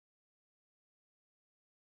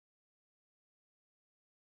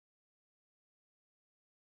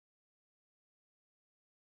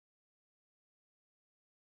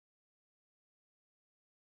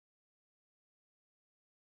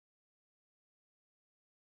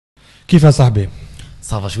كيف يا صاحبي؟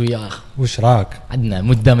 صافا شويه اخ. وش راك؟ عندنا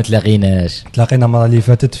مده ما تلاقيناش. تلاقينا المره اللي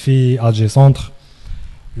فاتت في الجي سونتر.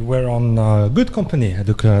 We were on good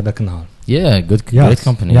company هذاك النهار. جود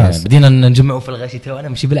كومباني. بدينا نجمعوا في الغاشي تاعنا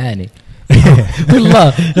ماشي بالعاني.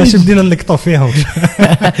 والله اش بدينا نلقطوا فيهم.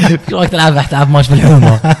 راك تلعب ماتش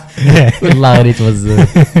بالحومه. والله غير يتوزع.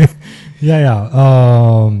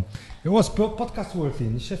 It was podcast worthy.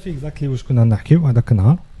 مش عارف exactly واش كنا نحكيو هذاك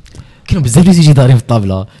النهار. كانوا بزاف اللي يجي دارين في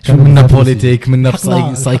الطابله. شو منا بوليتيك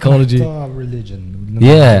منا سايكولوجي. Religion.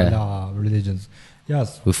 Religions. Yes.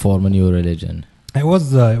 We form a new religion. It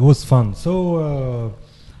was fun. So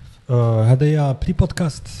هذا بري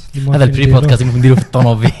بودكاست. هذا البري بودكاست اللي نديرو في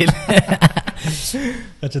الطوموبيل.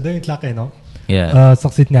 هذا تلاقينا.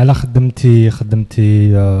 سقسيتني على خدمتي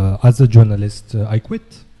as a journalist. I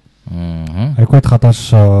quit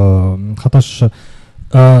خاطرش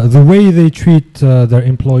the way they treat their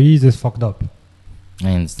employees is fucked up.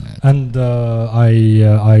 I understand. And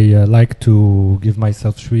I like to give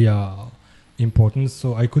myself شوية importance, so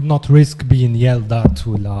I could not risk being yelled at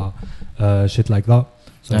ولا shit like that.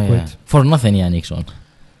 So I quit. For nothing يعني شلون.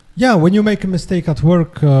 Yeah, when you make a mistake at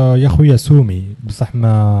work يا خويا سومي بصح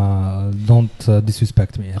ما don't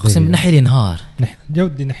disrespect me. اقسم نحي لي نهار. يا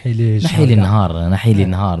ودي نحي لي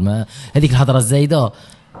نهار ما هذيك الهضره الزايده.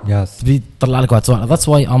 Yes. تبي تطلع لك واحد سؤال. That's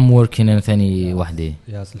why I'm working ثاني وحدي.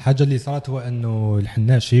 Yes. الحاجة اللي صارت هو إنه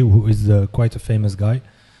الحناشي who is quite a famous guy,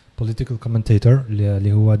 political commentator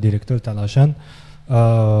اللي هو director تاع العشان.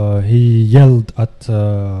 He yelled at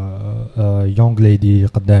a young lady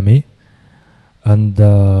قدامي and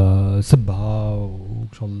سبها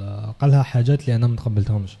وشغل قالها حاجات اللي أنا ما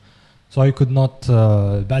تقبلتهمش. So I could not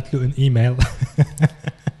بعت له an email.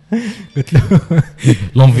 قلت له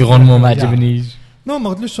l'environnement ما عجبنيش. No, ما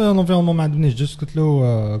قلتلوش l'environnement ما عجبنيش. Just قلت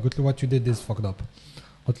له what you did is fucked up.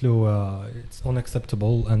 قلت له it's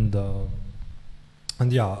unacceptable and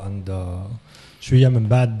شوية من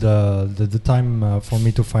بعد the time for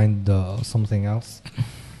me to find something else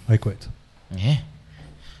I quit.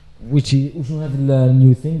 وش هذا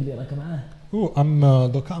النيو ثينج اللي راك معاه؟ I'm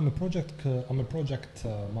a project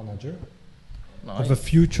manager of a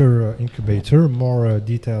future incubator. More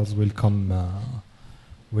details will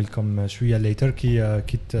come شوية later كي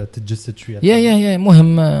تتجسد شوية. Yeah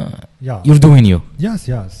مهم. You're doing you. Yes.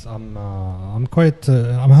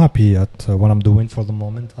 I'm happy at what I'm doing for the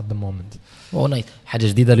moment. Oh nice. حاجة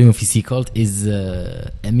جديدة اليوم في سيكولت is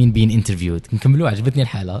أمين being interviewed. نكملوا عجبتني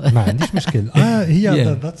الحالة. ما عنديش مشكل.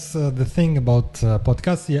 هي that's the thing about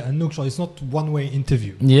podcast هي إنه it's not one way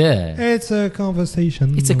interview. Yeah. It's a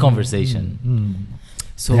conversation.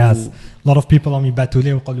 So yes, a lot of people are يبعثوا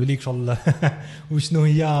لي ويقولوا لي شغل وشنو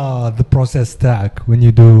هي the process تاعك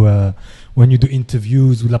when you do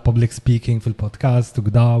interviews ولا public speaking في البودكاست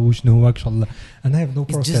وكذا وشنو هو شغل أنا have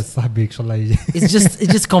no process صاحبي شغل it's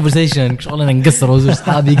just conversation شغل أنا نقصروا زوج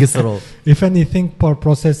صحابي يقصروا. If anything per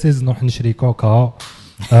process is نروح نشري كوكا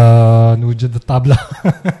نوجد الطابلة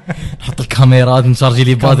نحط الكاميرات نشارجي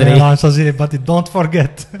لي باتري don't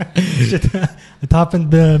forget it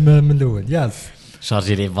happened من الأول. Yes.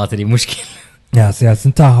 شارجي لي باتري مشكل. Yes.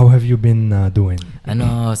 أنت how have you been doing?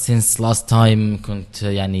 أنا since last time كنت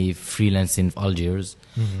يعني freelancing في Algiers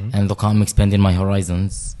and look I'm expanding my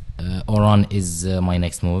horizons. Oran is my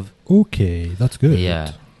next move. Okay, that's good.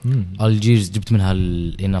 Yeah. Algiers جبت منها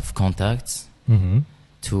enough contacts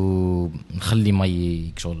to نخلي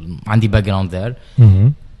my شغل عندي background there.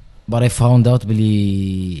 But I found out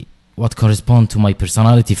بلي what correspond to my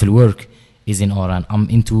personality في الwork is in Oran. I'm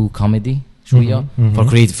into comedy. شوية for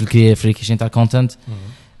creation تاع content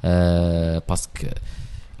باسك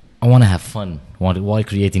I wanna have fun while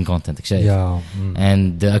creating content شايف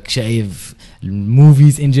and شايف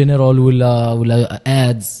movies in general ولا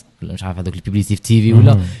ads ولا مش عارف هذوك الببليسيتي في تي في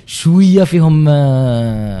ولا شوية فيهم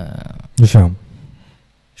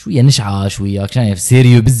شوية نشعة شوية شايف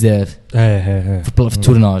سيريو بزاف في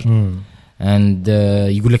التورناج and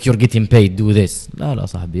يقول لك you're getting paid do this لا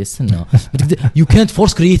صاحبي استنى you can't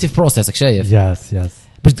force creative process شايف. yes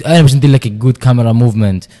باش ندير لك good camera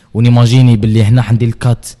movement ونيماجيني باللي هنا حندير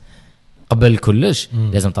الكات قبل كلش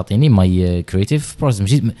لازم تعطيني my creative process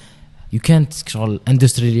ماشي you can't شغل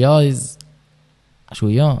industrialize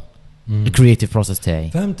شوية الكرياتيف بروسيس تاعي.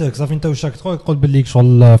 فهمتك صافي. انت وش راك تقول باللي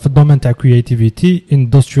شغل في الدومين تاع creativity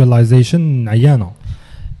industrialization عيانة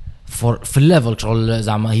في الليفل شغل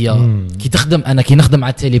زعما هي كي تخدم انا كي نخدم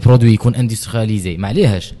على التالي برودوي يكون اندسترياليزي ما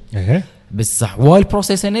عليهاش بصح while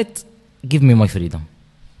processing it give me my freedom.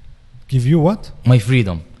 Give you what? My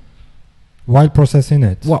freedom. While processing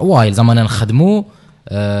it. While زعما أنا نخدمه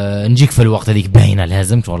نجيك في الوقت هذيك باينه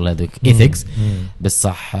لازم والله هذوك ايثكس بس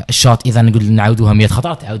صح الشوت اذا نقول نعاودوها 100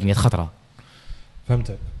 خطره تعاود 100 خطره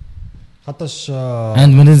فهمتك خاطرش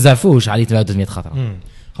عند ما ننزعفوش عليه تعاود 100 خطره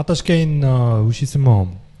خاطرش كاين واش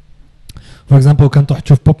يسموهم فور اكزامبل كان تروح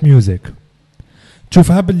تشوف بوب ميوزك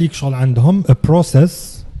تشوفها باللي شغل عندهم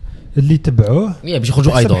بروسيس اللي تبعوه باش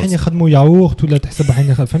يخرجوا ايدولز حين يخدموا ياغورت ولا تحسب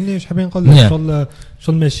حين فهمني واش حابين نقول لك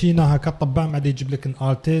شغل ماشينه هكا طبع بعد يجيب لك ان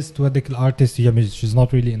ارتست وهذاك الارتست هي شيز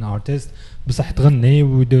نوت ريلي ان ارتست بصح تغني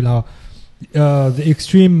ويدير لها ذا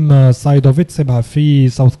اكستريم سايد اوف ات سبها في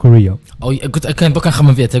ساوث كوريا او كنت كان دوك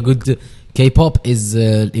نخمم فيها قلت كي بوب از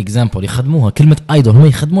الاكزامبل يخدموها كلمه ايدول هم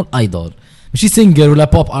يخدموا الايدول ماشي سينجر ولا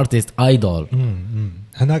بوب ارتست ايدول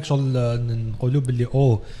هناك شغل نقولوا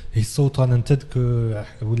باللي هي سو تالنتد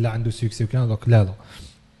ولا عنده سكسي وكان دوك لا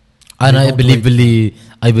انا I believe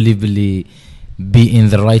باللي be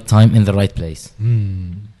in the right time in the right place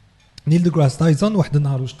نيل ديغراس تايسون واحد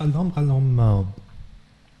النهار واش قال لهم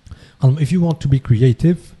if you want to be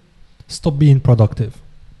creative stop being productive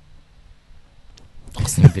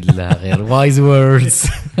اقسم بالله غير wise words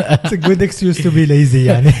it's a good excuse to be lazy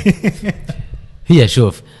يعني هي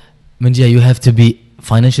شوف من جهة you have to be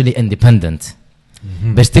financially independent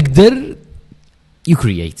باش تقدر you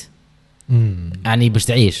create يعني باش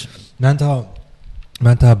تعيش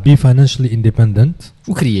معناتها be financially independent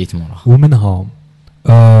و create مرة ومنها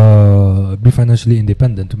be financially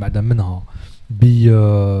independent وبعدها منها be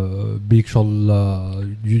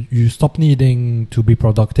you stop needing to be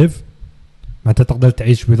productive معناتها تقدر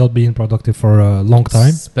تعيش without being productive for a long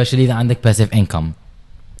time especially إذا عندك passive income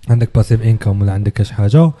passive income ولا عندك كاش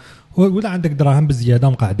حاجة ولا عندك دراهم بزيادة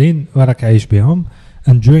مقعدين وراك عايش بهم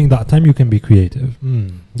and during that time you can be creative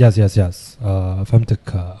yes فهمتك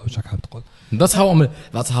وش راك حاب تقول that's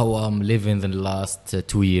how I'm living the last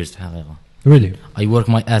 2 years حقيقة really I work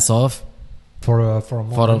my ass off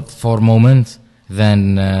for a moment then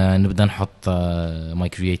نبدأ نحط my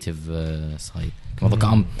creative side كما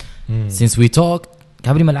ذكر since we talked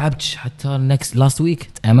قبل ما لعبتش حتى last week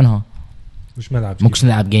تأمنها مش ملعب ممكن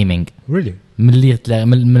نلعب gaming really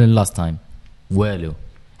من last time والو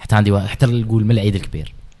حتى عندي حتى نقول من العيد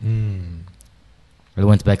الكبير I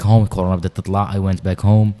went back home كورونا بدأت تطلع I went back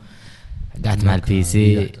home قعدت مع البي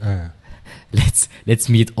سي let's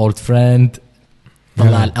meet old friend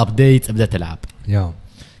طلع الابديت بدأت ألعب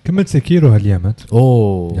كملت سكيرو هاليامات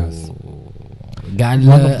قاعد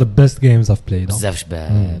one of the best games I've played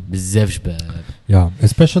بزاف شباب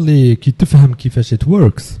especially كي تفهم كيفاش it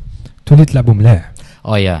works تولي تلعبوا ملاح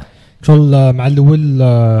شغل مع الاول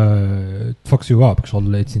تفوكس يو اب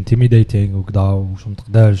شغل اتس انتيميديتينغ وكذا وش ما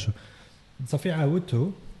تقدرش صافي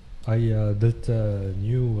عاودته درت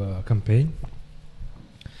نيو كامبين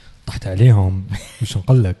طحت عليهم مش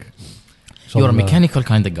نقول لك you're a mechanical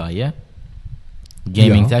kind of guy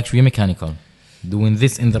gaming actually mechanical doing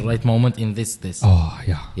this in the right moment in this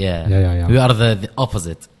yeah we are the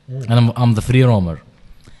opposite and I'm the free roamer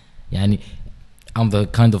يعني I'm the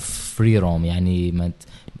kind of free roam يعني ما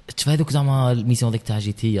تشوف هذوك زعما الميسيون ذيك تاع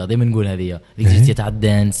جي تي دائما نقول هذه ذيك جي تي تاع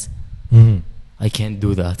الدانس I can't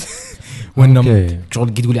do that وانا شغل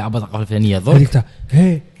كي تقول لي عبط القفله الفلانيه هذيك تاع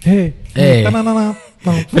هي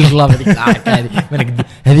في الغلاب هذيك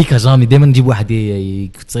هذيك جامي دائما نجيب واحد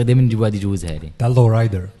كنت صغير دائما نجيب واحد يجوزها لي تاع لو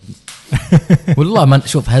رايدر والله ما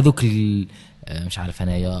شوف هذوك مش عارف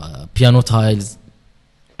انايا بيانو تايلز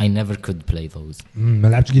I never could play those ما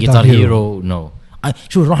لعبتش جيتار هيرو نو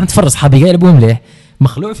شوف نروح نتفرج صحابي يلعبوا مليح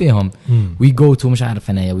مخلوع فيهم we go to مش عارف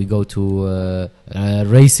انايا we go to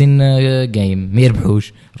racing game ما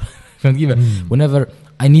يربحوش فهمت كيف whenever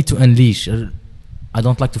I need to unleash I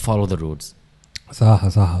don't like to follow the rules صح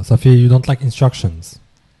صافي you don't like instructions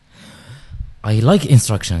I like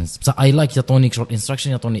instructions بس I like يعطوني شغل instruction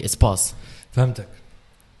يعطوني espace فهمتك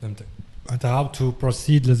انت how to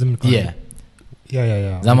proceed لازم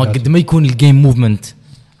يا زعما قد ما يكون الجيم موفمنت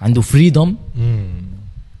عنده فريدوم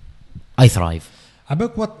I thrive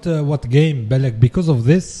عباك what game بالك because of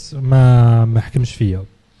this ما حكمش فيها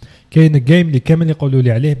كاين الجيم اللي كامل يقولوا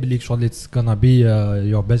لي عليه باللي شغل it's gonna be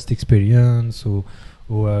your best experience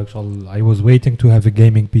و شغل I was waiting to have a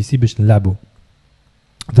gaming PC باش نلعبه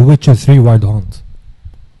The Witcher 3 Wild Hunt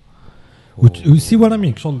you see what I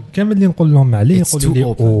mean شغل كامل اللي نقول لهم عليه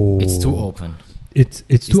يقولوا لي it's too open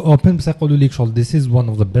it's too open بس يقولوا لي شغل this is one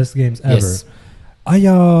of the best games ever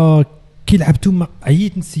كي لعبتو ما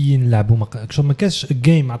عييت نسيي نلعبو ما كاش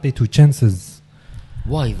جيم عطيتو chances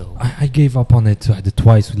why though I gave up on it واحد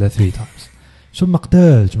twice ولا 3 times شو ما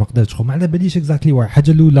قدرتش خو ما على باليش exactly why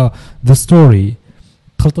حاجه الاولى the story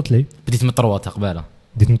تخلطت لي بديت مطروات قباله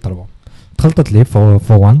تخلطت لي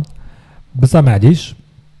for one بس ما عاديش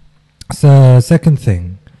second thing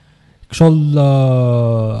شغل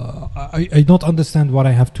I don't understand what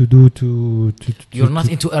I have to do to You're not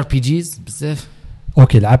into RPGs بزاف.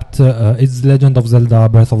 اوكي لعبت It's Legend of Zelda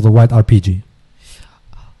Breath of the Wild RPG.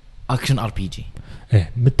 Action RPG.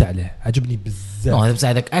 ايه مت عليه عجبني بزاف. هذا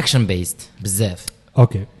بساعدك action based بزاف.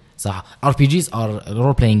 اوكي صح. RPGs are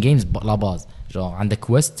role playing games لا باز. جو عندك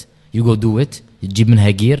quest you go do it تجيب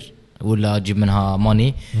منها gear ولا تجيب منها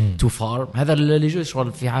money to farm. هذا اللي يجي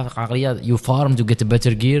شغل في عقليات you farm to get a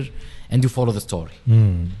better gear and you follow the story.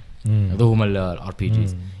 هذو هما ال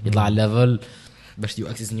RPGs. يطلع الليفل باش you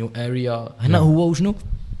access new area. هنا هو وشنو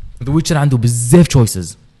The Witcher عنده بزاف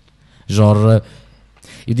choices. جور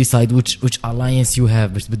you decide which alliance you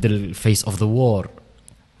have باش تبدل face of the war.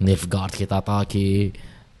 Nilfgaard كي تعطاكي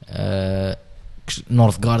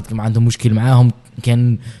Northgard كما عندهم مشكل معاهم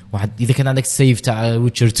كان واحد إذا كان عندك سيف تاع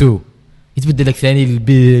ويتشر 2 يتبدل لك ثاني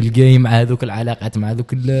الجيم مع هذوك العلاقات مع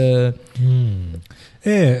هذوك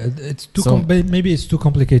ايه maybe it's too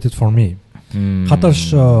complicated for me.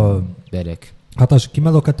 خاطرش بالك خاطرش كيما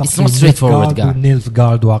لو كتعطي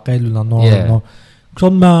Nilfgaard واقيل ولا نور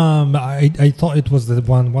كون ما I thought it was the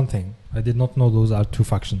one thing. I did not know those are two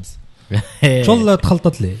factions. شغل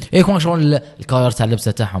تخلطت لي ايه كون شلون الكاير تاع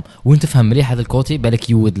اللبسه تاعهم وانت فهم مليح هذا الكوتي بالك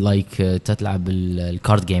يو وود لايك تلعب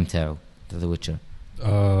الكارد جيم تاعو ذا ويتشر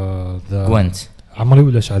جوانت عمري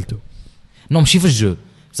ولا شعلته نو مشي في الجو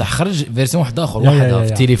صح خرج فيرسيون واحد اخر واحد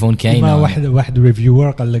في التليفون كاين واحد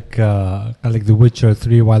ريفيور قال لك ذا ويتشر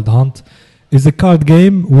 3 وايلد هانت is a card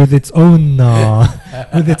game with its own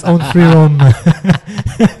free roam.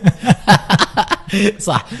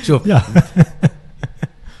 صح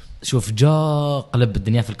شوف جا قلب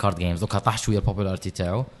الدنيا في الكارد جيمز دوكا طاح شويه البوبولاريتي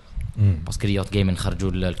تاعو باسكو ريوت جيمين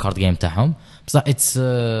خرجوا الكارد جيم تاعهم بصح اتس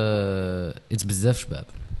بزاف شباب.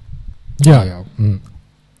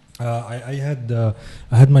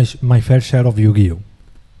 I had my fair share of Yu-Gi-Oh.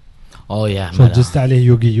 Oh yeah. So just عليه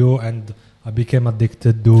Yu-Gi-Oh and I became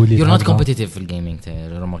addicted to it. You're not competitive في الجيمينج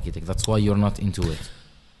remarketing. That's why you're not into it.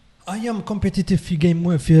 I am competitive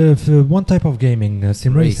في one type of gaming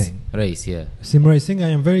sim racing. Race yeah. Sim racing I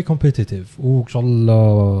am very competitive.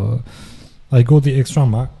 I go the extra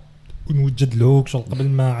mile. ونوجد له قبل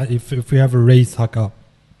ما if we have a race هكا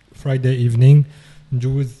Friday evening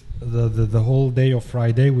نجوز the whole day of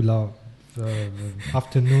Friday ولا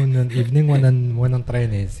afternoon and evening when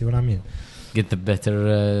نتريني. See what I mean? Get the better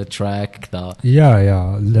track كذا.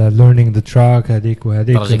 learning the track هذيك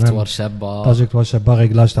وهذيك. تراجكتوار شابة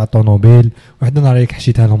ريغلاج تاع الطوموبيل وحده نهار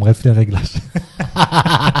حشيتها لهم غير في ريغلاج.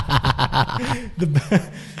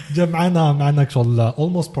 جا معنا شغل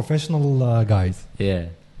almost professional guys.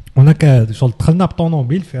 هناك شغل دخلنا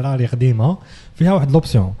بطوموبيل فيراري قديمه فيها واحد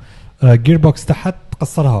لوبسيون جير بوكس تحت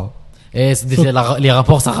تقصرها. ايه صديت لي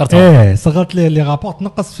رابور صغرتها. صغرت لي رابور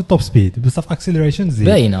تنقص في التوب سبيد بصح اكسلريشن زين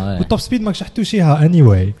باينه. والتوب سبيد ماكش حطوا شيها اني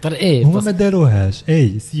واي. هما ما داروهاش.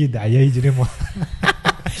 سيد عيا يجري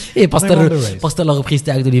ايه باستر لا ريبريز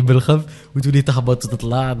تاعك تولي بالخف وتولي تهبط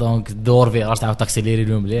وتطلع دونك دور فيراج تعاود تاكسيليري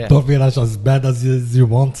لهم مليح. دور فيراج از باد از يو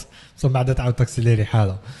وونت سو بعد تعاود تاكسيليري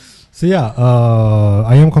حاله. So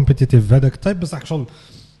I am competitive هذاك type بصح شغل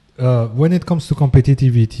when it comes to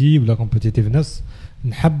competitivity ولا competitiveness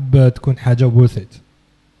نحب تكون حاجة worth it.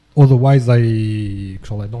 Otherwise I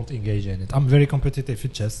don't engage in it. I'm very competitive في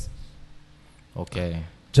chess. Okay.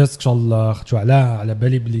 Just شغل خدشو على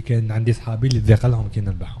بالي بلي كان عندي صحابي اللي ذيق لهم كي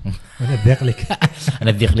نربحهم. أنا ذيق لك.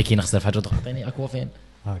 أنا ذيق لي كي نخسر في حاجة تعطيني أكوا فين.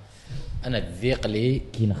 أنا ذيق لي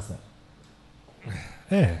كي نخسر.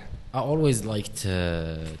 I always liked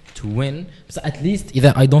to win بس at least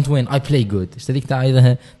إذا I don't win I play good. اشتريك تاع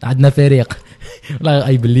إذا عندنا فريق لا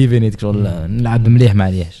I believe in it نلعب مليح ما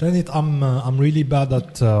عليهش. I'm really bad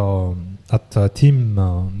at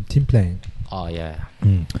team playing. Yeah.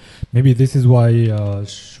 Maybe this is why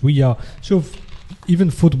شوية شوف even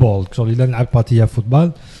football إذا نلعب بارتية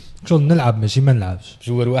فوتبال نلعب ماشي ما نلعبش.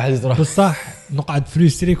 جوار واحد يروح بصح نقعد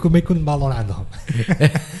فريستري كل ما يكون البالون عندهم.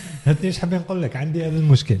 هاتني ايش حابين نقول لك عندي هذا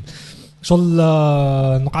المشكل شغل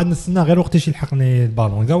نقعد نستنى غير وقتاش يلحقني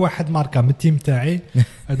البالون اذا واحد ماركا من التيم تاعي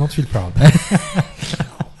I don't feel proud.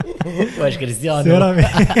 واش كريستيانو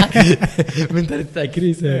من تاع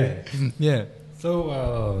كريس سو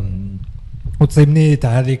وتصيبني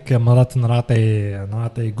تاع هذيك مرات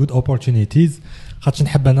نعطي good opportunities خاطش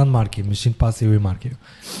نحب انا نماركي ماشي نباسي ويماركي.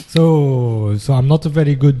 So I'm not a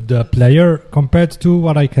very good player compared to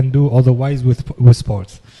what I can do otherwise with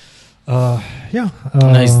sports.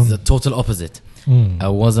 Nice. The total opposite. I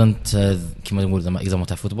wasn't كما نقول زعما example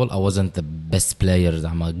تاع football I wasn't the best player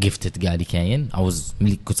زعما gifted قاعد كاين. I was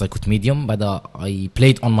كنت medium بعد I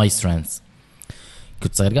played on my strengths.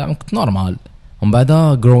 كنت صغير قاعد كنت normal ومن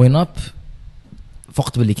بعدها growing up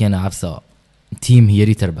فقت باللي كان عفسه تيم هي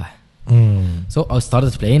اللي تربح. So I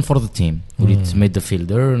started playing for the team. وليت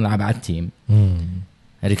midfielder نلعب على التيم.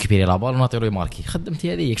 ريكوبيري لا بال ونعطيو ماركي. خدمت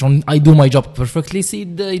هذيك شلون I do my job perfectly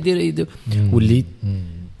سيد يدير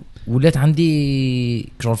ولات عندي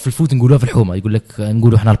شغل في الفوت نقولوها في الحومه يقول لك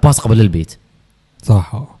نقولوا احنا الباس قبل البيت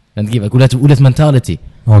صح انت كيف ولات منتاليتي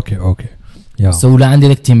اوكي yeah. So لا عندي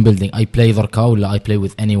لك team building I play ذركا ولا I play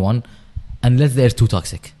with anyone unless they're too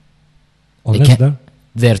toxic.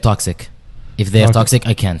 They're toxic. If they're toxic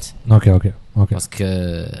I can't. اوكي باسكو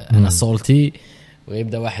انا صولتي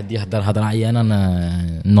ويبدا واحد يهدر هضره عيانه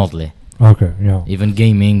انا نوض له. اوكي yeah. Even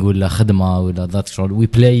gaming ولا خدمه ولا ذات شغل we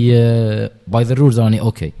play by the rules يعني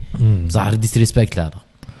اوكي بصح disrespect لا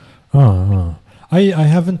I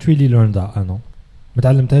haven't really learned that انا ما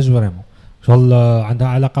تعلمتهاش فريمون شغل عندها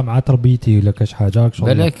علاقه مع تربيتي ولا كاش حاجه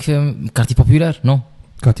شغل بالك كارتي بوبولار نو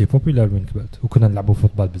كارتي بوبولار وين كبرت وكنا نلعبوا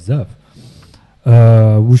فوتبول بزاف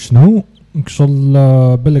وشنو شغل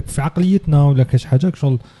بالك في عقليتنا ولا كاش حاجه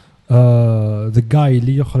شغل the guy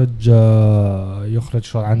اللي يخرج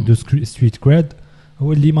شغل عنده street cred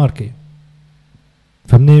هو اللي ماركي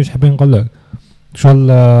فهمني واش حابين نقول لك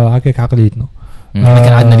شغل هكاك عقليتنا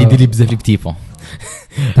كان عندنا اللي يدير بزاف الكتيفه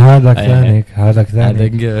هذاك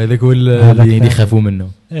هو اللي يخافوا منه.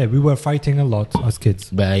 we were fighting a lot as kids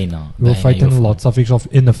باينه we were fighting a lot صافي شوف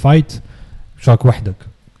in a fight شاك وحدك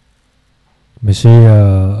ماشي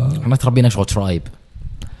احنا تربينا شغل ترايب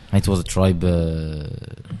it was a tribe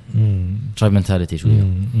tribe mentality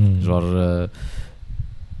شويه جور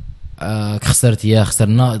خسرت يا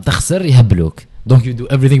خسرنا تخسر يهبلوك دونك يو دو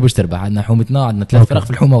everything باش تربح. عندنا حومتنا عندنا 3 فرق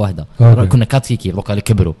في الحومه واحده كنا كات كيف دوكا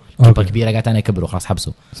كبروا كيبا كبيره قاعد انا كبروا خلاص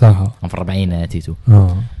حبسوا صح في 40 تيتو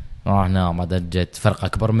رحنا ما جات فرقه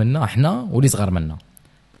اكبر منا احنا واللي صغر منا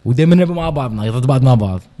ودائما نلعبوا مع بعضنا ضد بعض مع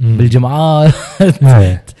بعض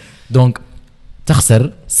بالجماعات دونك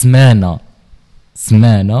تخسر سمانه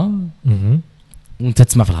وانت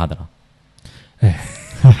تسمع في الهضره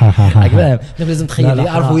هكذا لازم تخيل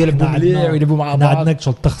يعرفوا يلعبوا مليح ويلعبوا مع بعض. عندك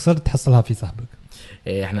شغل تخسر تحصلها في صاحبك.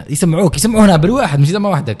 احنا يسمعونا بالواحد مش ما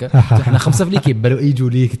وحدك احنا 5 في ليكيب بلو يجوا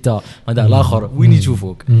ليك انت هذا الاخر وين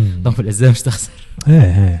يشوفوك دونك في الازام مش تخسر.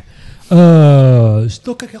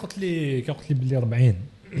 شتو كي قلت لي باللي 40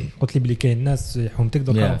 قلت لي بلي كاين ناس حومتك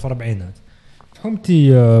دوكا في الربعينات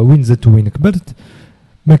حومتي وين زدت وين كبرت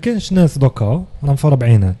ما كانش ناس دوكا راهم في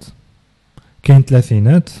الربعينات كاين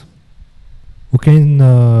ثلاثينات وكاين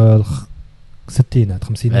ستينات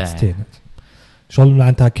خمسينات ستينات شغل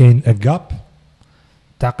معناتها كاين جاب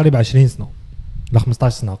تاع قريب 20 سنه ل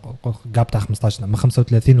 15 سنه جاب تاع 15 سنه من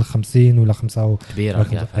 35 ل 50 ولا 5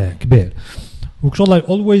 كبير وشغل I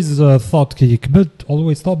always thought كي كبرت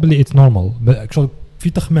always thought بلي it's normal شغل في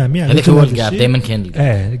تخمامي هذاك هو الجاب دائما كان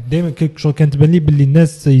الجاب دائما شغل كان تبان لي باللي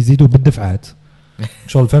الناس يزيدوا بالدفعات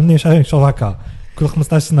شغل فهمني شغل هكا كل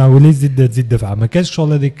 15 سنه ولا تزيد دفعه ما كانش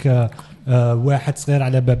شغل هذيك واحد صغير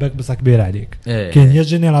على بابك بس كبير عليك كاين يا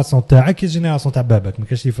جينيراسيون تاعك يا جينيراسيون تاع بابك ما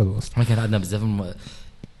كانش في الوسط. احنا كان عندنا بزاف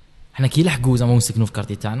احنا كي لحقوا زعما نسكنوا في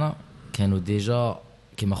كارتي تاعنا كانوا ديجا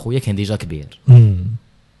كيما خويا كان ديجا كبير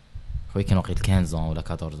خويا كان وقيت 15 ولا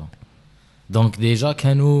 14 دونك ديجا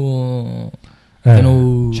كانوا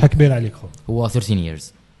شحال كبير عليك خو هو 13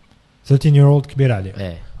 year old كبير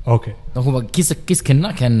عليك اوكي دونك هو كيس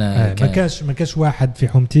كنا كان ما كانش واحد في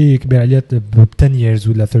حومتي كبير عليا ب 10 years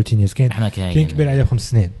ولا 13 years كاين كبير عليا ب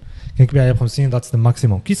 5 سنين كاين كبير عليا ب 5 سنين ذاتس ذا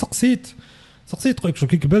ماكسيموم كي سقسيت قلت شو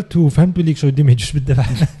كي كبرت وفهمت بلي شو ديما يجوش بالدفع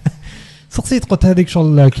سقسيت قلت هذيك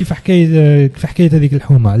شغل كيف حكايه هذيك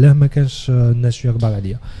الحومه علاه ما كانش الناس شويه كبار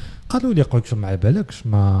عليا قالوا لي قلت شو ما بالكش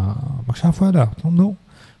ماكش عارف علاه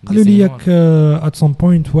قالوا لي ياك ات سون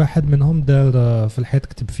بوينت واحد منهم دار في الحيط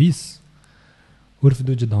كتب فيس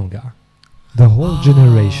ورفدوا جدهم كاع the whole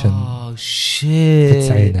generation في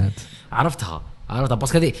التسعينات عرفتها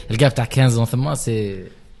باسكو هذه الجاب تاع 15 ثم سي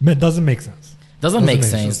doesn't make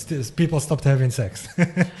sense people stopped having sex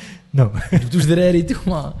no جبتوش دراري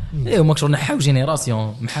توما هما كشغل نحاو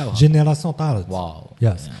جينيراسيون طارت واو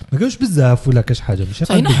يس ما كانوش بزاف ولا كاش حاجه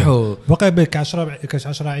ماشي نحو باقي بك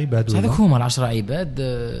 10 عباد هذوك هما ال10 عباد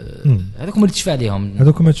هذوك هما اللي تشفع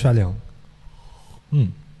عليهم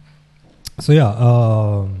so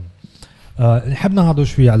نحب نهضروا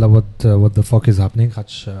شويه على what the fuck is happening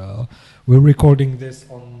خاطش we're recording this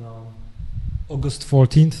on August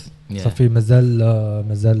 14th صافي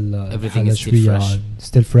مازال everything is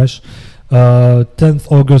still fresh 10th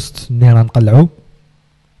August نينا نقلعوا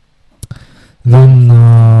then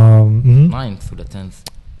 9th ولا 10th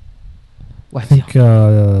I think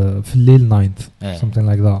في الليل 9th something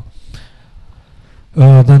like that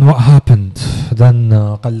then what happened then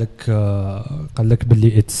قال لك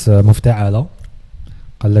باللي it's مفتعلة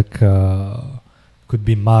قال لك could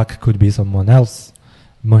be Mac could be someone else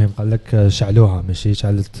المهم قال لك شعلوها ماشي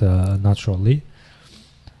شعلت naturally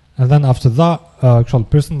and then after that actually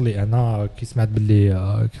personally انا كي سمعت باللي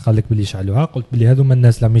قال لك باللي شعلوها قلت باللي هذو من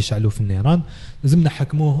الناس اللي يشعلوا في النيران لازم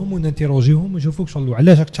نحكموهم وننتيروجيهم ونشوفوا شغل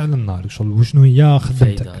علاش راك تشعل النار شغل وشنو هي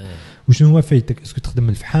خدمتك وشنو هو فايتك اسكو تخدم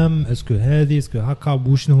الفحم اسكو هذه اسكو هكا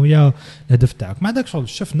وشنو هي الهدف تاعك ما داك شغل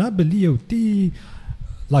شفنا باللي ودي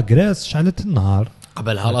لا غريس شعلت النار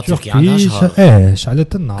قبلها لا تركيا عندها شهر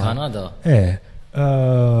شعلت النار كندا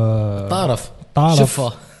طارف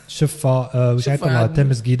شفا واش عيطوا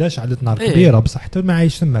تمس قيده شعلت نار كبيره بصح حتى ما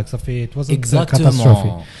عايش تماك صافي توازن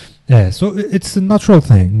كاتاستروفي so it's a natural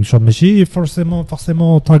thing شو ماشي forcément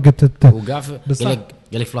targeted وقع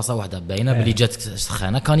قالك في بلاصه واحده باينه بلي جات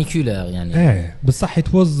سخانه كانيكولار يعني بصح it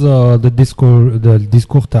was the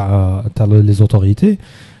discours تاع لي زوتوريتي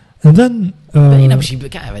and then باينه ماشي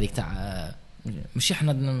كاع هذيك تاع ماشي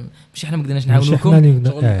حنا ما قدرناش نعاونوكم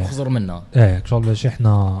شغل خزر منا شغل ماشي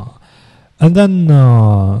حنا and then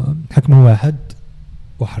حكموا واحد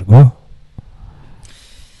وحرقوه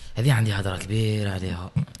هذه عندي هضره كبيره عليها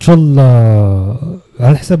شغل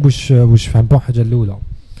على حسب واش فهمتوا حاجه الاولى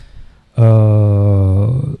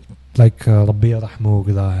لايك ربي يرحمه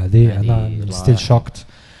وكذا هذه انا ستيل شوكت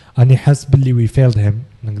اني حاس باللي وي فيلد هيم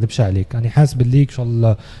ما نكذبش عليك اني حاس باللي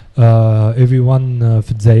شغل everyone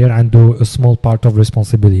في الجزائر عنده a small part of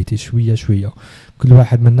responsibility شويه كل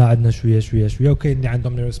واحد منا عندنا شويه وكاين اللي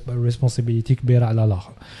عندهم responsibility كبيره على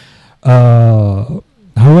الاخر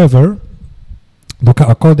however look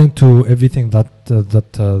according to everything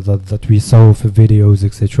that we saw في videos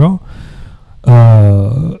etc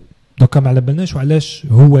دوكا ما على بالناش وعلاش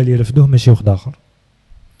هو اللي رفدوه ماشي واحد اخر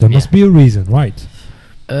there must be a reason right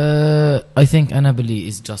I think أنا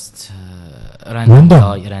بلي is just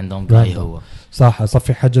random guy هو صح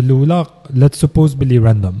صافي حاجة الأولى let's suppose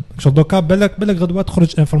بلي random شو دوكا بالك غدوة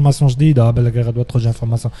تخرج انفورماسيون جديدة بالك غدوة تخرج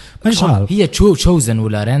انفورماسيون مانيش عارف هي chosen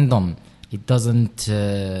ولا random it doesn't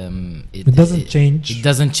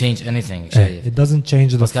change anything it doesn't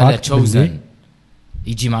change the fact chosen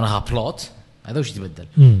يجي معها plot هذا وش يتبدل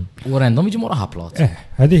وراندوم يجي وراها بلوت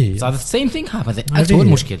هذه هي صارت same thing هذا هو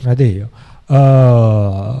المشكل هذه هي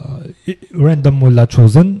random ولا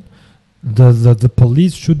chosen the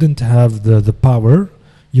police shouldn't have the power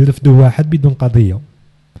يرفدوا واحد بدون قضية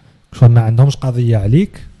شو ما عندهمش قضية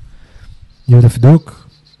عليك يرفدوك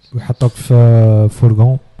ويحطوك في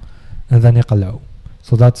فورغون and then يقلعوا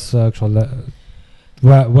so that's actually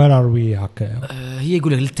where are we هكا هي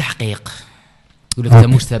يقول لك للتحقيق يقول لك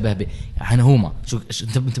مشتبه به يعني هما شو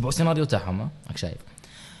انت تبعوا السيناريو تاعهم راك شايف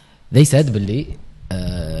they said باللي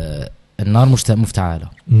النار مفتعله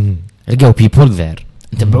لقوا people there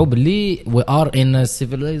نتبعوا باللي we are in a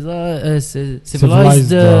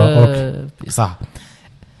civilized صح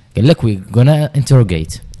قال لك we gonna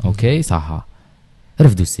interrogate اوكي صح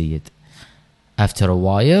رفدوا السيد after a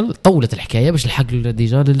while طولت الحكايه باش الحق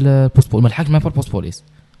ديجا للبوست ما الحق ما البوست بوليس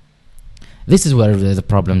this is where the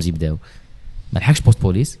problems يبداو ما لحقش بوست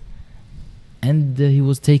بوليس and he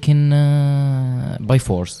was taken by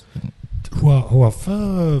force هو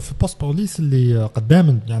في بوست بوليس اللي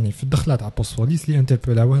قدام يعني في الدخله تاع بوست بوليس اللي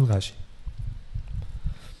انتربيلاوه الغاشي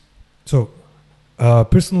so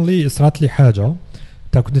personally صارت لي حاجه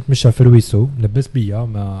تا كنت نتمشى في رويسو لبس بيا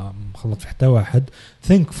ما مخلط في حتى واحد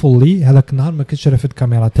thankfully هذاك النهار ما كنتش رافد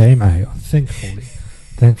الكاميرا تاعي معايا thankfully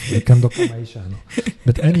كان دوك معيش انا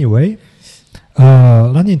but anyway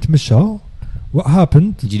راني نتمشى what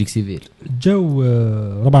happened يجيلك سيفيل جاو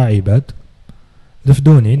 4 عباد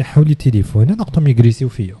رفدوني نحاو لي تليفون انا قلتهم يجريسيو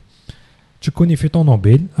فيا تشكوني في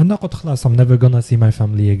طونوبيل انا قلت خلاص I'm never gonna see my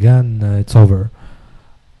family again it's over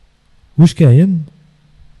واش كاين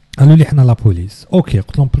قالوا لي حنا لا بوليس اوكي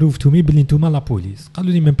قلت لهم بروف تو مي بلي نتوما لا بوليس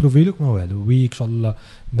قالوا لي ما نبروفي لك ما والو ويك شاء الله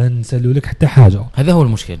ما نسالوا لك حتى حاجه هذا هو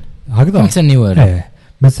المشكل هكذا نسني والو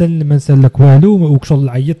ما نسالك والو وكشغل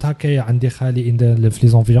عيطت هكا عندي خالي في لي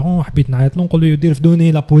زونفيرون حبيت نعيط له نقول له يدير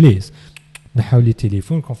فدوني لا بوليس نحاول لي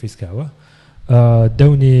تليفون كونفيسكاوه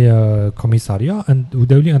داوني كوميساريا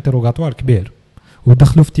وداو لي انتروغاتوار كبير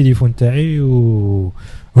ودخلوا في التليفون تاعي و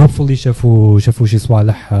هوبفولي شافوا شي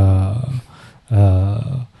صوالح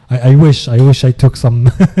I wish I took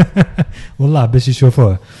some والله باش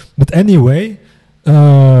يشوفوه but anyway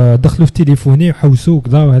دخلوا في تليفوني وحوسوا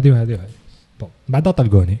كذا وهذه بعد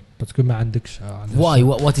طلقوني باسكو ما عندكش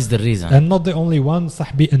why what is the reason and not the only one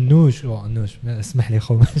صاحبي انوش اسمح لي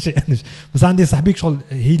خو ماشي انوش بس عندي صاحبي شغل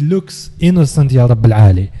he looks innocent يا رب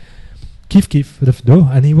العالي كيف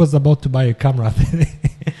رفدوه and he was about to buy a camera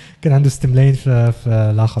كان عنده 6 ملايين في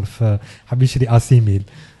الاخر في حب يشري اسيميل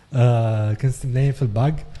كان 6 ملايين في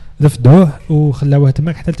الباك رفدوه وخلاوه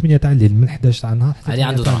تماك حتى 8 تاع الليل من 11 تاع النهار حتى علي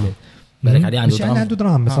عنده دراهم بالك علي عنده دراهم عنده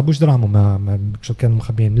دراهم ما صابوش دراهم ما كانوا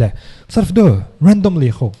مخبيين مليح بس رفدوه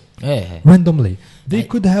راندوملي خو randomly they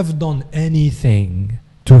could have done anything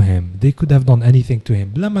to him they could have done anything to him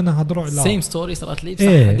بلا ما نهضروا على same story صارت لي بصح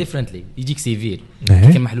differently يجيك سيفيل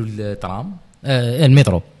كان محلول الترام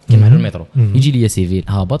المترو كان محلول المترو يجي لي سيفيل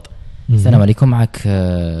هابط السلام عليكم معك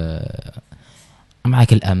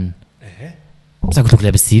الامن بس قلت لك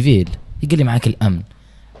لابس سيفيل يقول لي معك الامن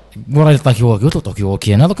وراي طاكي ووكي قلت له طاكي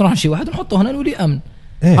ووكي انا ذكر شي واحد نحطه هنا نولي امن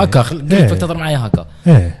هكا قلت لك تهضر معايا هكا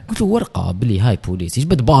قلت له ورقه بلي هاي بوليس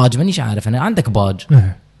يجبد باج مانيش عارف انا عندك باج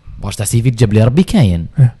باج تاع سيفيل جاب لي ربي كاين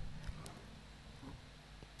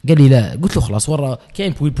قال لي لا قلت له خلاص ورا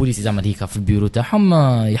كاين بوليس يعمل هيك في البيرو تاعهم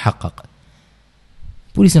يحقق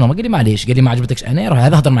بوليس نورمال قال لي معليش قال لي ما عجبتكش انا روح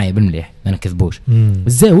هذا هضر معايا بالمليح ما نكذبوش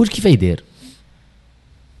الزاوج كيف يدير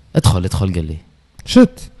ادخل قال لي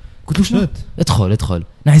شت قلت له شنو ادخل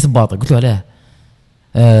نحي سباطه قلت له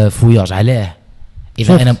علاه فوياج علاه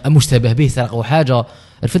اذا انا مشتبه به سرقوا حاجه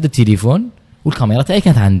رفد التليفون والكاميرا تاعي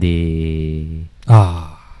كانت عندي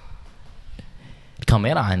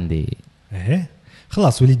الكاميرا عندي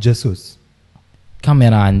خلاص وليت جاسوس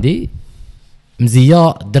كاميرا عندي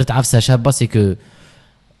مزيه درت عفسه شابه سيكو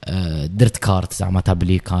درت كارت زعما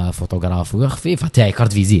تابلي فوتوغراف وخفيفه تاعي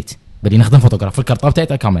كارت فيزيت بلي نخدم فوتوغراف في الكارطه تاعي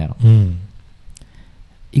تاع الكاميرا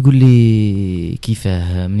يقول لي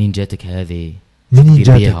كيفاه منين جاتك هذه منين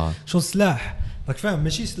جاتك شو سلاح راك فاهم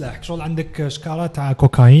ماشي سلاح شغل عندك شكاره تاع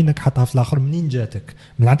كوكايين حطها في الاخر منين جاتك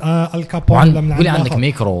من عند الكابون ولا من عند عندك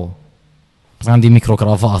ميكرو بس عندي ميكرو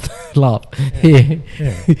كرافات لا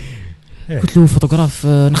قلت له فوتوغراف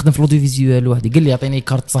نخدم في الاوديو فيزيوال وحدي قال لي يعطيني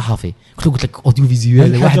كارت صحفي قلت لك اوديو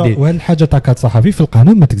فيزيوال وحدي والحاجه تاع كارت صحفي في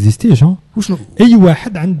القانون ما تكزيستيش وشنو اي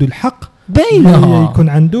واحد عنده الحق باينه يكون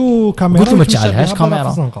عنده كاميرا قلت له ما تشعلهاش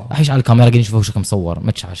كاميرا احيش على الكاميرا قال نشوفه واش مصور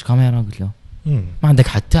ما تشعلش كاميرا قلت له ما عندك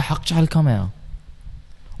حتى حق تشعل الكاميرا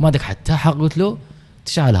وما عندك حتى حق قلت له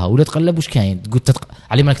تشعلها ولا تقلب واش كاين قلت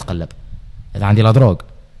علي مالك تقلب اذا عندي لا دروغ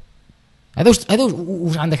هذا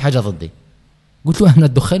واش عندك حاجه ضدي قلت له انا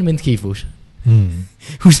الدخان ما نتكيفوش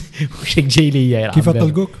واش جاي لي كيف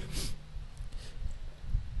طلقوك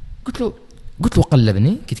قلت له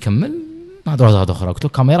قلبني كي تكمل نهضروا على اخرى قلت له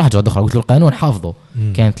الكاميرا حاجه اخرى قلت له القانون حافظه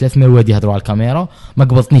كان 3 مواد يهضروا على الكاميرا ما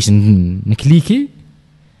قبضتنيش نكليكي ما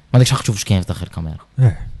عندكش حق تشوف واش كاين في داخل الكاميرا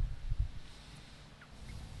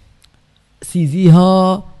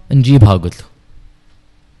سيزيها نجيبها قلت له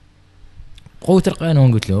قوة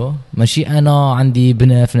القانون قلت له ماشي انا عندي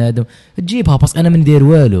بنادم تجيبها بس انا ما ندير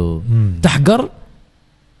والو تحقر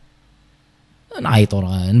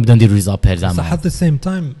نعيطوا نبدا ندير ريزابير زعما صح ات ذا سيم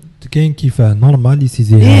تايم كاين كيف نورمال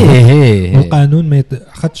يسيزيها القانون ما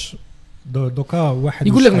خدش دوكا واحد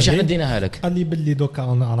يقول لك ماشي عندنا لك قال لي باللي دوكا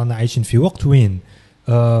رانا عايشين في وقت وين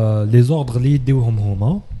لي زوردر اللي يديوهم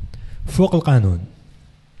هما فوق القانون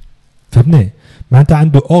فهمني معناتها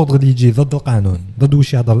عنده اوردر اللي يجي ضد القانون ضد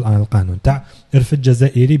واش يهضر القانون تاع رفد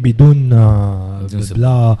جزائري بدون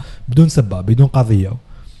سبه بدون قضيه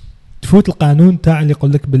تفوت القانون تاع اللي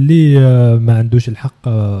يقول لك باللي ما عندوش الحق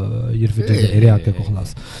يرفد جزائري هكاك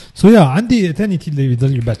وخلاص يا عندي ثاني اللي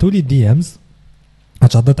يبعثوا لي دي امز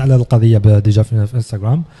هضرت على القضيه ديجا في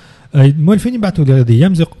انستغرام المؤلفين يبعثوا لي دي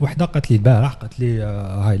امز وحده قالت لي البارح قالت لي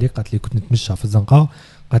هاي لي قالت لي كنت نتمشى في الزنقه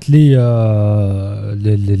قالت لي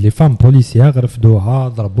لي فام بوليسيير رفدوها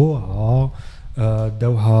ضربوها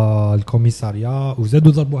داوها الكوميساريا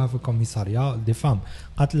وزادوا ضربوها في الكوميساريا دي فام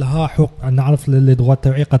قالت لها حق نعرف لي دغوات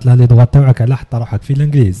تاعي قالت لها لي دغوات تاعك على حتى روحك في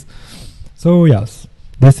الانجليز so yes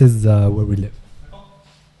this is where we live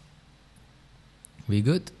we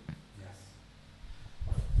good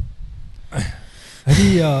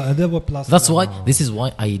هذا هو بلاص that's why this is why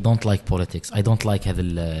I don't like politics I don't like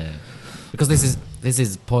هذا because this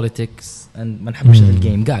is politics and ما نحبش هذا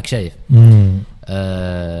الجيم قاعد شايف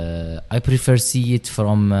I prefer see it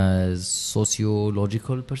from a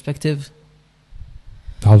sociological perspective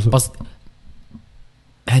بس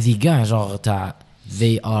هذه قاع جاغ تاع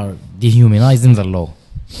they are dehumanizing the law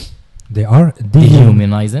they are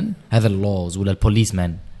dehumanizing هذا اللوز ولا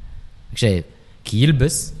البوليسمان شايف كي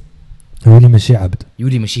يلبس يولي ماشي عبد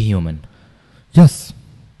يولي ماشي هيومن يس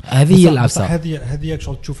هذه هي العبسه هذه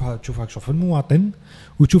شغل تشوفها في المواطن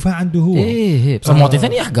وتشوفها عنده هو. ايه بصح مواطن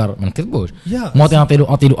ثاني يحقر ما نكذبوش. Yeah. مواطن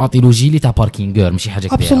اعطيلو جيلي تاع باركينغور ماشي حاجه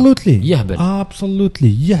كبيره. Absolutely.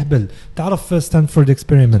 يهبل. تعرف ستانفورد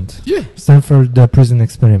اكسبيرمنت؟ ستانفورد بريزن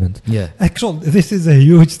اكسبيرمنت. Actually this is a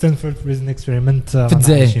huge Stanford prison experiment. في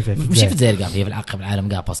الجزائر ماشي في الجزائر كاع في العالم بالعالم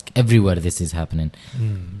كاع باسك everywhere this is happening.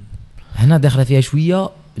 هنا داخله فيها شويه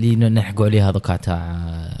اللي نحكوا عليها دوكا تاع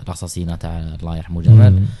الاساسينا تاع الله يرحمه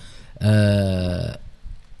جمال.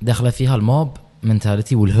 داخله فيها الموب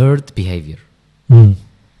mentality والهيرد behavior.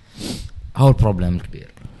 هو البروبلم الكبير.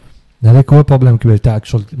 هذاك هو البروبلم الكبير تاعك.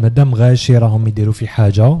 شغل مادام غاشي راهم يديروا في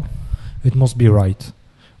حاجه it must be right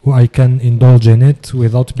و I can indulge in it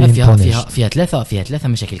without being punished. فيها ثلاثه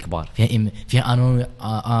مشاكل كبار. فيها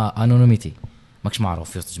anonymity ماكش معروف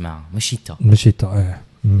في وسط الجماعه ماشي تا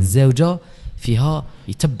الزوجه فيها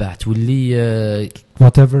يتبع تولي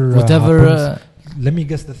whatever let me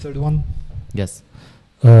guess the third one. Yes.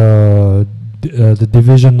 The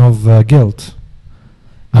division of guilt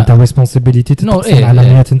and the responsibility تتقسم على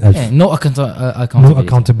 100,000. no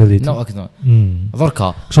accountability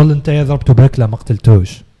ضركا شغل انت يا ضربته بركله ما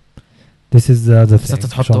قتلتوش. This is the thing.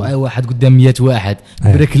 ستحطوا اي واحد قدام 100 واحد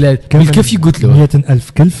بركله بالكف يقتلوا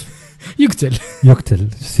 100,000 كلف يقتل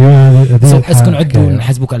اسكن عدوا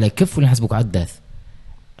نحسبوك على كف ولا نحسبوك على الدث.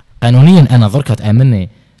 قانونيا انا ضركا تامني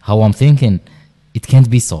how I'm thinking it can't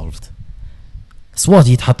be solved. صوات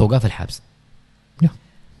يتحطوا قاع في الحبس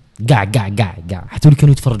قاع حتى اللي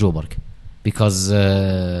كانوا يتفرجوا برك because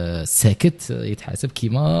ساكت يتحاسب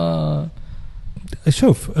كيما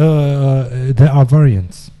شوف there are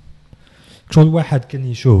variants. كل واحد كان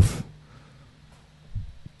يشوف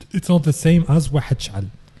it's not the same as واحد شعل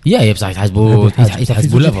يا بصح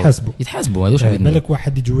يتحاسبوا هذوش بالك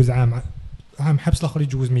واحد يجوز عام حبس الاخر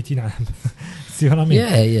يجوز 200 عام. سيرامي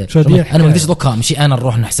يا انا ما نديش دوكا ماشي انا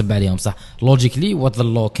نروح نحسب عليهم صح لوجيكلي وات ذا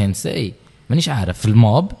لو كان سي مانيش عارف في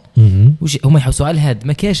الموب وش هما يحوسوا على هاد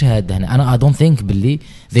ما كاش هاد هنا. انا اي دونت ثينك باللي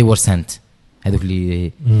they were sent هذوك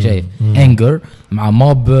اللي شايف انجر مع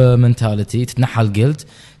موب منتاليتي تتنحى الجلد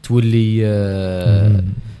تولي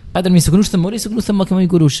بدل ما يسكنوش ثم ولا يسكنوا ثم كما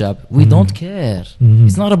يقولوا الشعب we don't care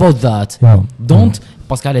it's not about that don't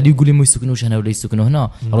باسكو على اللي يقول لي ما يسكنوش هنا ولا يسكنوا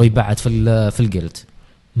هنا راه يبعد في الجلد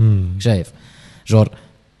شايف جور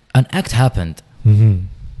an act happened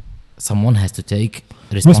someone has to take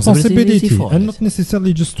responsibility for and not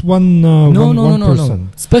necessarily just one person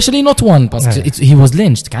especially not one because he was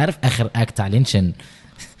lynched كعارف اخر act تاع لينشن ان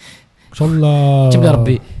شاء الله جاب يا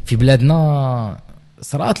ربي في بلادنا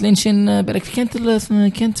صارت لينشن بالك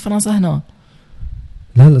كانت فرنسا هنا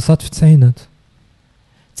لا صارت في التسعينات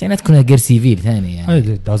كنا غير سيفيل ثاني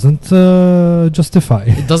يعني it doesn't justify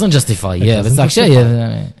yeah بس شيء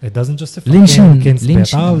it doesn't justify لينشن كان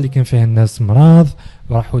سبيطال اللي كان فيه الناس مرض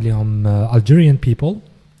راحوا لهم Algerian people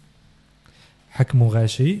حكموا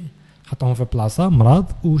غاشي حطوهم في بلاصه مرض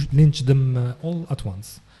ولينش them all at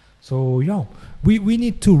once so yeah we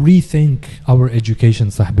need to rethink our education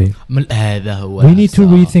صاحبي هذا هو we need to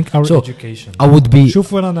rethink our education I would be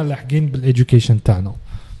شوف ورانا لاحقين بالeducation تاعنا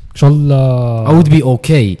ان شاء الله I would be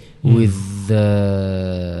okay with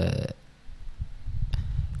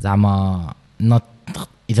زعما not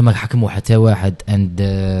اذا ما حكموا حتى واحد and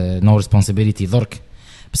no responsibility ضرك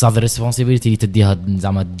بس هذا responsibility اللي تديها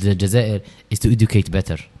زعما الجزائر is to educate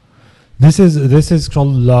better. This is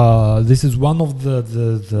one of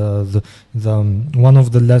the one of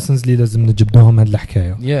the lessons اللي لازم نجبدوهم هاد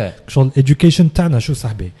الحكايه. شغل education تاعنا شو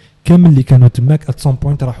صاحبي كامل اللي كانوا تماك at some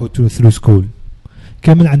point راحوا through school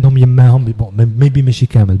كامل عندهم يماهم maybe ماشي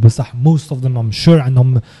كامل بصح most of them I'm sure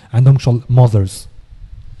عندهم شغل mothers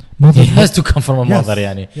he has to come from a mother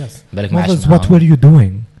يعني بالك mothers what were you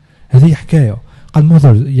doing هذه حكايه قال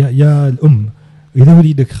mother يا الام إذا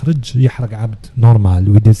وليدك خرج يحرق عبد نورمال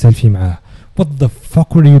ويدير سيلفي معاه what the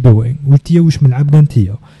fuck were you doing ولتيا وش من العبد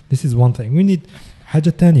انتيا this is one thing we need حاجة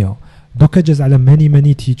تانية دوكا جاز على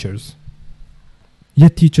many teachers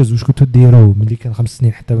يا teachers وش كنتوا تديروا ملي كان 5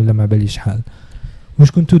 سنين حتى ولا ما بالي شحال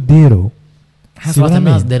وش كنتوا تديروا حصلت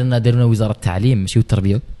الناس دارنا وزارة التعليم ماشي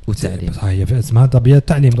والتربية والتعليم هي اسمها تربية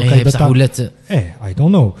التعليم دوكا بصح ولات I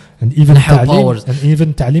don't know and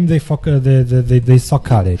even تعليم they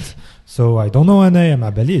suck at it so I don't know أنا ما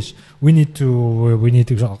باليش we need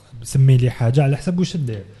to سمي لي حاجة على حسب وش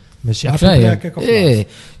ندير ماشي عارف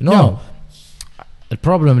no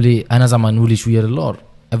البروبلم اللي أنا زمان نولي شوية للور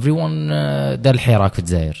everyone دار الحراك في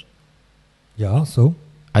الجزائر yeah so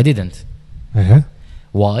I didn't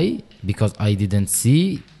why because I didn't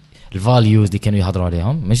see الفاليوز اللي كانوا يهضروا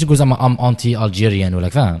عليهم ماشي نقول زعما I'm anti Algerian ولا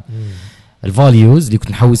فاهم الفاليوز اللي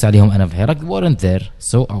كنت نحوس عليهم أنا في الحراك weren't there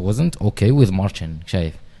so I wasn't okay with marching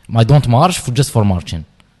شايف I don't march just for marching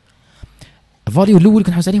الفاليو الاول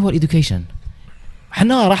كنحوس عليه هو الاديوكيشن.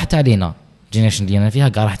 حنا راحت علينا جينيريشن اللي انا فيها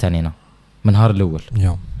كاع راحت علينا من النهار الاول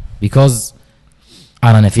because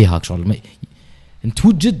انا فيها شغل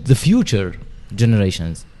نتوجد the future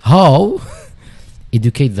generations how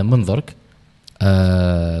educate them من درك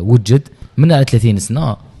وجد من على 30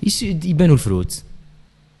 سنه يبانوا الفروت.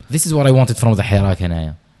 This is what I wanted from the حراك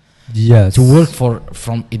هنايا. Yes. To work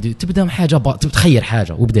from تبدا حاجه تخير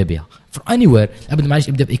حاجه وابدا بها from anywhere. ابدا معليش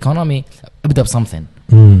ابدا بايكونومي ابدا بسمثين.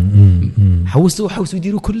 حوسوا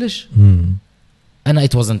يديروا كلش. انا it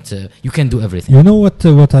wasn't you can do everything. You know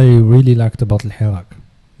what I really liked about الحراك.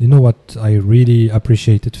 You know what I really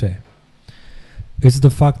appreciated فيه. It's the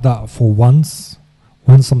fact that for once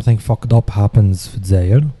when something fucked up happens في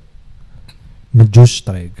الجزائر متجوش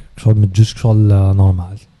طريق شغل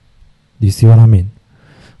normal. Do you see what I mean?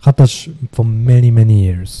 خاطرش for many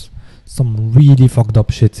years some really fucked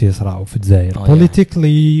up shit يصراو في الجزائر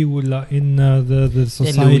politically ولا in the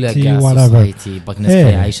society whatever. باك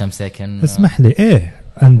ناس عايشه مساكن. اسمح لي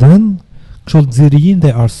and then شغل الجزائريين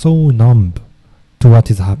they are so numb to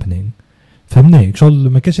what is happening. فهمني شغل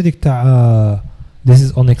ما كاش هذيك تاع this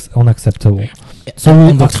is unacceptable. So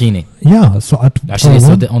endoctriné. Yeah, so عشان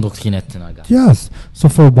يصير endoctriné. Yes, so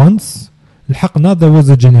for once الحقنا there was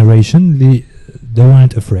a generation اللي they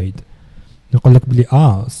weren't afraid. نقول لك بلي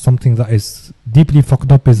something that is deeply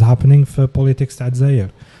fucked up is happening for politics تاع الجزائر.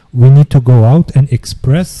 We need to go out and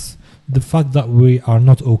express the fact that we are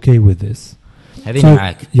not okay with this. هذه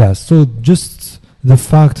معاك. Yeah, so just the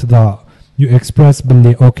fact that you express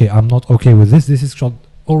بلي okay I'm not okay with this is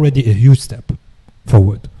already a huge step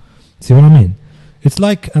forward. See what I mean? It's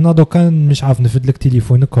like أنا دو كان مش عارف نفد لك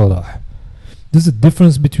تليفونك وراح. There's a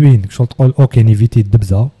difference between شغل تقول اوكي نيفيتي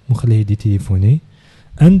الدبزة ونخليه يدي تليفوني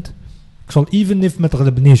and شغل even if ما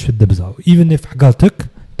تغلبنيش في الدبزة even if حقلتك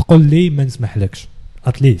تقول لي ما نسمح لكش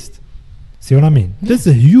at least. See what I mean? There's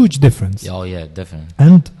a huge difference. Oh yeah, definitely.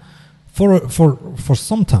 And for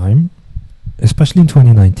some time especially in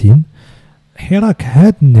 2019 حراك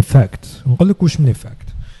had an effect. نقول لك واش من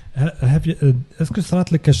effect. اسكو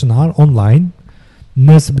صارت لك كاش نهار اونلاين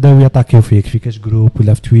الناس بداو يطاكيو فيك في كاش جروب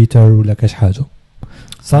ولا في تويتر ولا كاش حاجه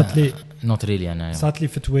صارت لي not really انا صارت لي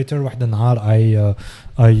في تويتر واحد النهار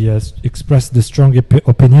I expressed the strong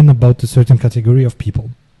opinion about a certain category of people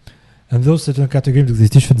and those certain categories ما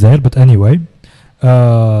existiش في الجزائر but anyway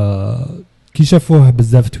كي شافوه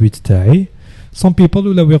بزاف تويت تاعي some people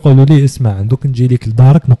ولاو يقولوا لي اسمع عندك نجي لك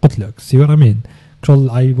لدارك نقتلك see what I mean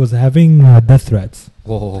I was having death threats.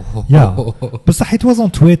 Yeah. بصح it was on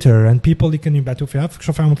Twitter and people اللي كانوا يبعثوا فيها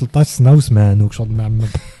شوف عام 13 سنة وسمان وكشغل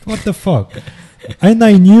what the fuck. And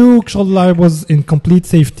I knew كشغل I was in complete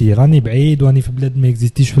safety. راني بعيد واني في بلاد ما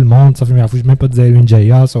يكزيستيش في الموند صافي ما يعرفوش ميم با الجزائر وين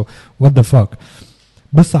جاية so what the fuck.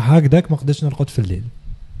 بصح هكذاك ما قدرتش نرقد في الليل.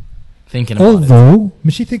 Thinking about although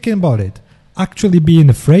ماشي thinking about it actually being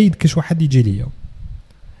afraid كاش واحد يجي ليا.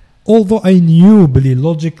 Although I knew بلي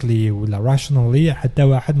logically ولا rationally حتى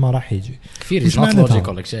واحد ما راح يجي. Fear is not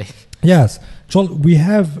logical like شيء. Yes.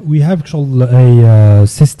 we have a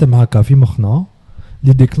system هكا في مخنا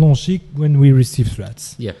اللي ديكلونشي when we receive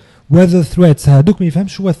threats. Yeah. Whether threats هذوك ما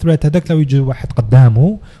يفهمش هو threat هذاك لو يجي واحد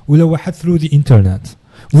قدامه ولا واحد through the internet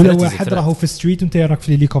ولا واحد راهو في الستريت وانت راك في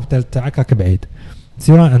الهليكوبتر تاعك هكا بعيد.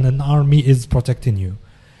 and an army is protecting you.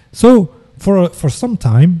 So for some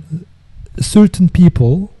time certain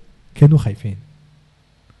people كانوا خايفين.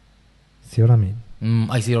 See what I mean?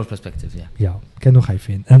 I see your perspective, yeah. Yeah, كانوا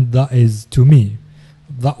خايفين. And that is, to me,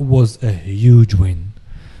 that was a huge win.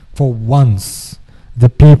 For once, the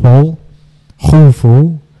people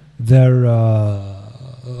خوفوا their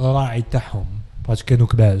راعي تاعهم. باش كانوا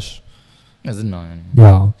كباش. أظنه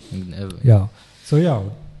يعني. Yeah. So yeah.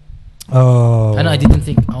 And I didn't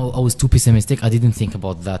think, I was too pessimistic. I didn't think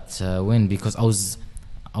about that win because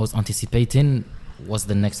I was anticipating what's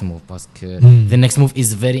the next move because the next move is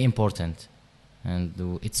very important and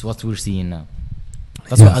it's what we're seeing now.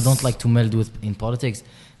 That's why I don't like to meld with in politics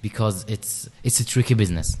because it's a tricky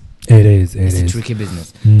business. It's a tricky business.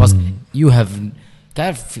 But you have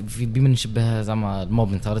تعرف في بمن نشبه زعما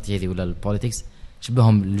الموب mentality هذه ولا البوليتكس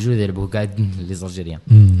شبههم الجو اللي يلعبوا قاعد ليزالجيريان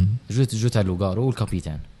جو تاع لوغارو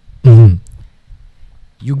والكابيتان.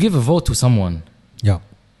 You give a vote to someone. Yeah.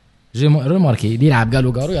 جي ريماركي اللي يلعب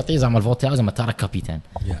قالوا قارو يعطيه زعما الفوت تاعو زعما تاعك كابيتان.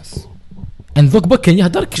 Yes. And ذوك بك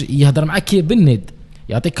يهدر معك بالند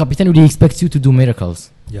يعطيك كابيتان واللي expects you to do miracles.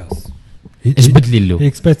 Yes. ايش بدل له؟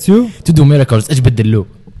 He expects you to do miracles. ايش بدل له؟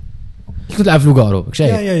 كنت تلعب لوغارو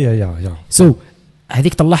شايف؟ Yeah. So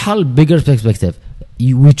هذيك طلعها ال bigger perspective.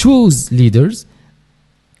 We choose leaders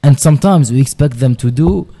and sometimes we expect them to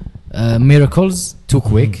do miracles too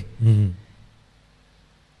quick.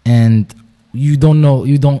 And you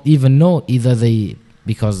don't even know either they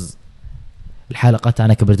because الحلقة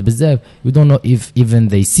تاعنا كبرت بزاف you don't know if even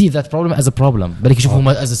they see that problem as a problem بالك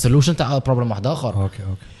يشوفوه as a solution تاع problem واحد آخر.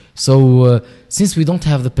 So since we don't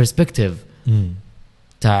have the perspective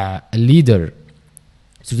تاع leader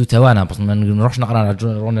سورتو تاعنا بس ما نروحش نقرا على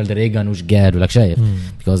رونالد ريغان وش قال ولا شيء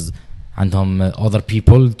because عندهم other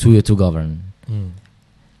people to govern.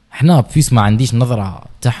 احنا فيس ما عنديش نظرة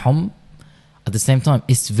تاعهم at the same time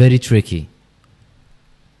it's very tricky.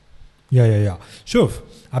 يا شوف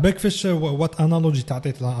عباك فيش what analogy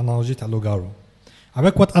تعطيت analogy تاع لوغارو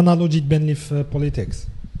عباك what analogy تبان لي في politics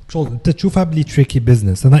شغل انت تشوفها بلي tricky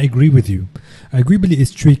business and I agree with you. I agree بلي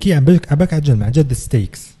it's tricky عباك عجل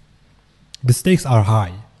the stakes are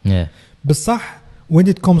high. Yeah. بصح when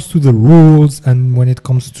it comes to the rules and when it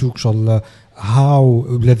comes to how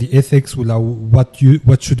the ethics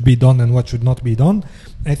what should be done and what should not be done,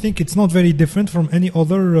 I think it's not very different from any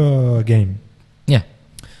other game. Yeah.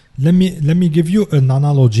 Let me give you an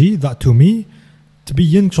analogy that to me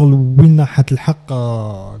تبين وين حتلحق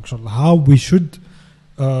how we should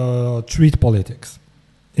treat politics.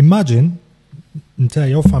 Imagine انت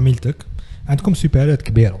يا فاميلتك عندكم سوبرات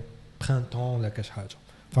كبيره برانتون ولا كاش حاجه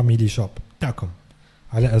فاميلي شوب تاعكم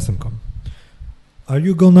على اسمكم. Are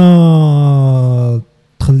you gonna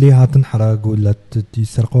تخليها تنحرق ولا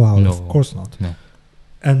يسرقوها؟ No. Of course not. No.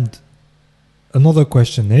 And another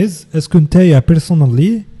question is اسكو نتايا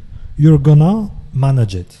personally you're gonna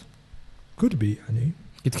manage it? Could be يعني.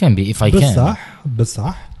 It can be if I can.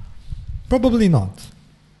 بصح probably not.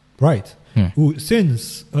 Right.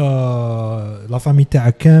 Since la famille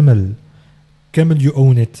تاعك كامل you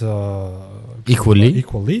own it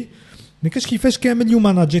equally ما كاش كيفاش كامل you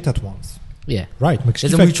manage it at once. Yeah. Right. ما كاش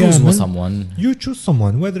كيفاش you choose someone. You choose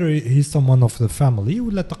someone whether he's someone of the family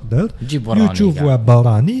ولا تقدر تجيب وراني. You choose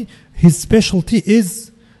براني. His specialty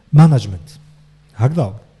is management.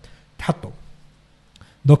 هكذا تحطه.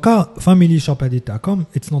 دوكا فاميلي شوب هذه تاعكم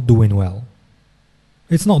it's not doing well.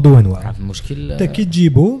 It's not doing well. المشكل انت كي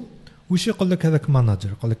تجيبو وش يقول لك هذاك مانجر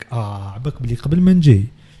يقول لك عباك بلي قبل ما نجي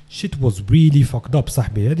shit was really fucked up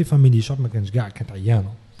صاحبي هذه فاميلي شوب ما كانش كاع كانت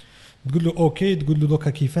عيانه. تقول له اوكي تقول له دوكا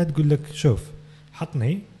كيفاه تقول لك شوف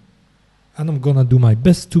حطني انا I'm gonna do my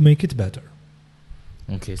best to make it better.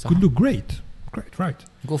 اوكي صح. تقول له great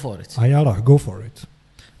right go for it. هيا راح go for it.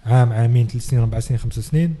 عامين 3 سنين 4 سنين 5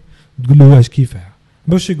 سنين تقول له واش كيفاه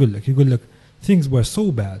باش يقول لك things were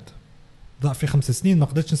so bad ضاع في 5 سنين ما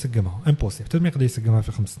قدرتش نسقمها impossible تقدر ما يقدر يسقمها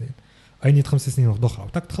في 5 سنين I need 5 سنين وحده اخرى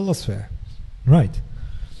وتاك تخلص فيها right.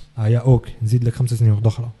 هيا اوكي نزيد لك 5 سنين وحده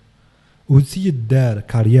اخرى وسيد دار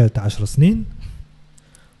كارير تاع 10 سنين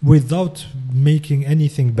without making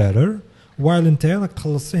anything better while انت راك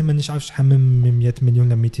تخلص فيه مانيش عارف شحال من 100 مليون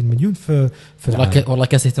ل 200 مليون في العام. والله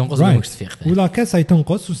كاس يتنقص ماكش تفيق ولا كاس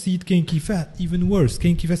يتنقص والسيد كاين كيفاه even worse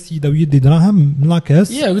كاين كيفاه السيده ويدي دراهم من لا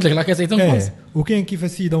كاس قلت لك لا كاس يتنقص وكاين كيفاه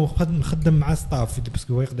السيده مخدم مع ستاف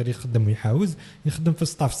باسكو هو يقدر يخدم ويحاوز يخدم في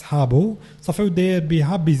ستاف صحابه صافي وداير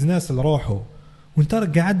بها بيزنس لروحه وانت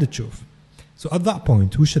راك قاعد تشوف. So at that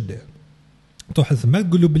point وش دير تروح ثما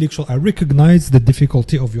تقول له بلي I recognize the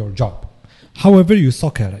difficulty of your job however you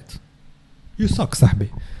suck at it. You suck صاحبي.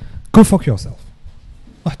 Go fuck yourself.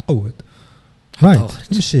 راح تقود. Right.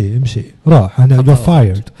 امشي. راح أنا you're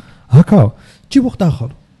fired. هكا. جيب وقت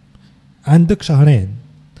آخر. عندك شهرين.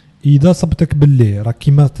 إذا صبتك باللي راك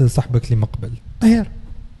كيما صاحبك اللي مقبل. غير.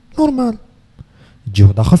 نورمال. جي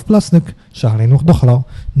وقت آخر في بلاصتك. شهرين وقت أخرى.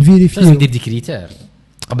 نفيريفي. لازم ندير ديكريتير.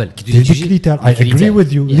 قبل كي تجي ديكريتير. I agree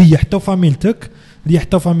with you. لي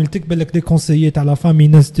حتى فاميلتك بالك دي كونسيي تاع لا فامي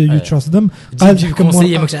ناس يو تراست ذم قال لك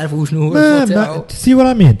كونسيي ماكش عارف وشنو هو تاعو سي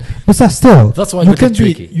ولا مين بس ستيل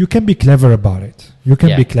you can be clever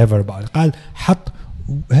about it قال حط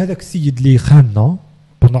هذاك السيد اللي خاننا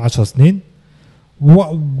بنا 10 سنين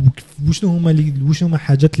وشنو هما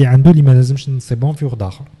حاجات اللي عنده اللي ما لازمش نصيبهم في وقت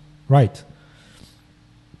اخر رايت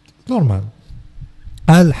نورمال.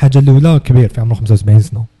 قال الحاجه الاولى كبير في عمره 75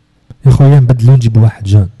 سنه يا خويا نبدلو نجيب واحد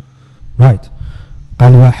جون رايت.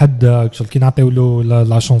 قال واحد شغل كي نعطيو له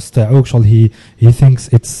لا شانس تاعو شغل he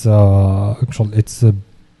thinks it's شغل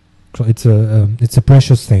it's a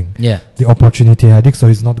precious thing the opportunity هذيك so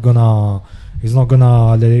he's not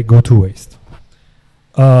gonna let it go to waste.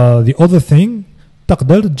 The other thing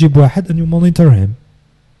تقدر تجيب واحد and you monitor him.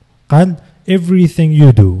 قال everything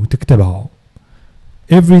you do تكتبها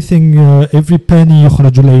everything every penny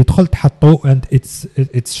يخرج ولا يدخل تحطه and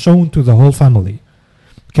it's shown to the whole family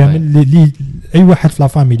كامل لي اي واحد في لا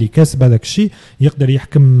فاميلي كاسب هذاك الشيء يقدر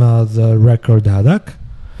يحكم ذا ريكورد هذاك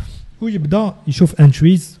ويبدا يشوف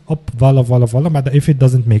انتريز فوالا بعد if it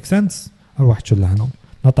doesn't make sense اروح تشل هنا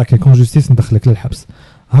نعطيك كون جوستيس ندخلك للحبس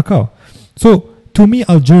هكا. So to me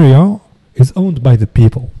Algeria is owned by the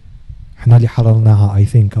people. احنا اللي حررناها I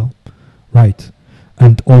think right.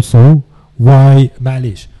 And also why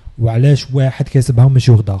معليش وعلاش واحد كيسبها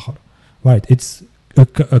وماشي واحد اخر. Right,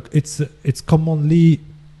 it's commonly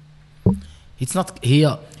it's not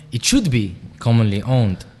here. It should be commonly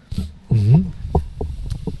owned.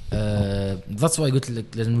 That's why قلت لك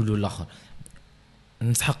لازم نقولوا الاخر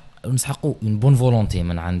نسحقوا من بون فولونتي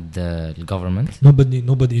من عند الجوفرمنت.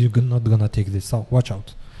 Nobody is not gonna take this out. Watch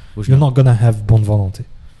out. You're not gonna have bon volonté.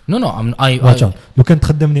 No, watch out. لو كان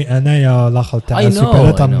تخدمني انايا الاخر تاع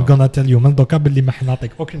السوبرات I'm gonna tell you من دوكا باللي ما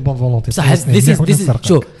حنعطيك اوكين بون فولونتي. صح. This is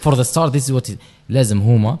شو for the start this is what لازم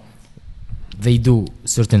هما they do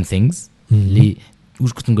certain things اللي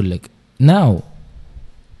وش كنت نقول لك now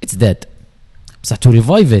it's dead بس to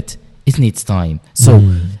revive it needs time. So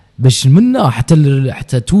باش منا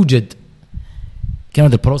حتى توجد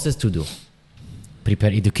كان the process to do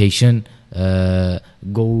prepare education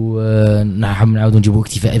go نعاودوا نجيبوا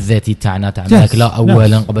اكتفاء الذاتي تاعنا تاع الماكله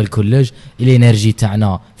اولا قبل كلش الانرجي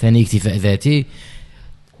تاعنا ثاني اكتفاء ذاتي.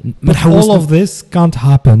 all of this can't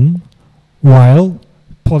happen while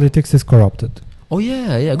politics is corrupted.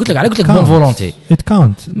 قلت لك بون فولونتي it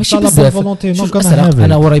can't ماشي بزاف not gonna have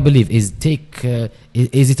it. what I believe is take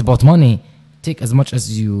is it about money take as much as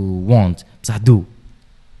you want بصح do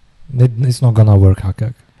it's not gonna work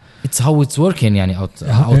هكاك. It's how it's working يعني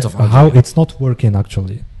out of how it's not working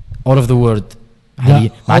actually all of the world.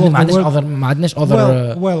 ما عندناش other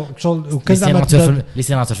لي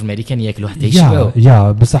سيناتور في امريكا ياكلوا حتى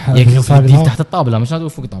يشبعوا بصح ياكلوا في الديل تحت الطابله مش نادو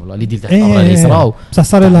فوق الطابله اللي ديل تحت الطابله اللي يصراو بصح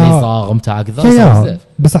صار لها صاغم تاع كذا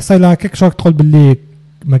بصح صار لها هكاك شاك تقول باللي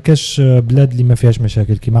ما كاش بلاد اللي ما فيهاش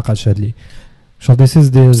مشاكل كيما قال شادلي شو this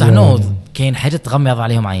is the بصح نو كاين حاجه تغمض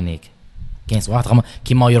عليهم عينيك. كاين صوالح تغمض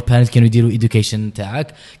كيما يور بارنت كانوا يديروا education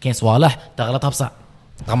تاعك كاين صوالح تغلطها بصح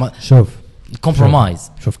شوف كومبرومايز.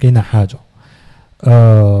 شوف كاينه حاجه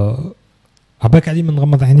عباك علي من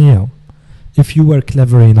غمض عينيها if you were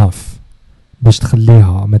clever enough باش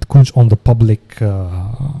تخليها ما تكونش on the public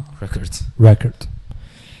record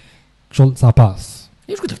شغل ça passe.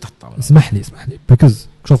 ايش قلت لك تحت الطاوله؟ اسمح لي because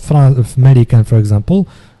شوف في امريكان for example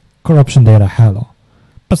corruption دايره حاله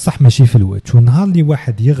بصح ماشي في الوجه والنهار اللي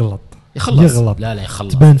واحد يغلط لا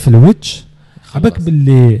يخلص تبان في الوجه عباك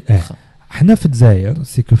باللي احنا في الجزائر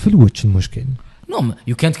سيكو في الوجه المشكل. No,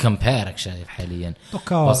 you can't compare actually حاليا.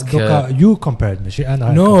 دوكا you compared ماشي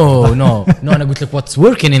أنا. No. أنا قلت لك what's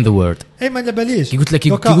working in the world. إيه ما نباليش. قلت لي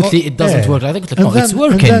it doesn't work. أنا قلت لك no it's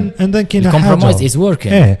working. And then the compromise is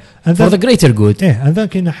working. For the greater good. And then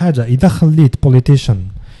كاين حاجة إذا خليت politician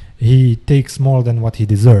he takes more than what he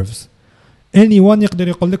deserves. Anyone يقدر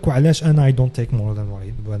يقول لك وعلاش أنا I don't take more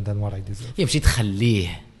than what I deserve. ماشي تخليه.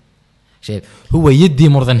 شايف هو يدي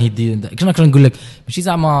more than he did. كنا نقول لك ماشي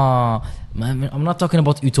زعما I'm not talking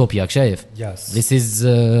about utopia شايف. Yes. This is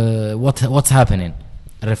what's happening.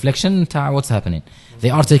 A reflection تاع what's happening. They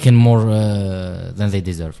are taking more than they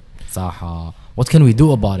deserve. صح. What can we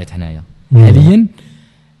do about it هنايا؟ حاليا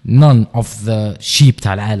none of the sheep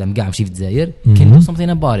تاع العالم قاعد ماشي في الجزائر can do something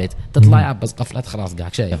about it. تطلع يعبس قفلات خلاص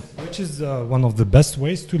قاعد شايف. Which is one of the best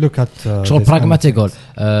ways to look at. شغل pragmatic.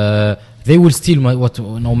 They will steal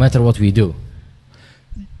no matter what we do.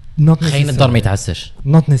 خاين الدار ما يتعسش.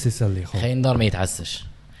 Not necessarily. خاين الدار ما يتعسش.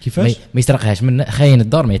 كيفاش؟ ما يسرقهاش منا. خاين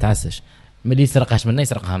الدار ما يتعسش. ملي يسرقهاش منا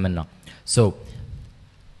يسرقها منا. So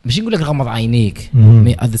مش نقول لك غمض عينيك.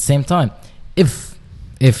 At the same time if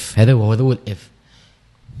هذا هو if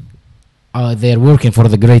they're working for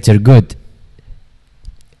the greater good.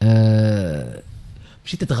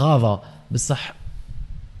 مش تتغاضى بالصح.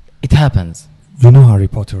 It happens. You know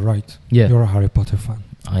Harry Potter, right? Yeah. You're a Harry Potter fan.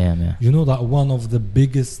 I am, yeah. You know that one of the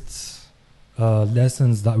biggest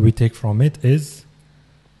lessons that we take from it is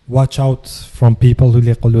watch out from people who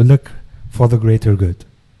يقولوا لك for the greater good.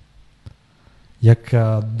 ياك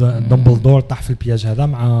دامبلدور طاح في البياج هذا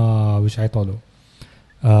مع وش عيطولو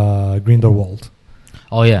جريندلوالد.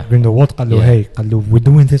 Oh yeah. جريندلوالد قال له هي قال له we're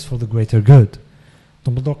doing this for the greater good.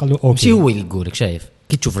 دامبلدور قال له اوكي. ماشي هو اللي يقولك شايف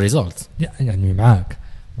كي تشوف الريزولت. يعني معاك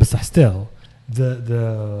بس still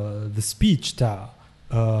the speech تاع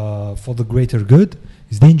for the greater good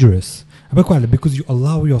is dangerous. Because you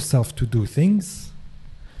allow yourself to do things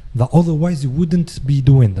that otherwise you wouldn't be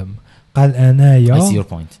doing them. قال أنا I see your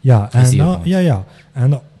point.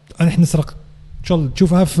 أنا إحنا نسرق شغل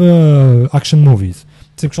تشوفها في action movies.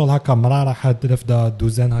 تسيب شغل هكا مرة راح ترفدا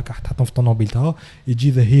دوزان هكا تحطهم في طونوبيلتها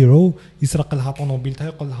يجي the hero يسرق لها طونوبيلتها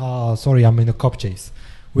يقول لها sorry I'm in a cop chase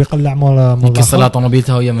ويقلع مور يكسر لها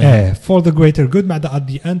طوموبيلتها وهي من for the greater good. بعد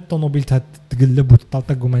at the end طوموبيلتها تقلب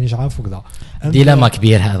وتطلق ومانيش عارف وكذا. ديلاما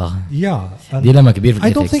كبير هذا. ديلاما كبير في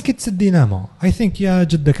I don't think it's a dilemma. I think يا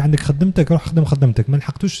جدك عندك خدمتك روح خدم خدمتك ما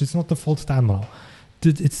لحقتوش. it's not the fault تاع المرأة.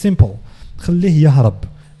 it's simple. خليه يهرب.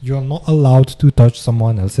 you are not allowed to touch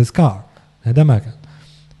someone else's car. هذا ما كان.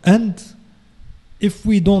 and if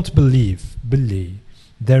we don't believe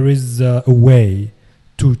there is a way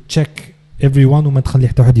to check everyone وما تخلي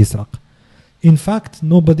حتى واحد يسرق. in fact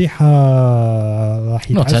nobody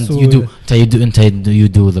راح يتحسوا. you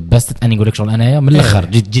do the best. أنا أقول لك شغل أنا من الآخر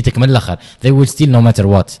جيتك من الآخر. they will steal no matter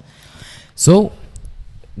what. so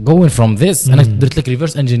going from this أنا درت لك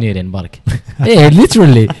reverse engineering بارك.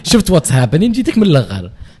 literally شفت what's happening جيتك من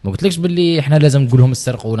الآخر. ما قلت لكش باللي إحنا لازم نقولهم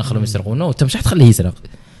يسرقوا ونخلهم يسرقوا. no أنت مش هتخليه يسرق.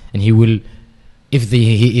 and he will if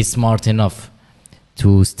he is smart enough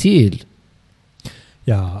to steal.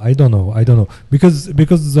 Yeah, I don't know because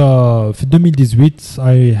في 2018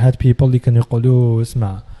 I had people اللي كانوا يقولوا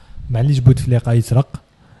اسمع معليش بوتفليقة يسرق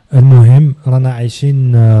المهم رانا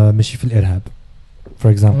عايشين ماشي في الإرهاب for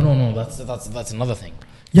example. no that's another thing.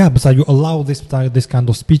 Yeah, but you allow this kind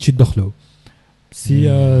of speech يدخلوا.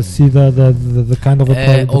 see the kind of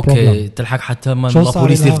a okay تلحق حتى ما لا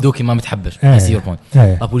بوليس يفدوك ما متحبش. I see your point.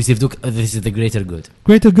 لا بوليس يفدوك this is the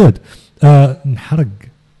greater good. نحرق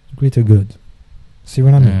greater good. سي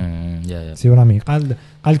ورامي قال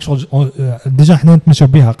لك شغل ديجا احنا نتمشوا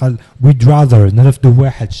بها. قال we'd rather نرفدوا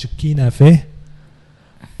واحد شكينا فيه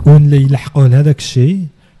ونلي يلحقوا لهذاك الشيء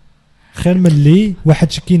خير من اللي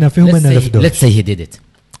واحد شكينا فيه وما نرفدوش.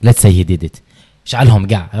 let's say he did it. شعلهم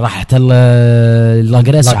كاع راح حتى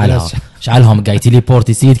لاغريس شعلهم كاع تيليبورت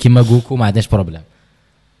يسيد كيما جوكو ما عندناش بروبليم.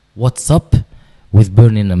 what's up with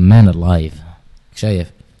burning a man alive شايف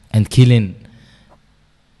and killing.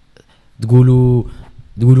 تقولوا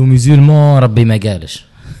مسلمان ربي ما قالش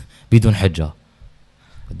بدون حجة.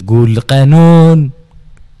 تقول القانون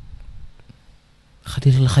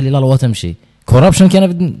خلي الألوة تمشي. كوربشن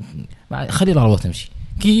كان خلي الألوة تمشي.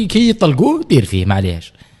 كي يطلقوه دير فيه ما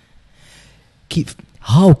عليهاش. كيف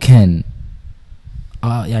how can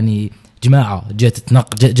يعني جماعة جات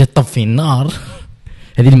تطفي النار.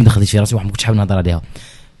 هذه اللي ما دخلتش في راسي واحد ما كنتش حابب نهضر عليها.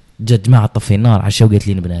 جات جماعة تطفي النار عشان قالت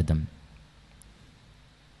لي بني آدم.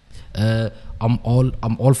 I'm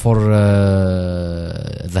all for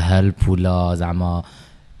the help ولا زعما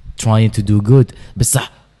trying to do good.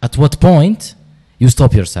 بصح at what point you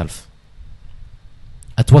stop yourself?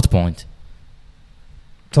 At what point?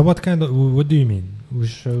 So what kind of what do you mean?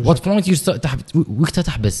 what point you وقتها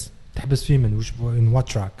تحبس في من وش in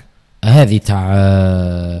what track؟ هذه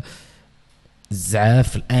تاع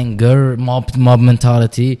زعاف الانجر mob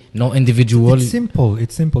mentality no individual.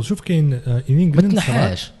 it's simple شوف كاين in England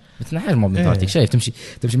بتنحاش mob mentality. شايف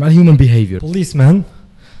تمشي مع الهيومن behavior. policeman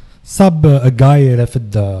صاب جاي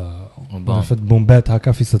رفد بومبات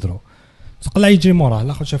هكا في صدره قلع يجري موراه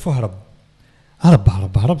الاخر شافوه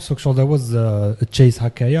هرب سوك شو there was a chase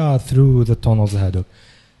هكايا through the tunnels هذوك.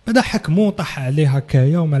 بدا حكموه طح عليه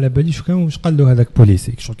هكايا وما على باليش كان واش قال له هذاك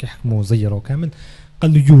بوليسي شو كيحكموه زيرو كامل.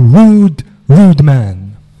 قال له you rude man.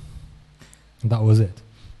 that was it.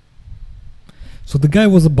 so the guy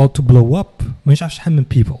was about to blow up ما يعرفش شحال من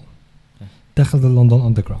people داخل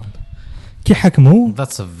لندن underground. كي حكموه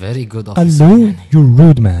that's a very good officer. قال له you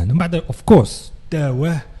rude man. ومن بعد of course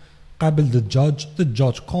داوه قابل the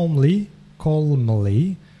judge calmly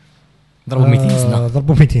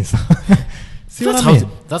ضربوا 200 سنة.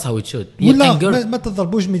 that's how it should. ولا ما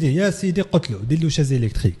تضربوش 200 يا سيدي قتلوا دير له شاز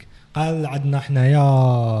الكتريك. قال عندنا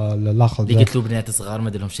حنايا الاخر اللي قلت له بنات صغار ما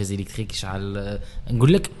ديرلهم شاز الكتريك شعل.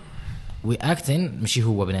 نقول لك we acting ماشي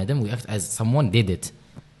هو بنادم we act as someone did it.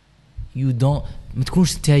 you don't ما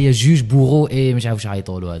تكونش نتايا جوج بوغو مش عارف واش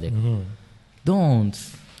عيطولوا هذاك don't.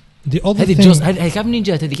 هذه كيف منين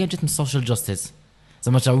جات؟ هذه كانت جات من السوشيال جاستيس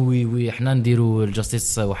زعما تاع احنا نديروا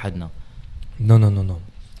الجاستيس وحدنا. نو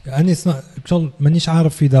يعني شغل مانيش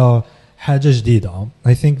عارف اذا حاجه جديده. I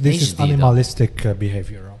think this is animalistic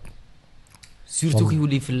behavior. سورتو كي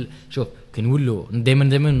يولي في شوف كنقولوا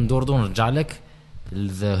دائما ندور نرجع لك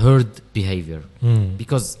the herd behavior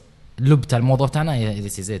because اللب تاع الموضوع تاعنا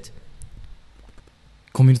this is it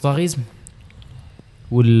communitarism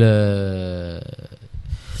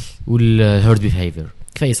herd behavior.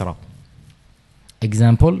 كيف يصرى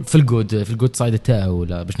example في الجود سايد تاعو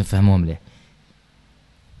ولا باش نفهموهم مليح.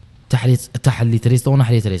 تحلي تريستو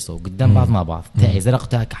ونحلي تريستو قدام بعضنا بعض. تاعي زرق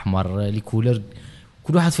تاعك احمر لي كولر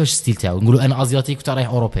كل واحد فاش ستيل تاعو. نقولوا انا ازياتيك وتا رايح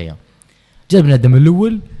اوروبيا. جا بنادم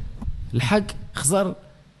الاول الحق خسر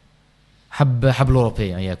حب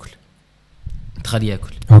الاوروبيا ياكل دخل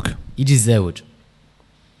ياكل اوكي يجي الزاوج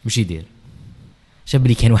مش يدير شاب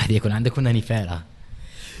اللي كان واحد يكون عندك هنا فارغ.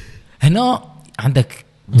 هنا عندك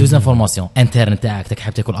دوز انفورماسيون انترن تاعك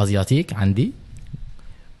تحب تاكل ازياتيك عندي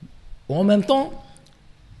و ميم طون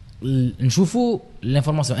نشوفوا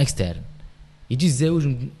الانفورماسيون اكسترن يجي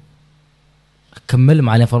الزوج كمل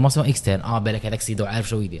مع الانفورماسيون اكسترن بالك هذاك سيدو عارف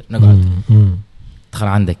شو يدير نقعد دخل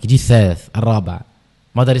عندك يجي الثالث الرابع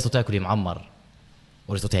ما داري صوت تاكل معمر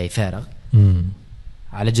وريتو تاعي فارغ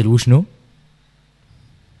على جل وشنو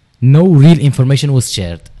no real information was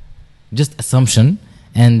shared just assumption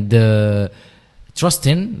and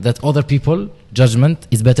trusting that other people judgment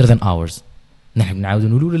is better than ours. نحن نعاودوا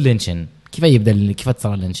نقولوا اللينشن كيف يبدا كيف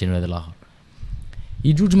تصير اللينشن وهذا الاخر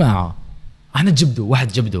يجوا جماعه احنا جبدوا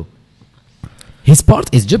واحد جبدوا his part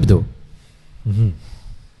is جبدوا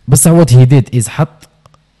بس what he did is حط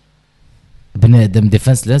بنادم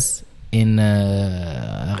defenseless in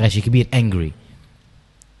غاشي كبير angry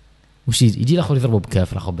وش يجي الاخر يضربه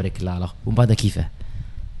بكاف الاخر بريك لا ومن بعد كيفه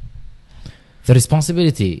the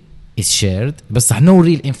responsibility is shared بس no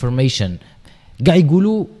real information قاعد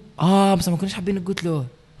يقولوا بس ما كناش حابين قلت له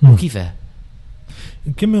وكيفه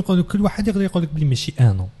كما يقولوا كل واحد يقدر يقول لك بلي ماشي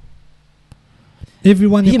انا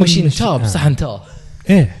everyone هي ماشي انت بصح انت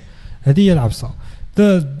هذه هي العبسه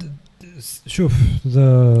شوف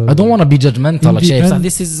I don't want to be judgmental شيء بصح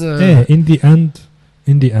this is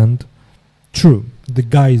in the end true the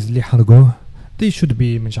guys اللي حرقوه they should be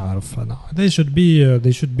مش عارف انا they should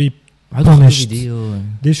be punished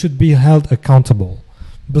they should be held accountable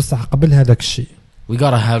بس قبل هذاك الشيء we gotta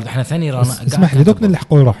hold احنا ثاني رانا اسمح لي دوك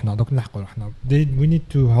نلحقوا روحنا we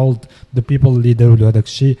need to hold the people اللي داروا هذاك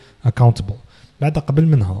الشيء accountable بعد قبل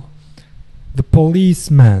منها the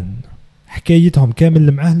policeman حكايتهم كامل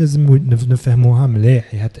اللي معاه لازم نفهموها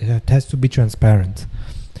مليح it has to be transparent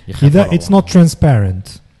إذا it's not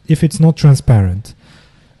transparent if it's not transparent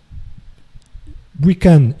we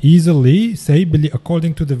can easily say بلي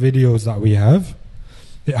according to the videos that we have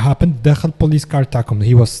it happened داخل police car تاعكم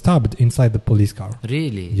he was stabbed inside the police car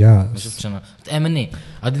really yes ما شفتش أنا تأمني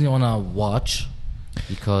I didn't wanna watch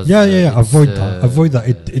because avoid that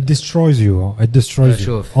it destroys you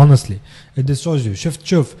honestly it destroys you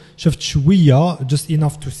شفت شوية just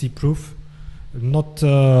enough to see proof not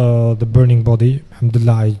the burning body الحمد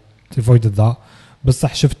لله I avoided that بس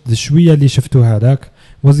صح شفت شوية اللي شفتوه هذاك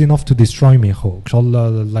was enough to destroy me خو إن شاء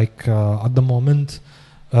الله like at the moment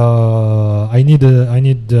I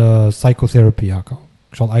need psychotherapy هكا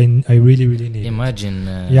إن شاء الله I really need imagine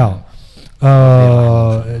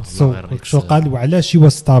so قال وعلاش he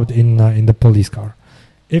was stabbed in the police car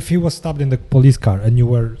if he was stabbed in the police car and you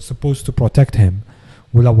were supposed to protect him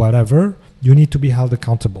ولا whatever you need to be held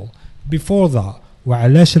accountable before that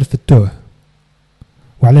وعلاش رفدتوه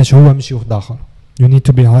وعلاش هو مشي واحد آخر you need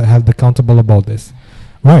to be held accountable about this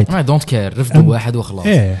right I don't care رفدوا واحد وخلاص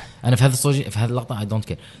أنا في هذا الصوج في هذه اللقطة I don't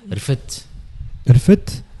care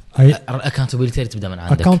رفدت accountability تبدأ من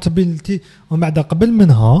عندك accountability ومن بعد قبل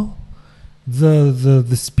منها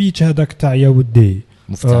the speech هذاك تاع يا ودي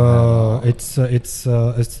it's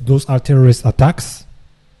those are terrorist attacks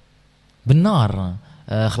بالنار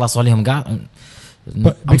خلاصوا عليهم قاع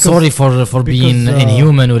I'm sorry for being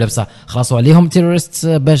inhuman ولا بصح خلاصوا عليهم terrorists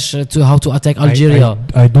باش how to attack Algeria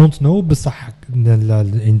I don't know بصح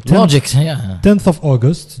logic 10th of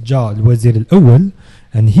August جاء الوزير الأول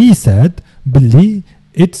and he said باللي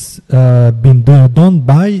it's been done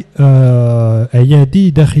by أيادي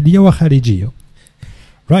داخلية وخارجية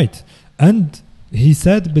right and he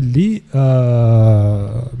said باللي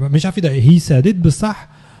مش عارف إذا he said it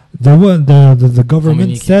بصح the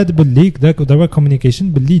government said باللي there were communication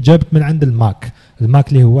باللي جابت من عند الماك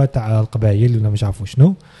اللي هو تاع القبائل ولا مش عارف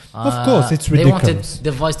شنو of course it's ridiculous they wanted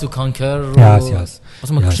device to conquer yes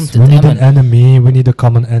we need an enemy we need a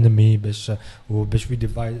common enemy باش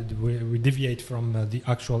we deviate from the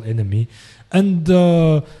actual enemy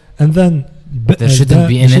and then there shouldn't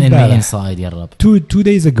be an enemy inside يا رب 2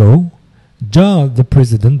 days ago جاء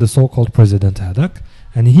the so-called president هذاك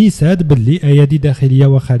and he said باللي أيادي داخلية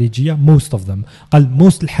وخارجية most of them قال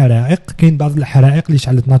most الحرائق كاين بعض الحرائق اللي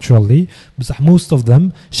شعلت naturally بصح most of them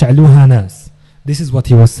شعلوها ناس this is what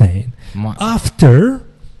he was saying after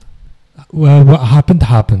what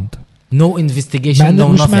happened no investigation no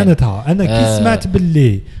مش nothing معناتها أنا كي سمعت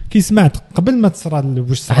باللي كي سمعت قبل ما تصرى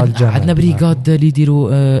وش صرا الجامعة عندنا بريغاد اللي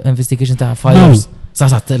يديروا investigation تاع فايرز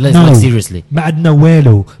صح like seriously ما عندنا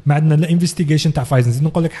والو ما عندنا لا انفستيجيشن تاع فايزنز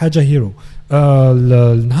نقول لك حاجه هيرو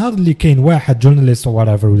النهار اللي كاين واحد جورناليست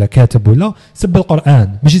ولا ولا كاتب ولا سب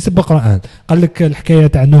القران ماشي سب القران قال لك الحكايه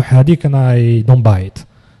تاع نوح هذيك انا اي دونت باي ات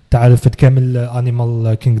تاع فد كامل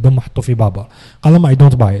انيمال كينغدوم حطوا في بابا قال ما اي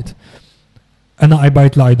دونت باي ات انا اي باي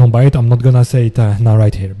ات لا اي دونت باي ات ام نوت غانا سي هنا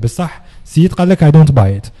رايت هير بصح سيد قال لك I don't buy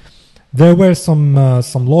it. There were some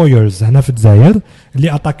lawyers هنا في الجزائر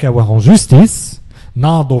اللي اتاكاوها جوستيس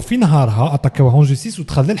ناضوا في نهارها اتاكاوها جوستيس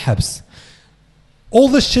ودخل الحبس. All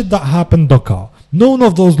the shit that happened دوكا none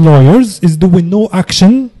of those lawyers is doing no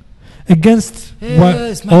action against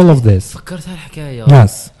all of this. فكرت هالحكايه.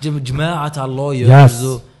 Yes. جماعه تاع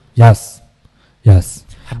اللويرز. Yes.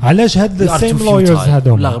 علاش هاد same lawyers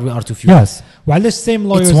هادوما؟ لا we are too few. Yes. وعلاش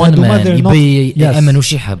same lawyers هادوما يبي يامن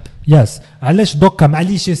وش يحب. Yes. علاش دوكا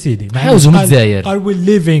معليش يا سيدي. حاوزوا من الجزائر.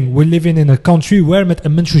 we're living in a country where ما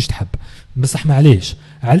تأمنش وش تحب. بصح معليش.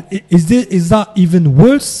 Is that even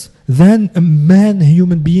worse than a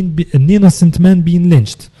human being an innocent man being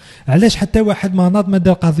lynched? علاش حتى واحد ما ناض ما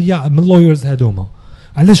دار قضية من lawyers هادوما؟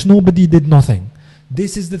 علاش nobody did nothing?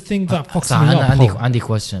 This is the thing that fucks me up. أنا عندي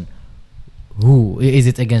question. Who is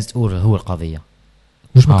it against هو القضية؟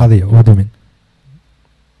 مش القضية. What do you mean?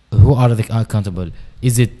 Who are they accountable?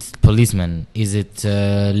 Is it policemen? Is it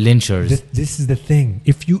lynchers? This is the thing.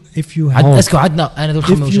 If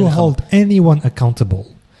you hold anyone accountable,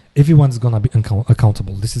 everyone's gonna be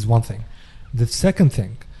accountable. This is one thing. The second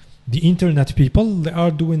thing, the internet people, they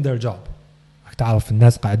are doing their job. تعرف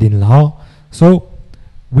الناس قاعدين لها. So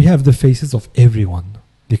we have the faces of everyone.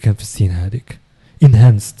 اللي كان في السين هذيك.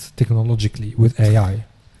 Enhanced technologically with AI.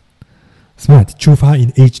 سمعت تشوفها in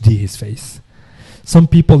HD his face. Some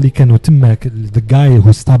people اللي كانوا تماك the guy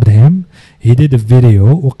who stabbed him he did a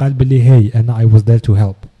video وقال بلي hey and I was there to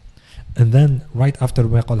help. And then right after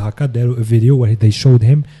ما يقول هكا داروا a video where they showed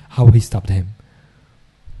him how he stabbed him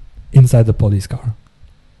inside the police car.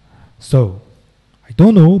 So I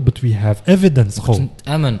don't know but we have evidence.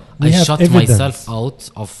 Amen. I shot myself out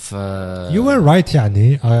of You were right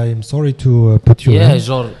يعني I'm sorry to put you in.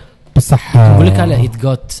 جور بصح بقول لك على it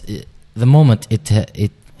got the moment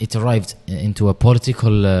it arrived into a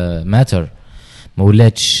political matter ما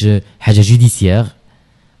ولاتش حاجة جوديسيير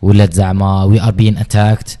ولات زعما we are being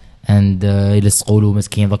attacked and يلصقوا له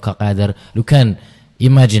مسكين ذكا قادر لو كان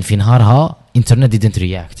imagine في نهارها internet didn't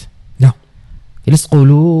react. يلصقوا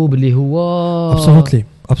له باللي هو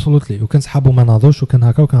absolutely وكان صحابه ما ناضوش وكان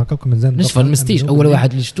هكا وكان من زين نشوف المستيش اول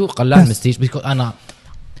واحد اللي شفتو قلع المستيش because انا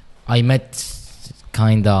I met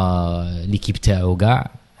kinda l'équipe تاعو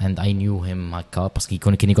كاع and I knew him هكا باسكو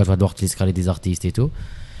كان يقعد في هذا الوقت اللي سكاري دي زارتيست ايتو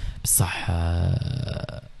بصح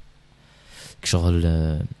شغل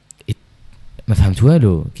ما فهمت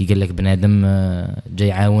والو كي قال لك بنادم جاي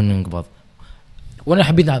يعاون نقبض وانا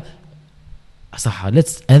حبيت صح هذه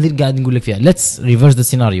قاعد نقول لك فيها let's reverse the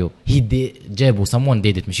scenario جابوا someone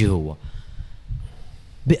did it ماشي هو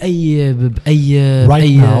بأي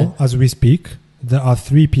right now as we speak there are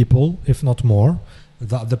 3 people if not more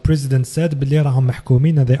that the president said بلي راهم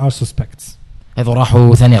محكومين they are suspects. هذو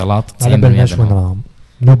راحوا ثاني غلط على بالناش وين راهم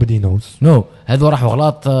nobody knows. No هذو راحوا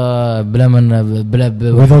غلط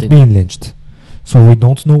بلا without being lynched so we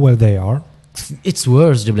don't know where they are. It's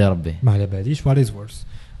worse جبلي ربي ما على باليش what is worse.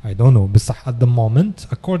 I don't know بصح at the moment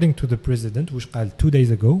according to the president وش قال 2 days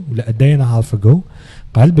ago ولا a day and a half ago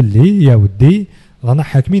قال باللي يا ودي رانا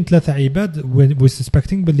حاكمين 3 عباد we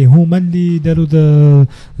suspecting باللي هما اللي داروا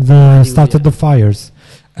the started the fires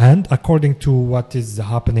and according to what is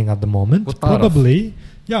happening at the moment probably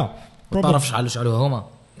طرف شعلوها هما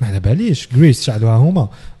ما على باليش جريس شعلوها هما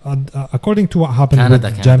according to what happened with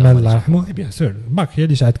جمال الله يرحمه bien sûr باك هي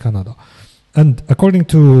اللي شعلت كندا and according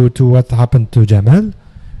to what happened to جمال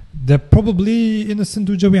they're probably innocent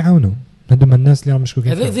وجاو يعاونوا هذوما الناس اللي راهم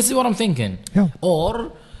مشكوكين. This is what I'm thinking.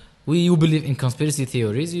 Or you believe in conspiracy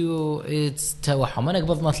theories it's توهم انا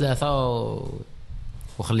قبضنا 3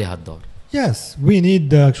 وخليها الدور. Yes we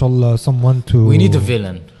need actual someone to we need a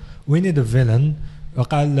villain. We need a villain.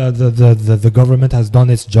 قال the government has done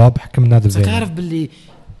its job حكمنا the villain. تعرف باللي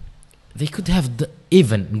they could have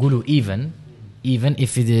even نقولوا even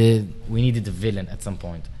if we needed a villain at some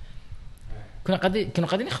point. كانوا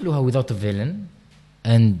قاعدين يخلوها without a villain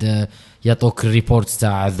and يعطوك reports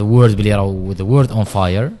تاع the world بلي راهو the world on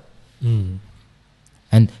fire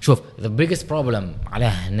and شوف the biggest problem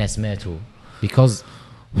علاه الناس ماتوا because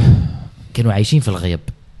كانوا عايشين في الغيب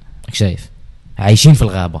شايف عايشين في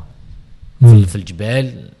الغابة في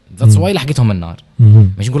الجبال that's why لحقتهم النار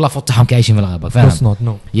مش نقول لا فطحهم كعايشين في الغابة فاهم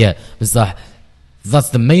yeah بصح that's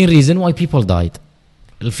the main reason why people died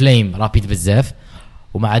الفليم رابيد بزاف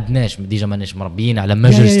وما عدناش ديجا ماناش مربيين على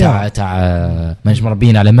ميجرز تاع ماناش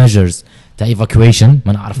مربيين على ميجرز تاع ايفاكويشن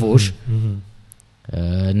ما نعرفوش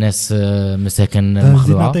الناس مساكن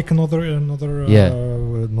مخلوعه. نعطيك another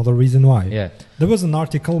reason why. There was an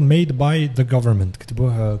article made by the government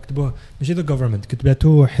كتبوها ماشي the government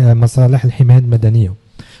كتبته مصالح الحماية المدنية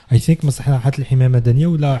I think مصالح الحماية المدنية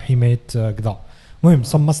ولا حماية كذا المهم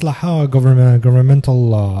صم مصلحه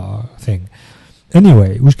governmental thing.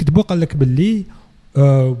 Anyway واش كتبوا قال لك باللي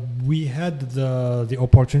we had the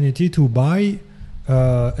opportunity to buy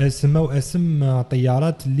اسم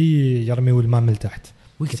طيارات اللي يرميو الماء من تحت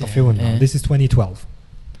يطفيو النار. This is 2012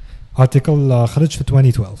 article خرج في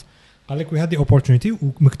 2012. قال لك we had the opportunity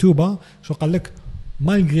ومكتوبه شو قال لك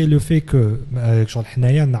malgré le fait que شغل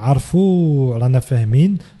حنايا نعرفوا رانا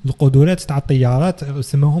فاهمين القدرات تاع الطيارات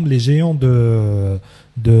سموهم لي جيون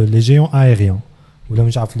دو لي جيون aériens ولا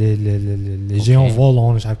مش عارف لي جيون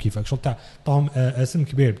فولون مش عارف كيفاش شغل تاع طهم اسم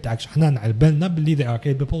كبير بتاعك حنا على بالنا باللي they are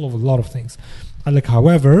capable of a lot of things. قال لك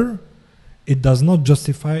however it does not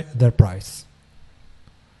justify their price.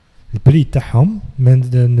 البري تاعهم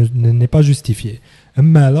n'est pas justifié.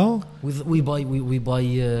 اما لا we buy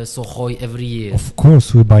Sukhoi every year. Of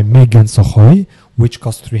course we buy Megan Sukhoi which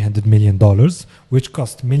cost $300 million, which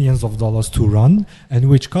cost millions of dollars to run and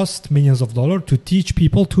which cost millions of dollars to teach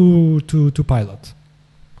people to pilot.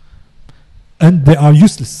 And they are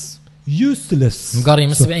useless. مقارين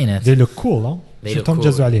من السبعينات. They look cool, huh? شفتهم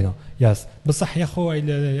جازوا علينا. Yes. بصح يا خو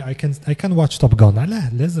I can watch Top Gun.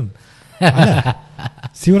 علاه لازم. علاه.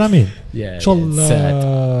 See what I mean? Yeah.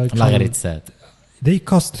 Sad. لا غير sad. They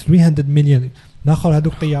cost 300 million. ناخذ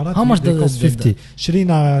هذوك الطيارات. How much they cost 50.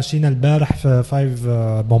 شرينا البارح في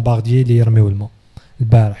 5 بومبارديي اللي يرميوا الماء.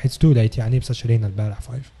 البارح it's too late يعني بس شرينا البارح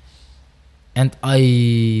 5. And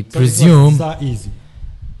I presume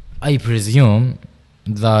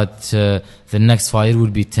that the next fire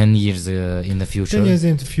will be 10 years in the future. 10 years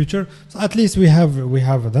in the future. So at least we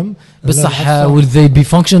have them. بصح will they be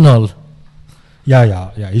functional?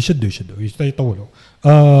 Yeah. يشدوا يطولوا.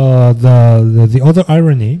 The other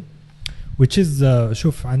irony which is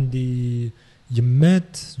شوف عندي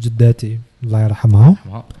يمات جداتي الله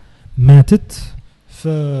يرحمها ماتت في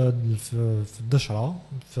الدشرة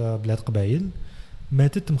في بلاد قبايل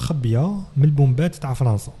ماتت مخبية من البومبات تاع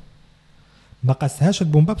فرنسا ما قاسهاش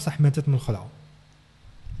البومبا بصح ماتت من الخلعة.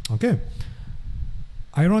 اوكي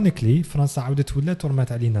ironically فرنسا عاودت ولات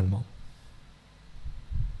ورمات علينا الماء.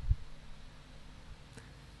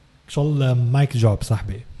 شغل مايك جوب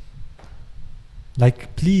صاحبي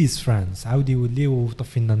like please France عاودي وليو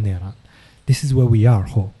طفينا النيران. This is where we are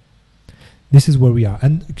خو. This is where we are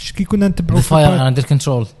and كي كنا نتبعوا the fire are under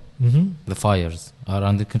control. The fires are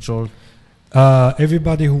under control.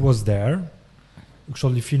 Everybody who was there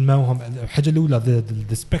شغل اللي فيلموهم الحاجة الأولى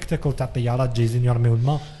the spectacle تاع الطيارات جايزين يرميوا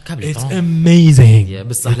الماء it's amazing.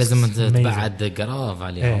 بصح لازم تبعد قراف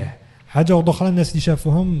عليهم. حاجة أخرى الناس اللي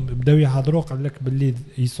شافوهم بداو يهضروا قال لك باللي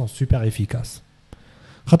يسون سوبر إفيكاس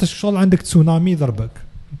خاطر شغل عندك تسونامي ضربك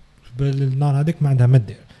بالنار هذيك ما عندها ما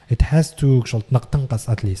دير it has to شغل تنقص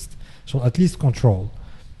at least شغل at least control.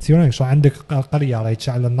 سيرانك شغل عندك قرية راهي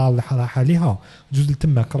تشعل النار اللي راح عليها جزء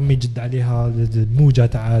تمك رمي جد عليها الموجة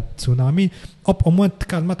تاع التسونامي أو موان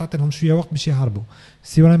تكالما تعطي لهم شوية وقت باش يهربوا.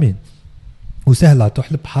 سيرامين وسهلة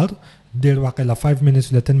تروح البحر دير واقيلا 5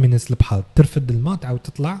 minutes ولا 10 minutes البحر ترفد الماء تعاود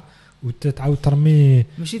تطلع وتتعاود ترمي.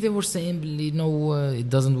 ماشي they were saying باللي no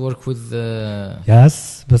it doesn't work with yes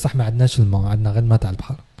بصح ما عندناش الماء عندنا غير الماء تاع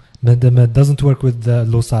البحر. ما doesn't work with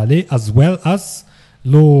لو صالي as well as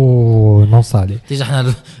لو نون صالي. تيجي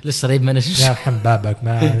احنا للشريب ما نش يرحم بابك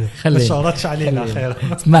ما شارطش علينا خير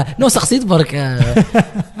ما نو سقسيت برك يعني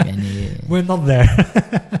we're not there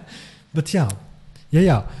but yeah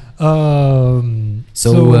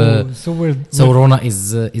so Rona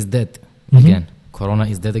is dead again. Corona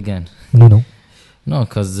is dead again. No,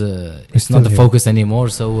 because it's not the focus anymore.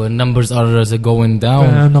 So numbers are going down.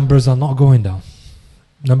 Numbers are not going down.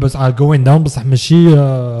 Numbers are going down, but ماشي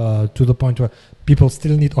to the point where people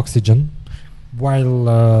still need oxygen.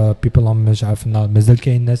 While people مش عارف مازال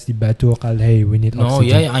كاين ناس اللي بعتوا قال hey we need oxygen. No,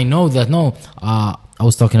 yeah, I know that. No, I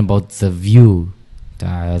was talking about the view,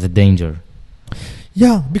 the danger.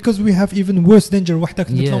 Yeah, because we have even worse danger. واحدة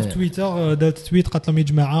كتبت لهم في تويتر دارت تويت قالت لهم يا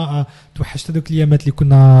جماعة توحشت هذوك الأيامات اللي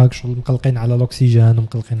كنا شغل مقلقين على الأكسجين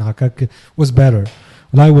ومقلقين هكاك. Was better.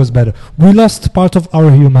 Life was better. We lost part of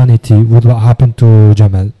our humanity with what happened to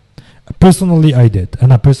Jamal. Personally I did.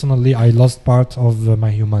 أنا personally I lost part of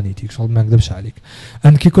my humanity. شغل ما نكذبش عليك.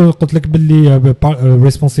 and كي قلت لك باللي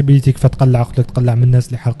responsibility كيف تقلع قلت لك تقلع من الناس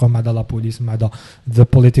اللي حرقوا مع لا بوليس مع the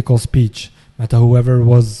political speech. معناتها whoever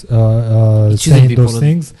was saying those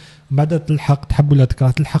things بعد تلحق تحب ولا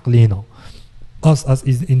تكره تلحق لينا us as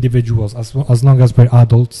individuals as long as we're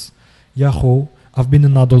adults. يا أخو I've been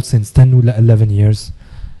an adult since 10 ولا 11 years.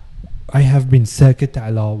 I have been ساكت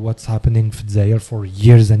على what's happening في الجزائر for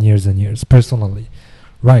years and years and years personally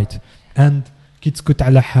right and كي تسكت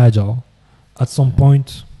على حاجة at some point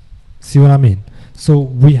see what I mean. So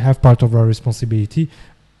we have part of our responsibility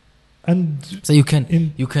and so you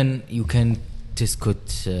can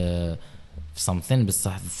discuss something but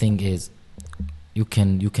the thing is you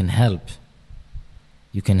can help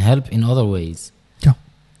in other ways.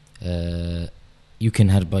 You can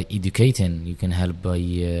help by educating, you can help by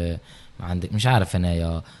عندك مش عارف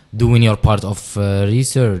أنا doing your part of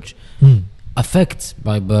research. affect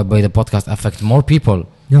by the podcast affect more people.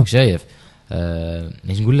 شايف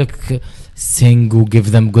ليش نقول لك sing و give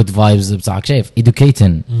them good vibes بتاعك شايف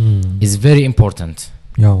educating is very important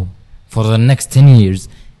for the next 10 years.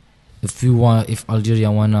 if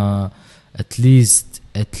Algeria wanna at least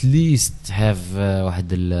have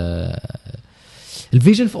واحد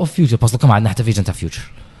الفيجن of future بس لكم عندنا حتى فيجن تاع future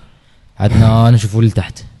عندنا نشوفوا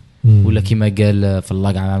لتحت ولا كيما قال في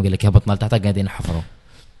اللاقع قال لك هبطنا لتحت قاعدين نحفروا.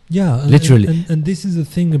 literally and this is the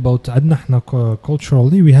thing about عندنا احنا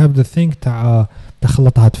culturally we have the thing تاع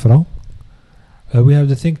تخلطها تفرا. we have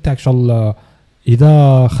the thing تاع شغل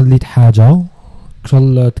إذا خليت حاجة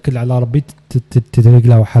شغل تكل على ربي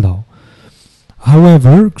تترجلها وحدها.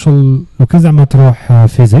 however شغل لو كان زعما تروح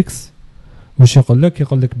physics وش يقول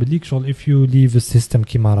لك بديك شغل if you leave a system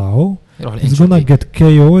كيما راهو it's gonna get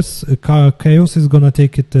chaos is gonna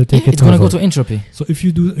take it it's gonna go to entropy. so if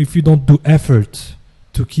you don't do effort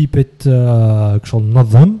to keep it شغل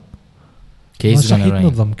منظم كيس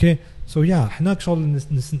منظم كي so احنا شغل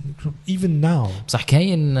even now بصح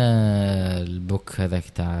كاين البوك هذاك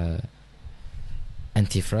تاع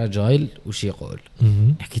انتي فراجايل وش يقول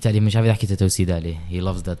حكيت عليه مش عارف حكيت توسيد عليه he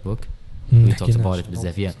loves that book we talked about it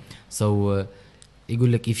بزاف so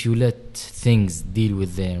يقول لك if you let things deal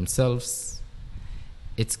with themselves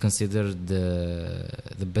it's considered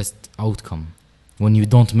the best outcome when you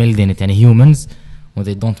don't meld in it. يعني humans when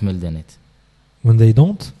they don't meld in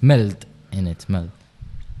it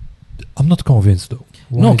I'm not convinced though.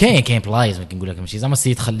 no can't lies ما نقول لك ماشي زعما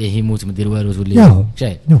السيد خليه يموت ما دير والو تولي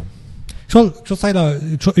شيء شو صايره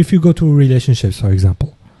if you go to relationships for example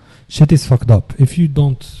shit is fucked up if you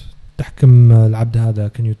don't تحكم العبد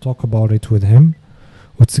هذا can you talk about it with him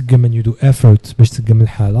وتسقم and you do effort باش تسقم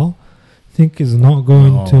الحالة think is not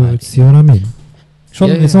going to see what I mean.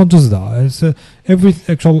 It's not just that it's every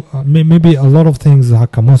actual maybe a lot of things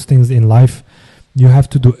هكا most things in life you have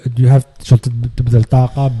تبذل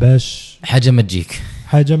طاقة باش حاجة ما تجيك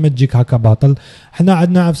هكا باطل. احنا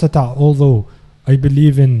عندنا عفسة تاع although I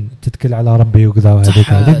believe in تتكل على ربي وكذا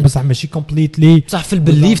وهذيك بس ماشي completely صح في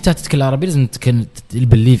البليف تاع تتكل على ربي لازم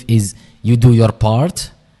البليف is you do your part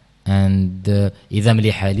and إذا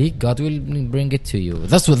مليح عليك God will bring it to you.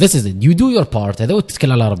 That's what this is it. You do your part هذا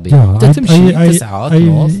وتتكل على ربي تمشي تسعات I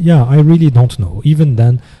really don't know even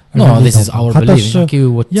then this is our belief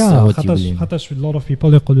what you believe. حتى a lot of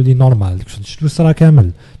people يقولوا لي normal شلو صرا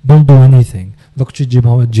كامل don't do anything دوك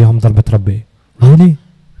تجيهم ضربة ربي really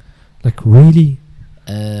like really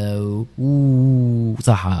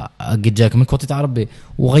صح قد جاك من كوتي تاع ربي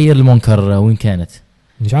وغير المنكر وين كانت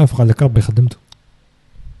مش عارف قال لك ربي خدمته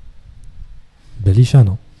بليش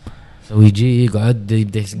أنا ويجي يقعد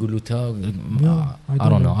يبدأ يقول له تا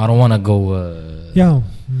I don't wanna go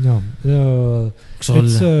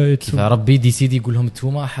كيف ربي دي سيدي يقول لهم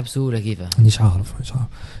توما حبسوا ولا كيف مش عارف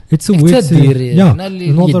it's a weird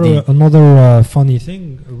another funny thing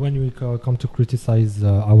when we come to criticize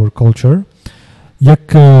our culture there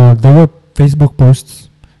were Facebook posts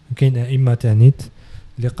كاين إما تانيت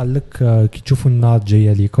اللي قال لك كي تشوفوا النار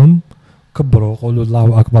جاية ليكم كبروا قولوا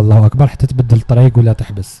الله أكبر حتى تبدل الطريق ولا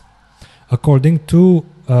تحبس according to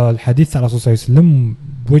الحديث على الرسول صلى الله عليه وسلم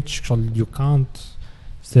which you can't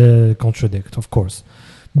contradict of course.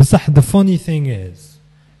 بصح the funny thing is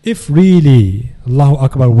if really الله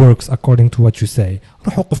أكبر works according to what you say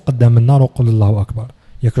روح وقف قدام النار وقول الله أكبر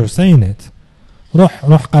you're saying it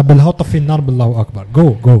روح قابلها وطفي النار بالله أكبر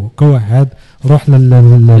go ahead روح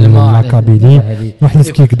للمعكابيلين روح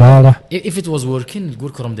لسكيك دار if it was working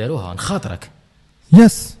نقول كرم داروها نخاطرك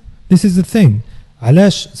yes this is the thing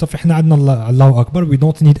علاش صافي احنا عندنا الله أكبر we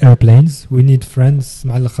don't need airplanes we need friends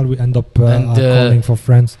مع الآخر we end up calling for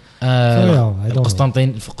friends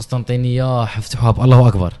في قسطنطينية حفتحوها بالله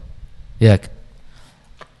أكبر ياك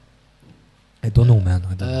I don't know man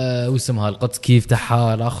واسمها القدس كيف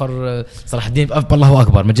تحها الآخر صلاح الدين بالله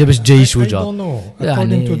أكبر ما جابش جيش وجا I don't know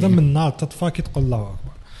according to them النار تطفاك تقول الله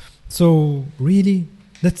أكبر so really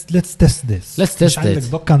let's test this let's test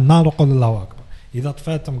it دوكا النار وقول الله أكبر إذا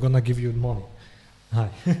طفات I'm gonna give you the money هاي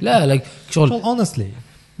لا like شغل honestly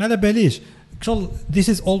ما على باليش شغل this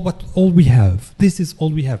is all we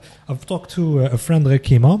have I've talked to a friend غير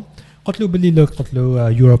كيما قلت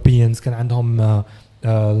له Europeans كان عندهم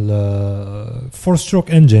four stroke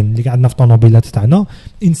engine اللي قاعدنا في طوموبيلات تاعنا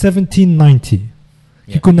in 1790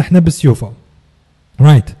 كي كنا احنا بالسيوفه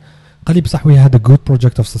right قال لي بصح we had a good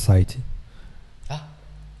project of society.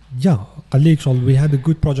 قال لي شغل we had a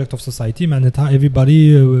good project of society معناتها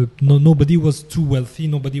everybody nobody was too wealthy,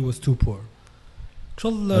 nobody was too poor.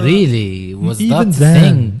 really was even that then,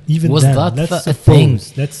 thing even was then, that let's a thing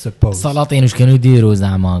suppose سلاطين واش كانوا يديروا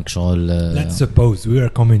زعما شغل let's suppose we were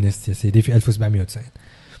communist يا سيدي في 1790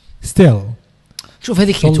 still شوف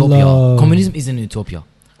هذيك يوتوبيا communism is an utopia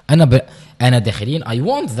انا داخلين I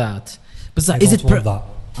want that بس is it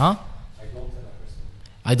ها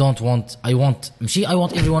I want ماشي I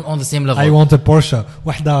want everyone on the same level. I want a Porsche.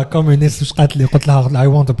 وحده كومونيست واش قالت لي قلت لها I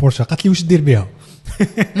want a Porsche قالت لي واش دير بها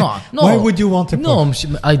no why would you want a Porsche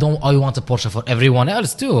I want a Porsche for everyone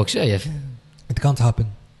else too شايف it can't happen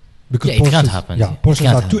because yeah, it can't happen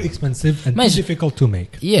Porsches are too expensive and too difficult to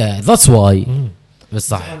make yeah that's why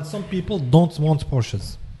بصح and some people don't want Porsches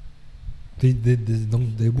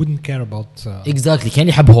they wouldn't care about exactly كاين اللي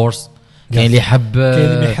يحب هورس كاين اللي يحب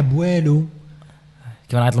كاين اللي يحب والو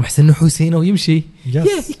كمان عيط محسن وحسين ويمشي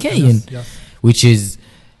كاين which is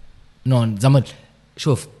no زعما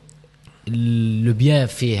شوف لو بيان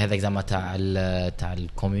في هذاك زعما تاع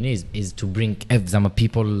الكومونيزم is to bring زعما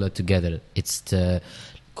people together it's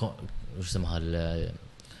واش اسمها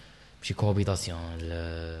ماشي cohabitation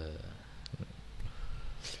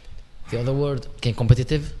the other word كاين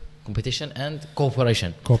competition and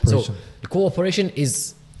cooperation so cooperation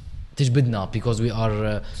is تجبدنا because we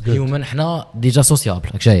are human احنا ديجا سوسيابل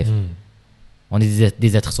راك شايف وني دي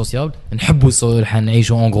زيتر سوسيابل نحبوا الصلح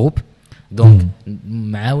نعيشوا ان جروب دونك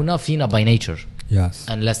معاونا فينا باي نيتشر يس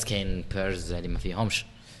unless كاين بيرز اللي ما فيهمش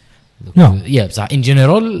يا بصح ان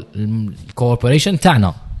جنرال الكوبريشن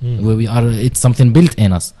تاعنا we are it's something built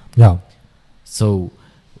in us so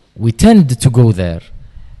we tend to go there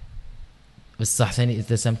بصح ثاني at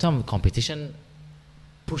the same time competition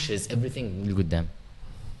pushes everything لقدام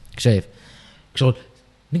شايف شغل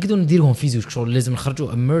نقدر نديرهم فيزيو شغل لازم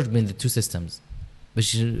نخرجوا emerge بين the two systems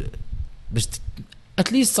باش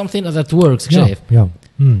at least something that works شايف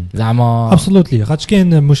زعما absolutely خاطش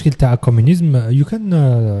كاين مشكل تاع الكومونيزم you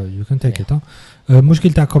can take it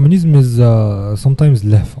المشكل تاع الكومونيزم is sometimes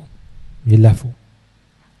يلهفوا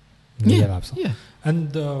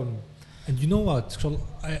and you know what شغل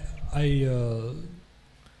I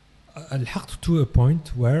الحقت to a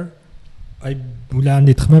point where ولا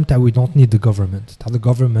عندي تخمام تاع we don't need the government تاع the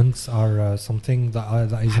governments are something that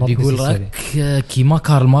is not necessary كيما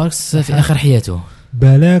كارل ماركس في اخر حياته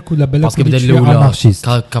بالك ولا بالك باسكو بدا الاولى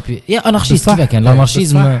يا انارشيست كيف كان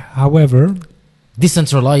الانارشيزم however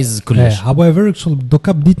decentralize كلش however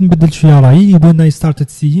دوكا بديت نبدل شويه رايي when I started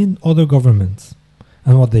seeing other governments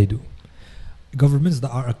and what they do governments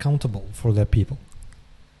that are accountable for their people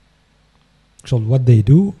شغل what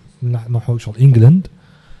they do نحو شغل England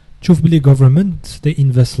تشوف بلي government they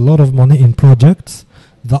invest a lot of money in projects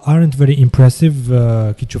that aren't very impressive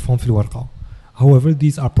كي تشوفهم في الورقة however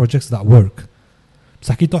these are projects that work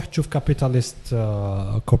بصح كي تروح تشوف capitalist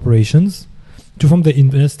corporations تشوفهم they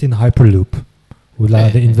invest in Hyperloop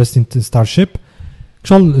ولا they invest in Starship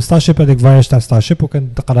شغل Starship هذيك فاياج تاع Starship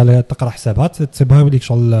وكان تقرا حسابات تسيبها لك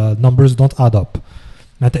شغل numbers don't add up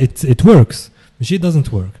معناتها it works ماشي it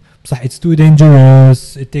doesn't work بصح it's too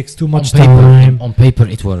dangerous it takes too much time on paper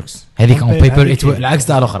it works هذيك on paper it works العكس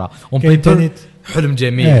تاع الاخرى on paper حلم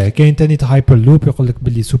جميل كاين تاني هايبر لوب يقول لك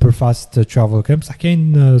باللي سوبر فاست ترافل كم بصح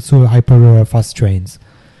كاين هايبر فاست ترينز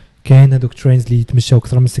كاين هذوك ترينز اللي يتمشوا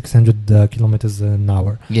اكثر من 600 كيلومتر ان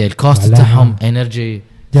اور الكوست تاعهم انرجي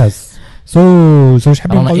يس سو واش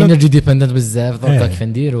حابين نقول لك انرجي ديبندنت بزاف دركا كيف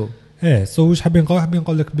نديروا سو واش حابين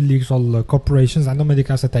نقول لك باللي شغل كوربوريشنز عندهم هذيك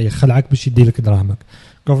العصا تاع يخلعك باش يدير لك دراهمك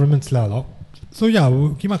governments لا سو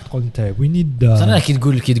يا كيما تقول انت we need انا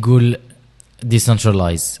كي تقول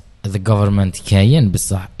decentralize the government كاين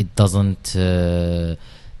بصح it doesn't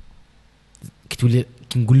كتولي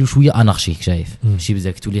كنقولوا شويه انارشيك شايف ماشي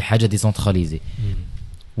بزاف كتولي حاجه ديسنتراليزي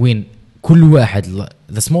وين كل واحد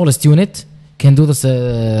the smallest unit can do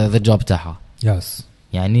the job تاعها يس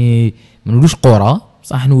يعني ما نقولوش قرى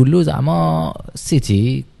صح نقولوا زعما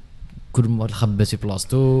سيتي كل ما خبات في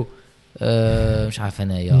بلاصتو مش عارف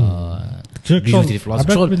انايا بيجوتي في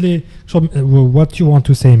بلاصتو شغل what you want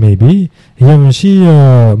to say maybe هي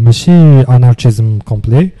ماشي anarchism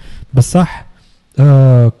complete بصح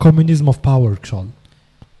communism of power شغل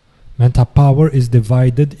معناتها power is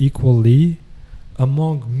divided equally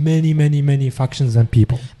among many factions and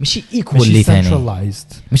people ماشي equally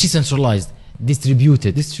ماشي centralized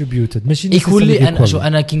distributed ماشي equally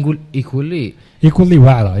انا كي نقول equally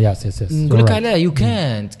واعره yes نقول لك علاه you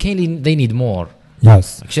can't كاين they need more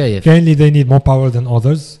yes شايف كاين they need more power than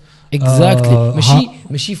others exactly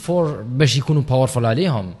ماشي for باش يكونوا powerful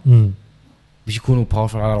عليهم باش يكونوا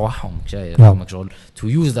باورفul على رواحهم شايف شغل to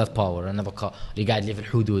use that power. انا بقى اللي قاعد لي في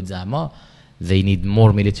الحدود زعما they need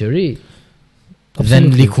more military than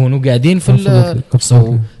اللي يكونوا قاعدين في so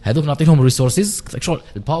هذوك نعطيهم resources شغل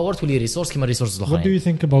الباور تولي ريسورس كيما الريسورس الاخرين. What do you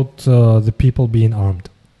think about the people being armed?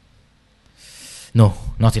 No,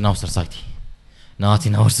 not in our society. Not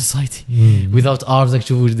in our society. Without arms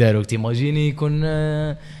تشوفوا واش داروا. تيماجيني يكون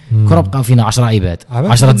كره بقى فينا 10 عباد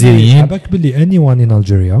 10 جزائريين. عباك باللي anyone in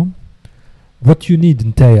Algeria what you need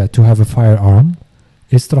نتايا to have a firearm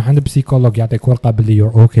is تروح عند بسيكولوج يعطيك ورقه باللي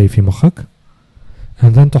you're okay في مخك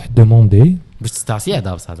and then تروح دوموندي باش تستعصي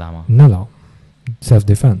هذا بصح زعما. لا self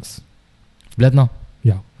defense في بلادنا.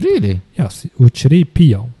 Yeah. Really? Yes. وتشري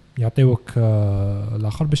بيو يعطيوك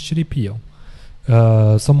الاخر باش تشري بيو.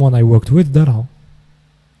 Someone I worked with دارها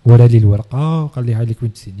ولا لي الورقه قال لي هاي لك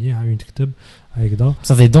وين تسيني هاي وين تكتب هاي كذا.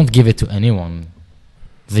 So they don't give it to anyone.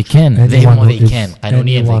 They can. They can.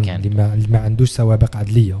 قانونيا they can. اللي ما عندوش سوابق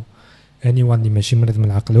عدليه. Anyone اللي ماشي مريض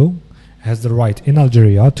من عقله has the right in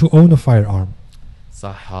Algeria to own a firearm.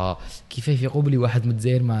 صح. كيف يفيقوا بلي واحد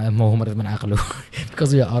متزاير مع ما هو مريض من عقله because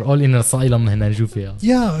we are all in asylum هنا نشوف فيها.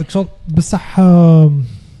 Yeah بصح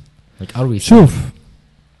like are we شوف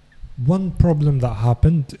one problem that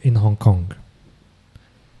happened in Hong Kong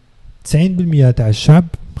 90% تاع الشعب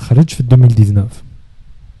خرج في 2019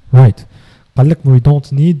 right قال لك we don't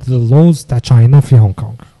need the laws تاع China في Hong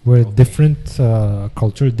Kong we're a different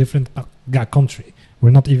culture different country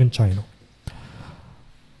we're not even China.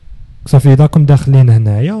 صافي إذا كم داخلين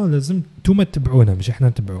هنايا لازم نتوما تتبعونا مش إحنا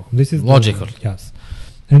نتبعوكم. This is logical. Yes.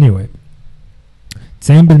 Anyway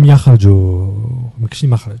 90% خرجوا ماكشي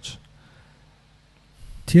ما خرج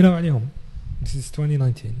تيراو عليهم. This is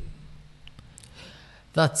 2019.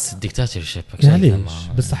 That's dictatorship. معليش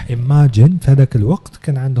بصح imagine في هذاك الوقت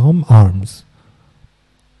كان عندهم arms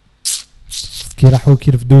كي راحوا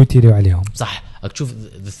كيرفدوا يتيروا عليهم. صح. تشوف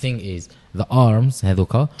the thing is the arms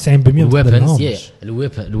هذوكا 90% weapons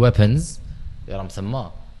weapons يا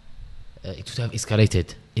مسمى it would have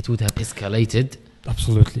escalated. It would have escalated.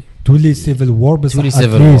 Absolutely. تولي civil war بس at least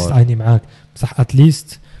أني معاك بصح at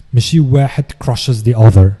least ماشي واحد crushes the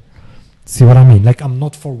other. See what I mean? Like I'm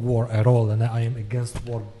not for war at all and I am against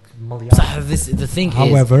war. صح. The thing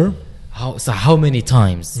however is how many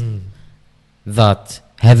times that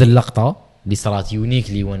هذه اللقطة اللي صارت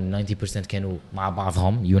uniquely when 90% كانوا مع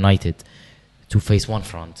بعضهم united to face one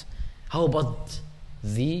front. How about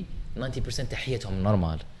the 90% تحيتهم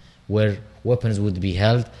normal where weapons would be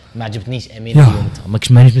held. ما عجبتنيش أمين يومتها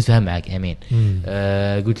ماكش مانيش متفاهم معك أمين.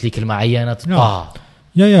 قلت لي كلمة عينة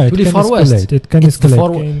Yeah, it can escalate. It can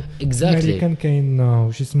escalate. Exactly. كاين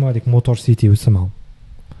وش اسمه هذيك موتور سيتي واسمها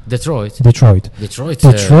ديترويت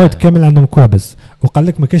كامل عندهم كوابز وقال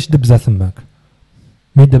لك ما كاينش دبزه ثماك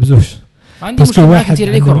ما يدبزوش عندي مشكله واحد يطير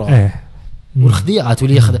عليك الروح والخديعه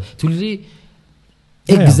تولي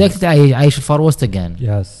exactly عايش في فار وست again.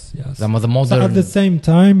 Yes. زعما the modern. At the same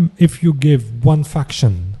time if you give one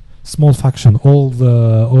faction small faction all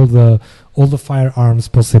the firearms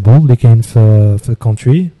possible اللي كاين في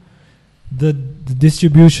country the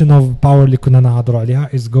distribution of power اللي كنا نهضروا عليها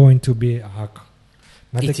is going to be هكا.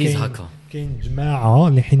 it is هكا. كاين جماعه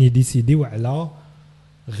اللي حين يديسيديو على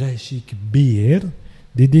غاشي كبير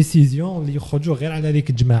دي ديسيزيون اللي يخرجوا غير على هذيك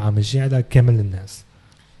الجماعه ماشي على كامل الناس.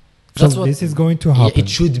 So this is going to happen. It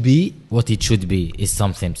should be what it should be is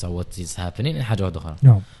something. So what is happening حاجه واحده اخرى.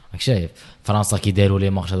 راك شايف فرنسا كي داروا لي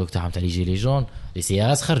مارش هذوك تاعهم تاع لي جيلي جون لي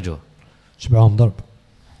سياس خرجوا شبعهم ضرب.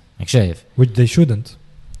 راك شايف which they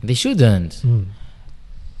shouldn't.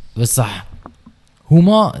 بصح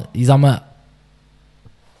هما زعما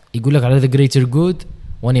يقول لك على the greater good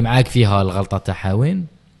واني معاك فيها الغلطه تاعها وين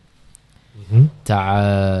تاع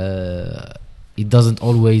it doesn't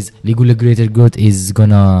always اللي يقول لك greater good is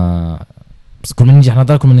gonna بس كل ما نجي احنا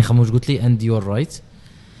داركم مني خموش قلت لي and you're right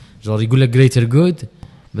جور يقول لك greater good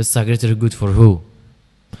بس greater good for who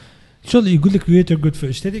شو اللي يقول لك greater good for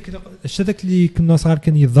اشتدك اللي كنا صغار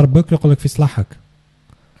كان يضربك يقول لك في صلاحك.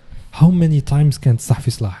 how many times كانت صح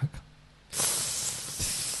في صلاحك.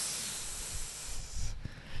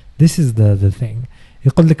 this is the thing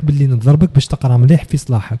يقول لك باللي نضربك باش تقرا مليح في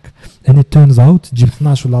صلاحك and it turns out تجيب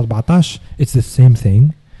 12 ولا 14 it's the same thing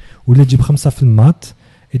ولا تجيب 5 في المات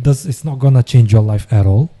it's not gonna change your life at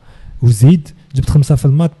all وزيد جبت 5 في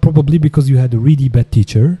المات probably because you had a really bad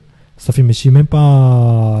teacher صافي ماشي ميم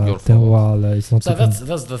با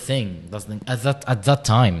that's the thing at that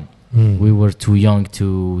time we were too young to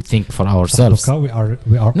think for ourselves. we are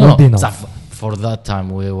no, old enough. For that time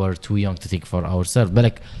we were too young to think for ourselves.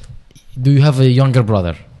 بالك do you have a younger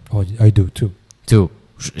brother? Oh, I do too.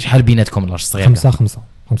 شحال بيناتكم العمر صغير؟ 5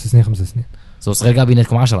 سنين. صغير قاع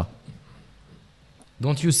بيناتكم 10.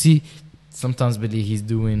 don't you see sometimes Billy he's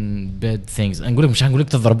doing bad things نقول لك مش هنقول لك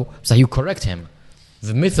تضربه بس you correct him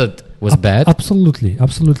the method was bad absolutely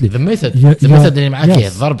the method اللي معاك هي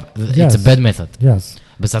الضرب it's a bad method yes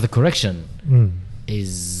بس the correction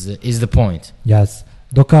is the point yes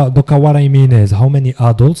دوكا what I mean is how many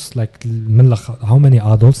adults like من how many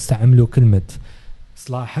adults استعملوا كلمة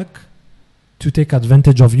صلاحك to take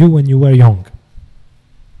advantage of you when you were young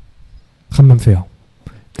خمم فيها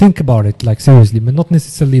think about it like seriously but not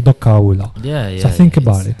necessarily دوكا ولا so think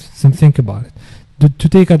about it to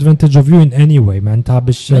take advantage of you in any way معناتها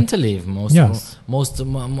باش mentally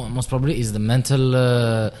most probably is the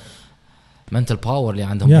mental power اللي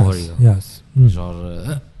عندهم هوريو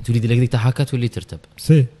جور تريد لك ديك تحكى تولي ترتب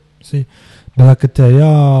سي بالك انت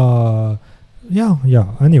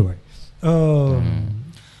يا anyway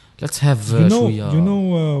let's have you know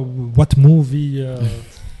what movie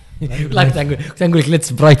like تنقول لك let's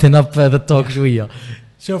brighten up the talk شويه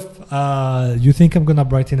شوف you think I'm gonna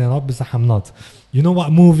brighten it up بس I'm not you know what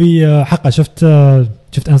movie حقا شفت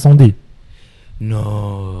Incendie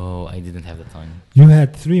no I didn't have the time you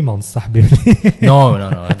had 3 months صاحبي no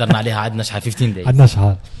هدرنا عليها عندنا شحال 15 days عندنا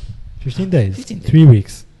شحال 15 days 3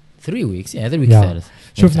 weeks yeah هذا الويك الثالث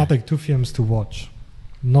شوف نعطيك 2 films to watch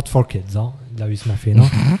not for kids لو يسمع فينا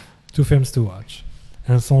 2 films to watch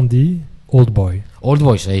Incendie Old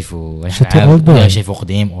Boy شايفه شايفه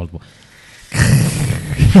قديم Old Boy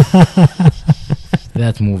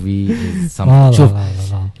that movie is something شوف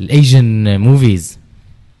الأيجن movies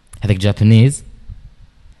هذاك Japanese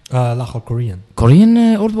الآخر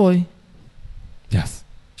Korean Old Boy yes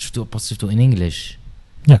شفتو in English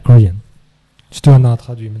Korean شفتو أنا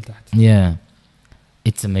تخرجي من تحت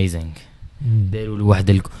it's amazing داروا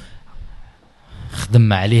الوحدة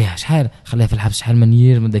خدم عليها شحال خليها في الحبس شحال من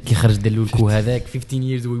يير من ذاك يخرج دلو الكو هذاك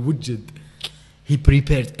 15 years ويوجد he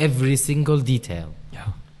prepared every single detail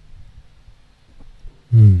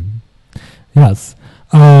yes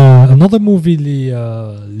another movie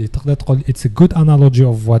اللي تقدر تقول it's a good analogy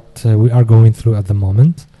of what we are going through at the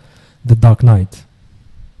moment The Dark Knight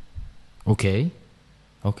okay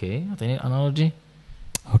أعطيني analogy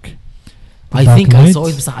okay I think I saw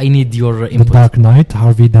it but I need your input The Dark Knight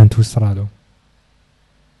Harvey Dent Strado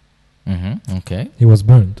okay he was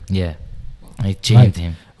burned I changed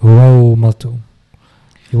him هو مالته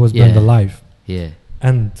he was burned alive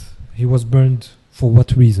and he was burned for what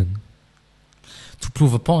reason to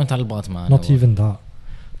prove a point على الباتمان not even that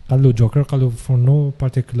قال له جوكر قال له for no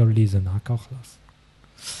particular reason هكا وخلاص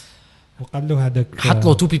وقال له هذاك حط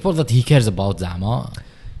له two people that he cares about زعما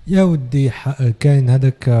يا ودي كاين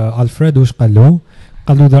هذاك ألفريد واش قال له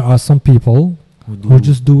there are some people who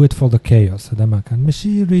just do it for the chaos هذا ما كان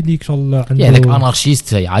ماشي ريلي شغل عنده هذاك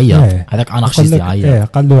انارشيست يعيط هذاك انارشيست يعيط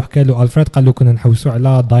قال له حكى له ألفريد قال له كنا نحوسوا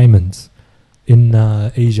على دايموندز in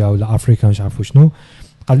Asia ولا أفريقيا مش عارف شنو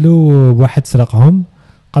قال له واحد سرقهم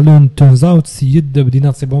قال له turns out سيد بدينا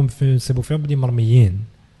نصيبهم فيهم بدي مرميين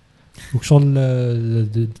وشغل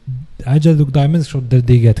حاجة ذوك دايموندز شغل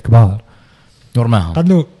درديقات كبار نورمالهم قال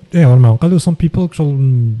له نورمالهم قال له some people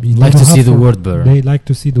شغل like to see the world burn they like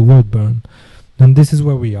to see the world burn and this is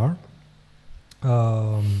where we are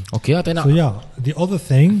okay so yeah the other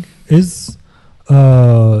thing is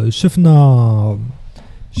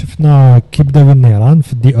شفنا كي بداو النيران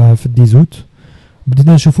في الديزوت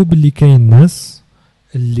بدينا نشوفوا باللي كاين ناس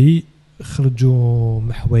اللي خرجوا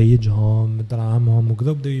محوايجهم دراهمهم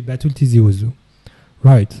وكذا بداو يبعثوا لتيزي وزو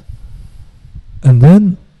right and then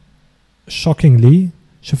shockingly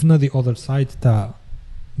شفنا the other side تاع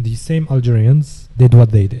the same Algerians did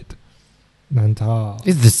what they did معناتها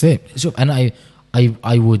it's the same شوف أنا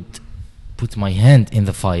I would put my hand in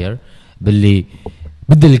the fire باللي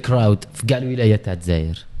بدل الكراود في كاع الولايات تاع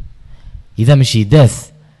الجزائر إذا مشي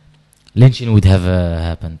death lynching would have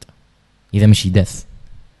happened إذا مشي death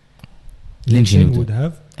lynching would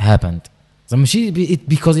have happened مشي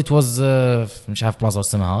because it was مش عارف بلاصة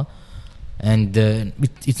اسمها and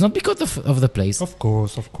it's not because of the place of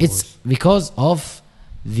course it's because of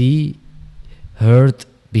the herd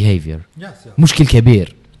behavior yes. مشكل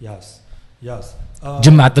كبير yes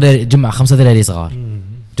جمع 5 دراري صغار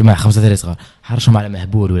جماعة 5 دراري صغار حرشهم على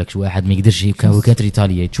مهبول ولا شي واحد ما يقدرش وكانت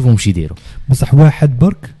ريتاليا تشوفهم شي يديروا بصح واحد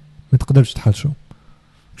برك ما تقدرش تحرشو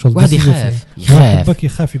واحد يخاف برك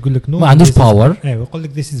يخاف يقول لك ما عندوش باور يقول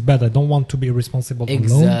لك this is bad I don't want to be responsible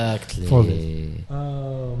exactly for this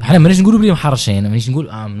احنا مانيش نقولوا بلي محرشين مانيش نقول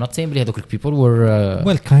I'm not saying بلي هذوك people were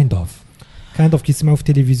well kind of كيسمعوا في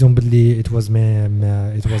التلفزيون باللي it was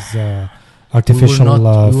artificial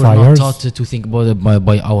fires we were not taught to think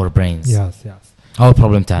by our brains yes our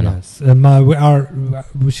problem تاعنا yes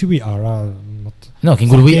we are No, كي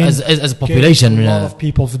نقول we as a population a lot of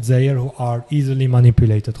people في الجزائر who are easily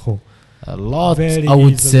manipulated خو a lot Very I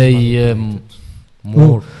would easily say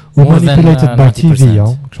more manipulated than by 90%.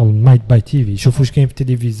 TV شغل by TV شوفوا واش كاين في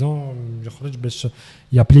التلفزيون يخرج باش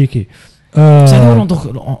يابليكي بصح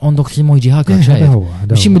اندوكتريمون يجي هكا شايف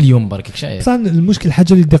ماشي مليون برك شايف بصح المشكل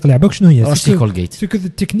الحاجه اللي دق لعبك شنو هي راشتي كولغيت سكو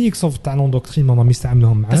التكنيكس اوف تاع الاندوكتريمون راهم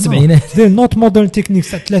يستعملوهم معنا السبعينات دير نوت مودرن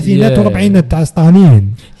تكنيكس تاع الثلاثينات والاربعينات تاع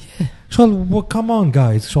ستالين شغل كمان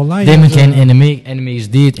جايز شغل دائما كاين انمي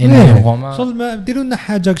جديد انمي رومان شغل ما ديروا لنا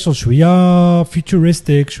حاجه شويه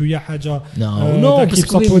فيوتوريستيك شويه حاجه نو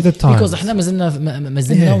بيكوز احنا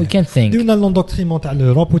مازلنا وي كان ثينك ديروا لنا الاندوكتريمون تاع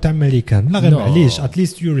الاوروب وتاع امريكان لا غير معليش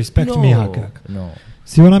اتليست يو ريسبكت مي هكاك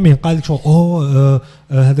سي وانا مين قال لك شغل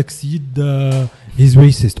هذاك السيد هيز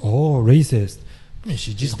ريسيست ريسيست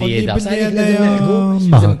ماشي تجي تقول لي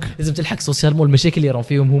لازم تلحق سوسيالمون المشاكل اللي راهم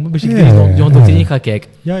فيهم هما باش يقدروا يوندوكترينيك هكاك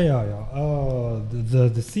يا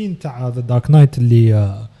ذا سين تاع ذا دارك نايت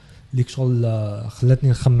اللي شغل خلاتني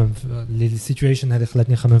نخمم اللي السيتويشن هذه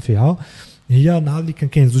خلاتني نخمم فيها هي نهار اللي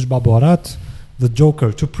كاين زوج بابورات ذا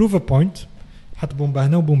جوكر تو بروف ا بوينت حط بومبا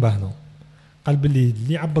هنا وبومبا هنا قال باللي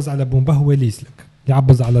اللي يعبز على بومبا هو اللي يسلك اللي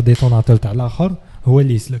يعبز على ديتوناتور تاع الاخر هو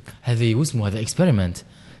اللي يسلك هذه واسمه هذا اكسبيرمنت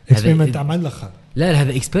تاع مع الاخر لا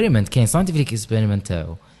هذا اكسبيرمنت كاين ساينتيفيك اكسبيرمنت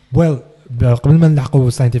تاعو قبل ما نلحقوا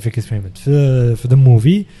ساينتيفيك اكسبيرمنت في ذا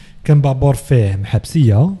موفي كان بابور فيه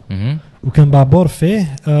محبسيه وكان بابور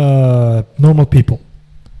فيه نورمال بيبل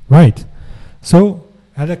رايت سو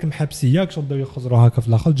هذاك المحبسيه كشغل بداو يخزروا هكا في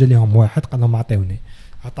الاخر جا لهم واحد قال لهم عطيوني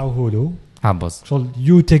عطاوه له عبس شغل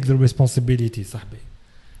يو تيك ذا ريسبونسابيلتي صاحبي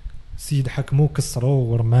سيد حكموه كسروه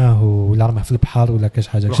ورماه ولا رماه في البحر ولا كاش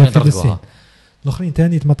حاجه شاف في السين الاخرين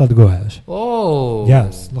ثاني ما طلقوهاش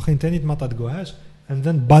ياس الاخرين ثاني ما طلقوهاش and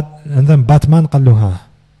then باتمان قال له ها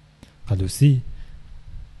قال له سي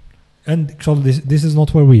and this is not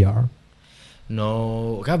where we are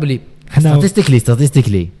no قبلي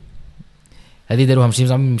statistically هذه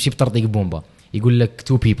داروها ماشي بترطيق بومبا يقول لك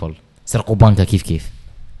two people سرقوا بنكه كيف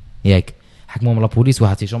ياك حكموهم لابوليس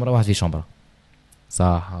واحد في شمره واحد في شمره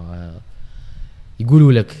صح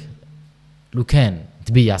يقولوا لك لو كان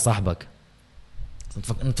تبيع صاحبك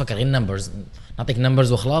نتفكر غير نمبرز نعطيك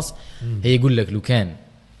نمبرز وخلاص هي يقول لك لو كان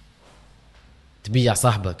تبيع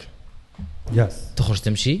صاحبك يس تخرج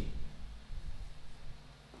تمشي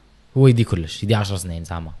هو يدي كلش يدي 10 سنين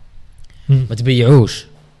زعما ما تبيعوش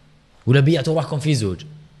ولا بيعتوا روحكم في زوج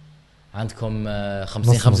عندكم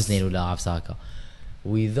 5 سنين ولا عارف هكا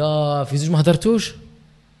واذا في زوج ما هدرتوش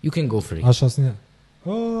you can go free 10 سنين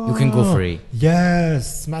you can go free yes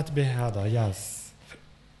سمعت به هذا yes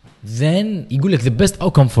then يقول لك the best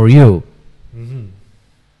outcome for you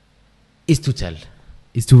is to tell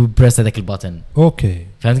is to press هذاك البutton اوكي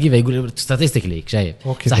فهمت كيف يقول statistically شايف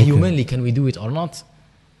صح humanly can we do it or not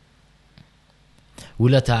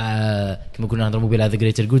ولا تاع كما كنا نهضروا بلا ذا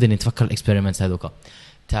جريتر جود اني نتفكر الاكسبيرمنتس هذوك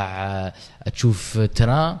تاع تشوف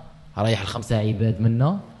ترى رايح ل5 عباد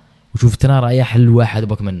منا وتشوف ترى رايح لواحد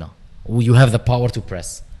بك منا you have the power to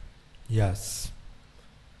press yes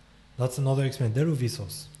that's another experiment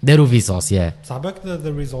داروا فيسوس صعبك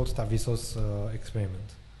the result تاع فيسوس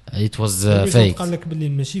experiment it was fake قال لك باللي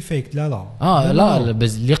ماشي فيك لا لا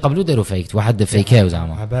بس اللي قبلوا داروا فيك واحد فيكاو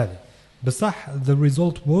زعما عبالي بصح the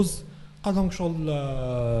result was قال لهم شغل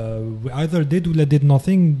we either did ولا did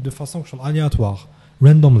nothing de façon شغل aléatoire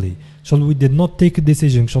randomly شغل we did not take a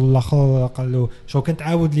decision شغل الاخر قال له شو كنت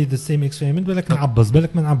عاود لي the same experiment بالك نعبس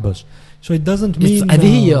بالك ما نعبش so it doesn't mean هذه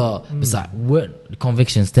هي بصح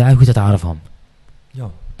الconvictions تاعك كنت تعرفهم ما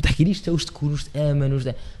تحكيليش واش تكون واش تامن واش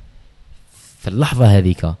في اللحظه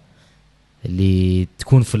هذيك اللي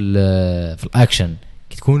تكون في الاكشن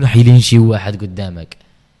كي تكون حايلين شي واحد قدامك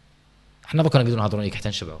احنا بكره نقدروا نهضروا لك حتى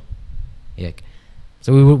نشبعوا ياك so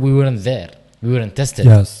we weren't there we weren't tested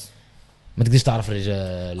yes ما تقدرش تعرف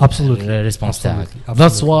الرجال الريسبونس تاعك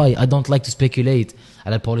that's why I don't like to speculate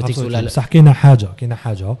على البوليتكس ولا صح كاينه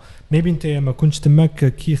حاجه maybe انت ما كنتش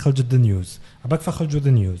تماك كي خرجت ذا نيوز عباك فخرجوا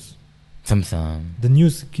ذا نيوز ثمثام ذا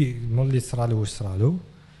نيوز كي مولي صرالو واش صرالو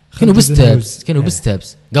كانوا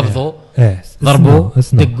بستابس قبضوا ضربوا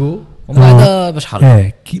دقوا ومن بعد باش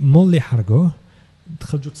حرقوا كي مولي حرقوه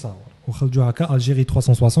خرجوا تصاور وخرجوا هكا الجيري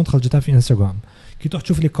 360 خرجتها في انستغرام كي تروح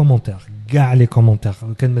تشوف لي كومونتير كاع لي كومونتير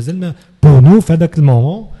كان مازلنا بور نو في هذاك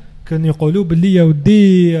المومون كانوا يقولوا باللي يا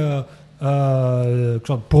ودي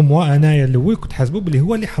بور موا انايا الاول كنت حاسبه باللي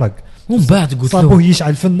هو اللي حرق ومن بعد قلت له صابوه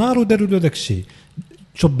يشعل في النار وداروا له داك الشيء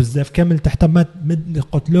شوف بزاف كامل تحت ما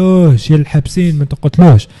قتلوش يا الحابسين ما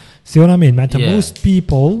تقتلوش سيورامين معناتها most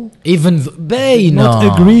people even باينة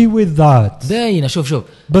not agree with that باينة. شوف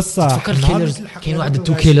بس تفكر الكيلرز كاين واحد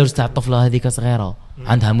التو كيلرز تاع الطفلة هذيك صغيرة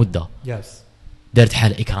عندها مدة دارت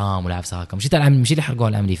حال إكرام ولا عفسة هكا ماشي تاع العام ماشي اللي حرقوها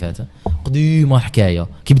العام اللي فات قديمة حكاية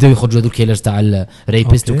كي بداو يخرجوا هذو الكيلرز تاع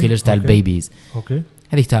الريبيست وكيلرز تاع البيبيز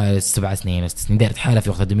هذيك تاع 7 سنين 6 سنين دارت حالة في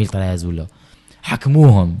وقت 2013 ولا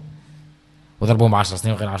حكموهم وضربوهم 10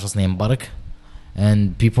 سنين وغير 10 سنين برك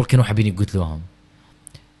and people كانوا حابين يقتلوهم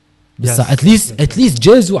بس اتليست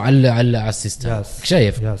جازوا على السيستم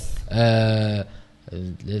شايف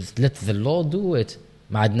let the law do it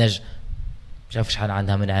ما عندناش مش عارف شحال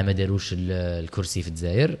عندها من عام ما داروش الكرسي في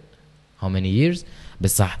الجزائر how many years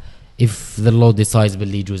بس صح if the law decides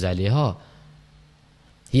باللي يجوز عليها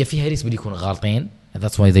هي فيها ريسك باللي يكونوا غالطين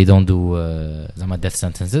that's why they don't do زعما death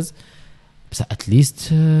sentences بس at least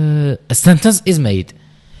a sentence is made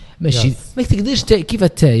ماشي ما تقدرش كيف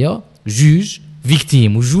التايا جوج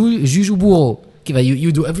فيكتيم وجوج وبورو كيف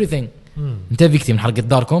you do everything انت فيكتيم حرقت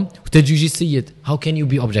داركم وتجوجي السيد how can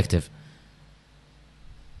you be objective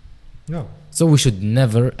so we should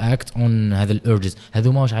never act on هذا الurges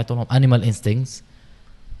هذو ما واش عيطولهم animal instincts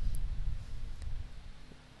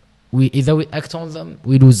either we act on them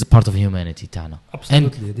we lose part of humanity تاعنا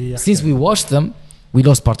and since we watch them we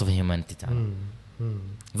lost part of humanity تاعنا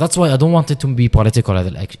that's why I don't want it to be political هذا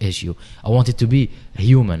الissue I want it to be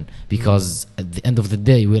human because at the end of the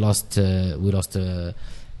day we lost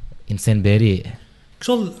إنسان بريء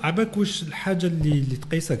شغل عباك وش الحاجة اللي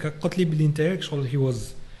تقيسك قلت لي بلي انت شغل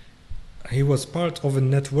he was part of a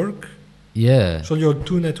network so your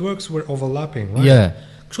two networks were overlapping right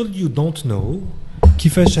شغل you don't know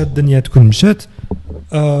كيفاش هالدنيا تكون مشات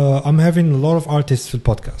I'm having a lot of artists في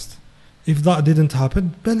البودكاست if that didn't happen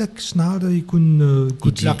بالك شنهار يكون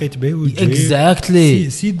كنت لاقيت به exactly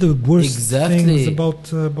see the worst things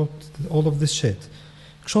about all of this shit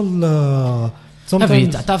شغل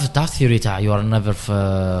sometimes تعرف theory تاع you are never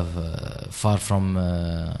far from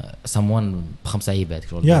someone بخمسة عيبات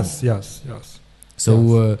yes so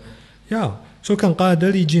شو كان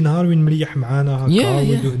قادر يجي نهار وين مريح معانا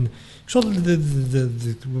هكا شغل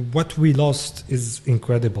what we lost is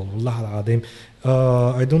incredible والله العظيم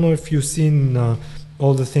I don't know if you've seen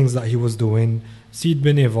all the things that he was doing سيد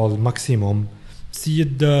بنيفول ماكسيموم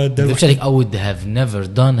سيد I would have never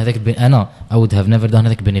done هذاك أنا I would have never done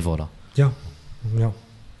هذاك بنيفولا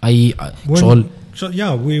شغل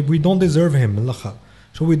we don't deserve him الأخر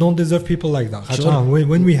so we don't deserve people like that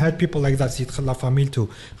when we had people like that سيد خلى فاميلته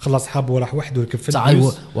خلى أصحابه وراح وحده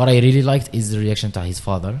الكفل what I really liked is the reaction تاع his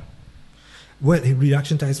father well his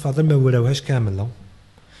reaction تاع his father ما وراوهاش كامل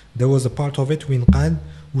there was a part of it وين قال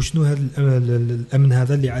وشنو هذا الأمن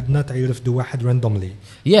هذا اللي عندنا تعرفدوا واحد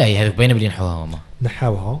randomly هذا باينة بلي نحوها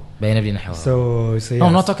نحوها باينة بلي نحوها so no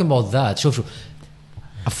I'm not talking about that شوف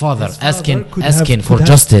a father asking for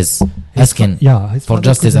justice asking for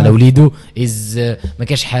justice على وليده is ما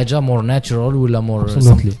كاش حاجة more natural ولا more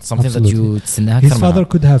something that you تسناها أكثر his father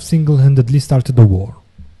could have single-handedly started the war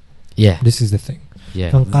this is the thing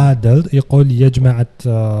كان قادر يقول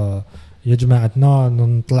يا جماعتنا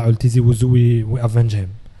نطلعوا لتيزي وزوي وافنج هيم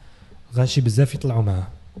غاشي بزاف يطلعوا معاه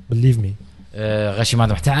believe me غاشي ما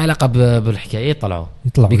عندهم حتى علاقة بالحكاية يطلعوا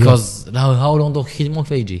because how long do كيمون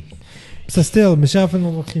فيجي بس ستيل مش عارف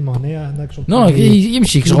انه كيما هناك شغل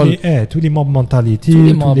يمشي شغل تولي موب مونتاليتي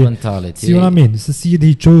سي مين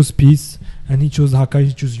السيد he chose peace and he chose هكا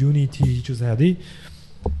he chose unity he chose هذه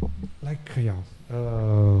like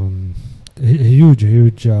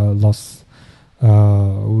huge loss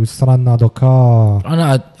وصرنا دوكا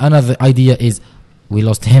أنا the idea is we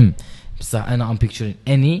lost him بس أنا I'm picturing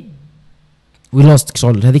any we lost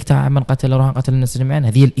شغل هذيك تاع من قتل روح قتل الناس جميعا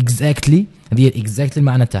هذه exactly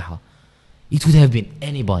المعنى تاعها it would have been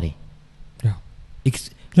anybody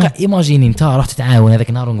imagine انت رحت تتعاون هذاك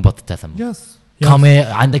النهار ونقبضت الثمن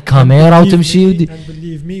عندك كاميرا وتمشي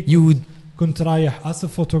you كنت رايح as a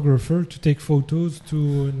photographer to take photos to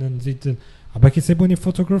نزيد عباك يسيبوني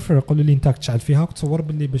فوتوغرافر يقولوا لي انت تشعل فيها وتصور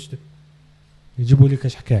باللي باش يجيبوا لك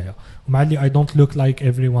ايش حكايه ومع اللي I don't look like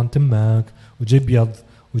everyone تماك وجاي بيض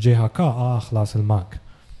وجاي هكا خلاص الماك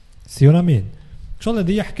سيونا مين شو الله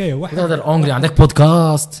دي حكايه واحد هذا الانجلي عندك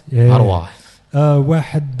بودكاست ارواح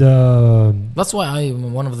واحد that's why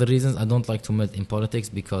one of the reasons I don't like to melt in politics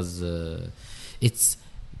because it's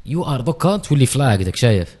you are دوكا تولي flagged داك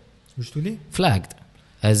شايف واش تولي flagged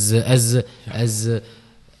as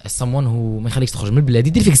someone who ما يخليكش تخرج من البلاد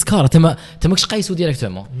يدير فيك سكاره تما ماكش قايسو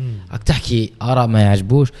ديريكتومون راك تحكي اراء ما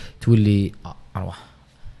يعجبوش تولي اروح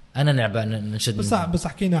انا نعبان نشد بس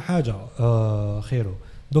حكينا حاجه خيرو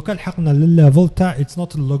دوكا لحقنا للليفل تاع it's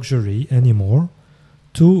not a luxury anymore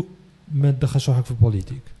to ما تدخلش روحك في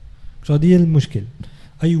البوليتيك شو هذه المشكل.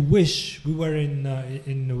 I wish we were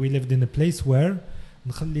we lived in a place where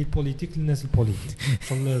نخلي البوليتيك للناس البوليتيك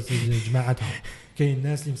شغل جماعتها كاين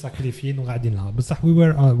الناس اللي مساكريفين وقاعدين لها بصح we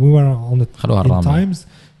were on in times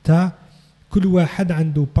تاع كل واحد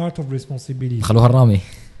عنده part of responsibility. خلوها الرامي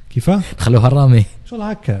كيف خلوها الرامي شغل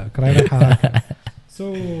هكا رايحه هكا.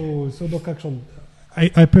 so دوكا شغل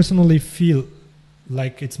I personally feel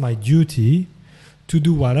like it's my duty to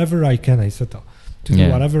do whatever I can. I said to do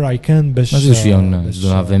whatever I can باش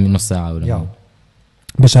نزيدو 20 نص ساعة ولا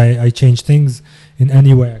باش I change things in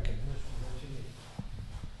any way I can.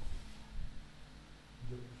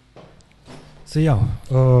 So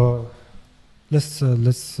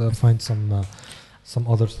let's find some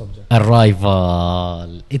other subject. Arrival.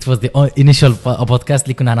 It was the initial podcast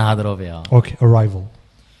اللي كنا نهضروا فيها. Okay, Arrival.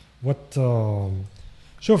 What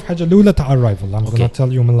شوف حاجة الأولى تاع Arrival. I'm gonna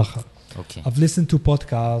tell you من الآخر. Okay. I've listened to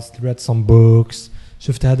podcasts, read some books.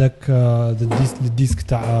 شفت هذاك الديسك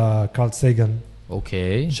تاع كارل ساغان.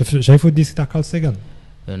 Okay. شايفوا الديسك تاع كارل ساغان؟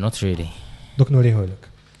 Not really. دوك نوريه لك.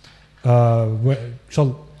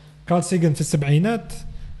 شغل كارل ساغان في السبعينات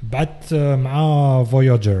بعت مع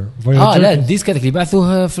فوياجر. لا الديسك هذاك اللي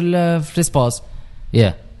بعثوه في السباس.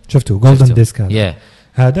 شفتوا golden disc هذا.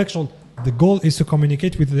 هذاك شغل the goal is to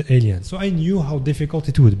communicate with the aliens. So I knew how difficult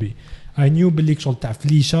it would be. I knew باللي شغل تاع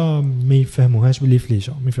فليشة ما يفهموهاش باللي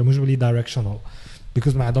فليشة ما يفهموش باللي directional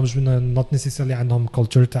because ما عندهمش not necessarily عندهم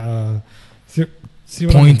culture تاع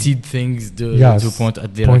pointed things to point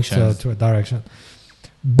at directions. To a direction.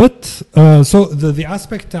 But so the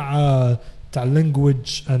aspect تاع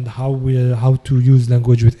language and how to use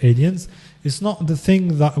language with aliens is not the thing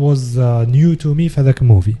that was new to me for that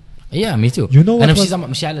movie. Yeah, me too. You know what أنا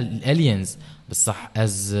مش على الالينز بصح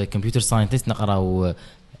as computer scientist نقراو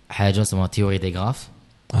حاجة اسمها تيوري دي غراف.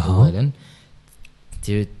 أولاً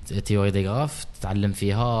تيوري دي غراف تتعلم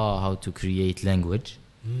فيها how to create language.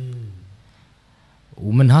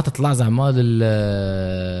 ومنها تطلع زعما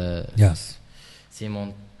yes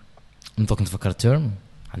سيمون انت كنت فكرت تيرم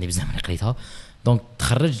عندي بزاف من قريتها دونك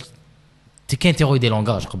تخرج كاين تيوري دي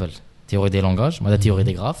لونغاج قبل تيوري دي لونغاج بعد تيوري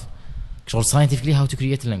دي غراف شغل ساينتيفيكلي هاو تو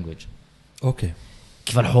كرييت لانجويج. اوكي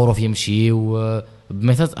كيف الحروف يمشي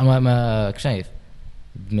وبميثود ما شايف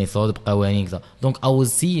بميثود بقوانين كذا دونك I was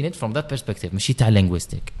seeing it from that perspective ماشي تاع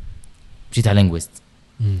linguistic ماشي تاع linguist.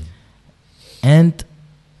 And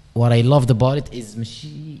what I loved about it is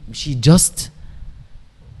ماشي just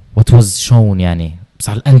what was shown يعني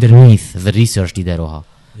بصح underneath the research اللي داروها.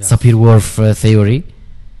 Sapir-Whorf theory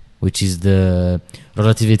which is the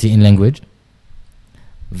relativity in language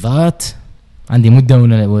that عندي مدة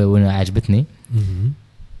وانا عجبتني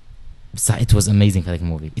بصح it was amazing في هذاك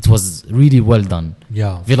الموفي. It was really well done.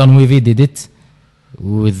 Villeneuve did it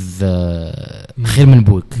with خير من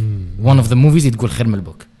البوك. One of the movies يتقول خير من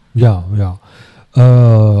البوك.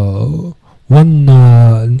 one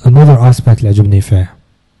another aspect اللي عجبني فيه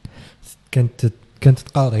كانت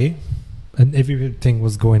تقاري and everything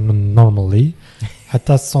was going normally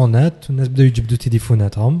حتى الصونات والناس بدأوا يجبدوا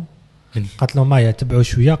تليفوناتهم قالت لهم معايا تبعوا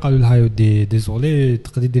شويه قالوا لها يودي ديزولي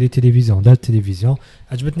تقدري ديري تلفزيون دار التلفزيون.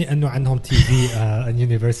 عجبتني انه عندهم تي في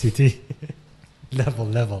يونيفرسيتي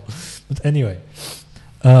level but anyway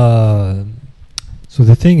so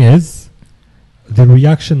the thing is the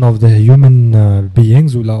reaction of the human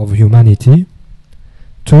beings or of humanity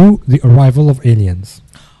to the arrival of aliens.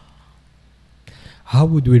 How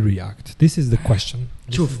would we react? This is the question.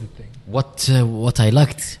 شوف what I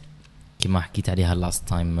liked كما حكيت عليها last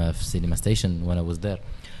time في cinema station when I was there.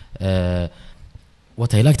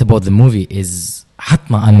 What I liked about the movie is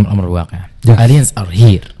حطنا الأمر الواقع. Aliens are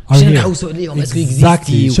here. مش نحوسوا عليهم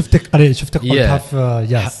exactly. شفتك قلتها في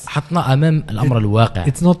yes. حطنا أمام الأمر الواقع.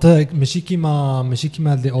 It's not ماشي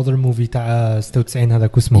كيما the other movie تاع 96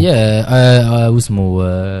 هذاك اسمه. واسمه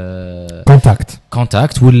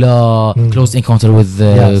Contact ولا Close Encounter with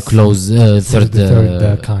Close Third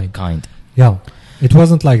Kind. Yeah. It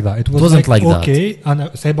wasn't like that. It wasn't like okay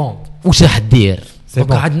أنا c'est bon. وش راح تدير؟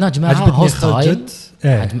 قعدنا جماعة هوستايل.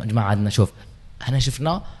 جماعة عندنا شوف احنا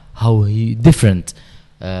شفنا how he different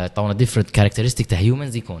طبعا different characteristic تاع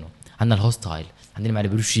humans يكونوا. عندنا الهوستايل عندنا ما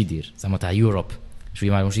نعرفوش يدير زعما تاع يوروب شويه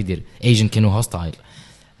ما نعرفوش يدير Asian كانوا هوستايل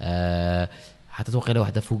حتى توقيله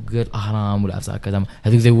واحده فوق الاهرام ولا عفسه كذا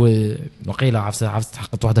هذوك ذي وقيله عفسه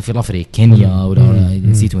حقت واحده في الافريق كينيا ولا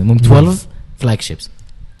نسيت وين 12 فلاج شيبس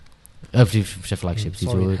مش فلاج شيبس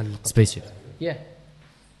سبيس شيبس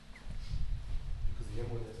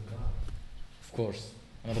of course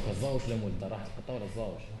انا بك الزاوش ولا مولد راح تحطها ولا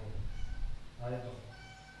الزاوش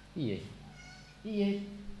ايه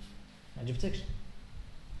ما عجبتكش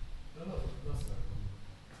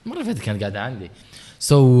المره اللي فاتت كانت قاعده عندي.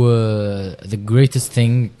 So the greatest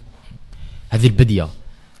thing هذه البديه.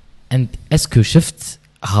 and اسكو شفت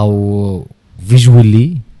how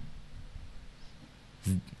visually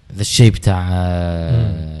the shape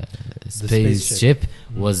تاع space ship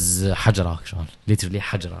was حجره شغل literally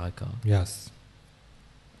حجره هكا. yes.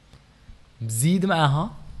 بزيد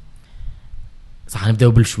معها صح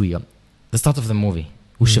نبداو بالشويه the start of the movie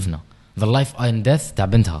وش شفنا the life and death تاع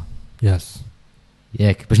بنتها. yes.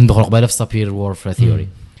 ياك باش ندخل قبيله في superior warfare theory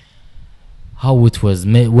how it was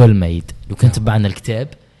well made. لو كنت تبعنا الكتاب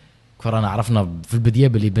كنا عرفنا في البدايه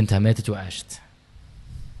باللي بنتها ماتت وعاشت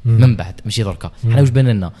من بعد ماشي دركا. احنا وش بان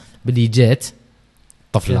لنا باللي جات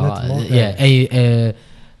طفله يا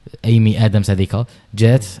ايمي ادمز هذيك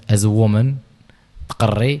جات as a woman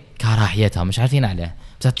تقري كارها حياتها مش عارفين عليه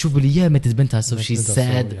بس تشوف باللي يا ماتت بنتها so she's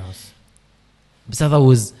sad بس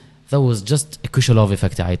that was just a cushion of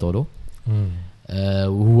effect عيطولو.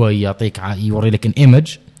 وهو يعطيك يوري لك an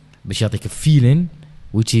image باش يعطيك feeling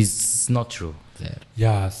which is not true there.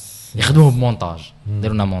 yes. يخدموه بمونتاج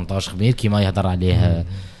داروا لنا مونتاج خبير كيما يهضر عليه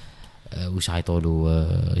وش عيطولو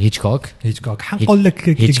هيتشكوك حنقول لك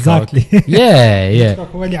اكزاكتلي هيتشكوك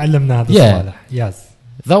هو اللي علمنا هذا الصالح. yes.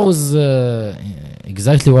 that was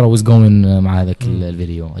exactly what I was going مع هذاك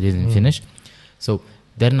الفيديو I didn't finish. so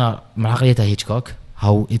درنا مع عقليته هيتشكوك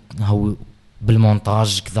how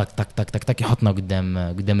بالمونتاج كذا تك تك تك تك يحطنا قدام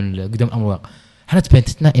الأمواق. احنا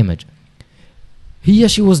تبنتنا image هي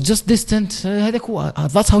she was just distant هذاك هو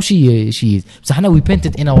that's how she is. بس احنا we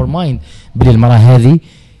painted in our mind بلي المرأة هذه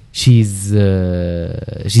she's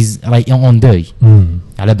right on day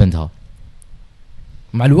على بنتها.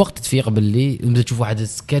 مع الوقت تفيق باللي تبدا تشوف واحد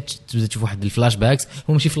السكتش تبدا تشوف واحد الفلاش باكس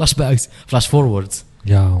هو ماشي فلاش باكس فلاش فوروردز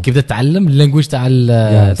كيف بدأت تتعلم اللانجويج تاع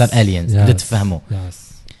الالينز بدأت تفهمه.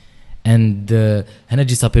 and هنا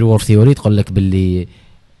جي سابير وور ثيوري تقول لك باللي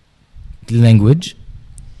اللانجويج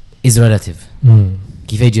is relative.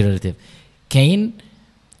 كيف يجي relative كاين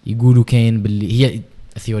يقولوا كاين باللي هي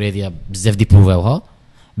الثيوري هذه بزاف دي بروفاوها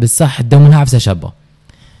بصح داو منها عفسه شابه.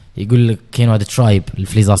 يقول لك كاين واحد ترايب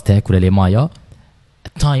الفليزاستيك ولا لي مايا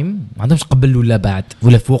التايم ما عندهمش قبل ولا بعد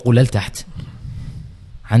ولا فوق ولا لتحت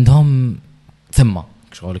عندهم ثم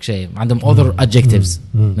شغلك شيء عندهم other adjectives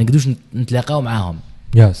ما نقدروش نتلاقاو معاهم.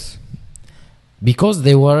 yes. because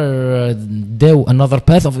they were another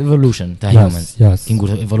path of evolution تاع humans. كي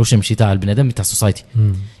نقول evolution ماشي تاع البنادم تاع society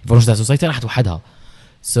evolution تاع society راحت وحدها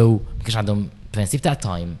so ما كانش عندهم برانسيب تاع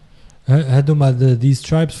تايم. هذوما these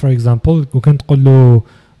tribes for example وكنت تقول له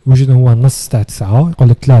وجد هو نص تاع 9 يقول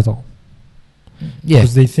لك 3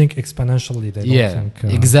 because they think exponentially they don't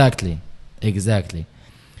think exactly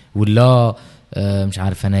ولا مش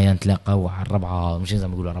عارف انايا نتلاقاو على الربعه مش زي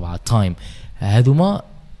ما نقولوا ربعه تايم هذوما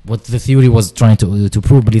what the theory was trying to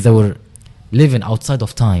prove that they were living outside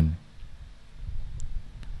of time.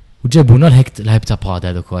 وجابونا الهيبتاباد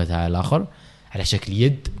هذاك تاع الاخر على شكل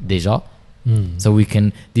يد ديجا so we can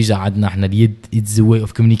ديجا عندنا احنا اليد it's a way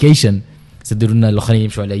of communication سدروا لنا الاخرين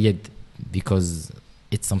يمشوا على يد because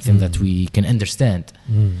it's something that we can understand.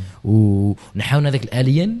 ونحاول هذاك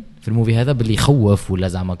الالين في الموفي هذا باللي يخوف ولا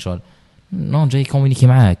زعما شغل نو جاي كومينيكي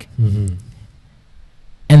معاك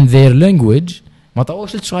and their language ما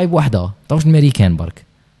طاوش للشرايب واحدة طاوش الامريكان برك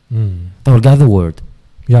طاول قاعد the word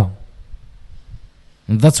yeah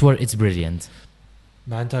and that's where it's brilliant.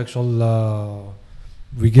 معناتها شغل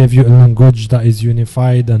we gave you a language that is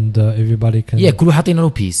unified and everybody can كل واحد حاطين له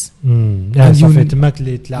بيس يعني صافي تماك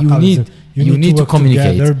اللي تلاقى you need to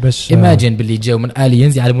communicate. imagine باللي جاو من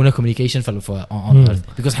aliens يعلمونا communication on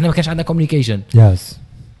earth because احنا ما كانش عندنا communication. yes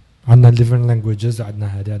عندنا different languages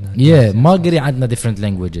عندنا هذه عندنا ما قري عندنا different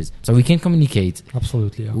languages so we can communicate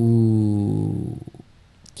absolutely.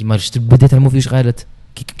 كيما شفت بديت الموفي واش قالت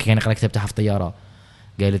كان يقرا كتاب تاعها في الطياره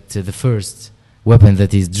قالت the first weapon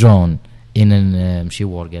that is drawn in an مشي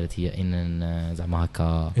war قالت هي in زعما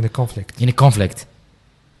هكا in a conflict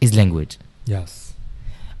is language. yes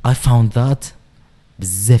I found that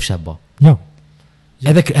بزاف شابه.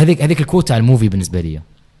 هذاك الكوت تاع الموفي بالنسبه لي.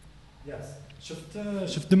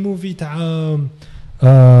 شفت الموفي تاع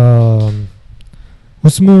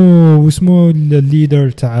واسمه الليدر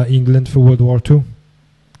تاع انجلند في وورلد وور 2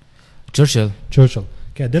 تشرشل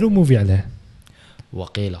كان داروا موفي عليه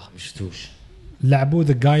وقيله ما شفتوش لعبوا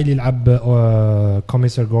ذا جاي اللي يلعب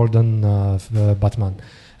كوميسر جوردن في باتمان.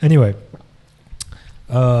 anyway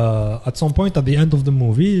at some point at the end of the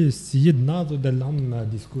movie السيد ناض ودار لهم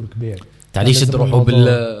ديسكور كبير تعليش تروحوا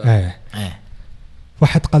بال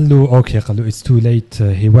واحد قال له اوكي قال له it's too late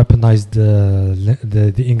he weaponized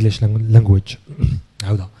the English language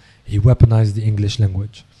عوضة he weaponized the English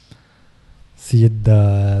language سيد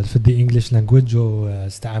في the English language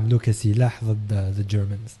واستعملوه كسلاح ضد the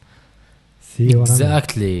Germans.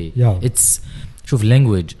 Exactly. It's شوف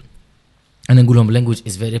language أنا نقول لهم language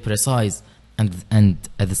is very precise and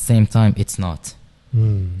at the same time it's not.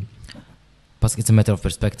 بس it's a matter of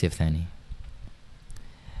perspective ثاني.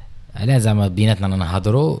 على زعما بيناتنا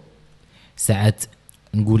نهضروا ساعات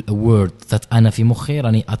نقول a word that أنا في مخي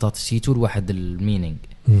راني أعطيته لواحد المينينج.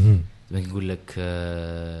 نقول لك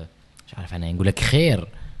مش عارف أنا نقول لك خير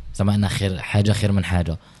زعما أنا خير حاجة خير من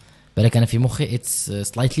حاجة بالك أنا في مخي it's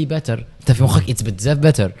slightly better أنت في مخك it's بزاف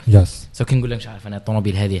better. Yes. so كي نقول لك مش عارف أنا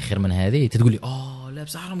الطوموبيل هذه خير من هذه تقول لي لا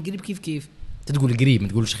بصح راهم قريب كيف تقول قريب ما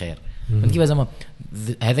تقولش خير. أنت كيف زعما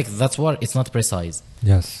هذاك that's why it's not precise.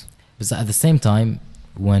 Yes. بس at the same time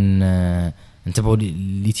when نتبعوا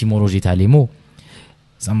الإتيمولوجي تاع لي مو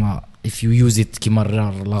زعما if you use it كيما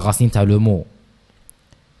لاغاسين تاع لو مو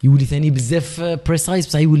يولي ثاني بزاف بريسايز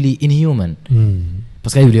بصح يولي inhuman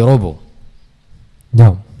باسكو يولي روبو.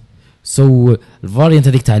 نعم. so الفاريانت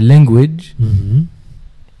هذيك تاع اللانجويج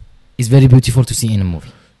is very beautiful to see in a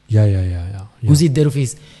movie. يا وزيد داروا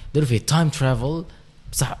فيه time travel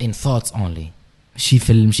بصح in thoughts only ماشي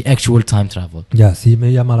فيلم ماشي actual time travel. Yes,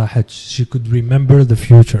 هي ما راحتش. She could remember the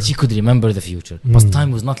future. She could remember the future. But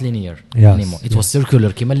time was not linear anymore. It was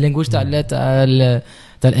circular كيما اللانجويج تاع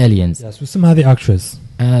الaliens. Yes, واسم هذه actress.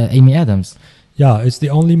 Amy Adams. Yeah, it's the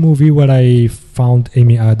only movie where I found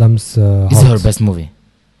Amy Adams It's her best movie.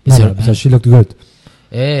 So she looked good.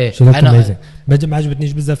 She looked amazing. ما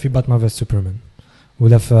عجبتنيش بزاف في باتمان فيرس سوبرمان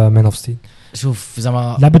ولا في مان اوف ستيل. شوف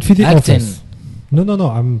زعما لعبت في The Office. No,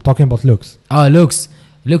 I'm talking about looks.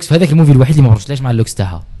 looks في هذاك الموفي الوحيد اللي ما عرفتش مع اللوكس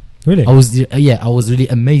تاعها. Really? I was really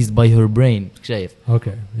amazed by her brain. شايف.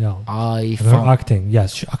 Okay, yeah. Her acting.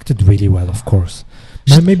 Yes, she acted really well, of course.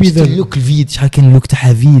 Maybe the look فيد شحال كان اللوك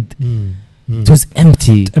تاعها فيد. It was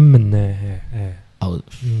empty. تأمن.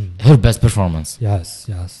 Her best performance.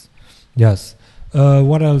 Yes.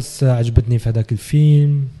 What else عجبتني في هذاك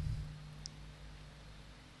الفيلم؟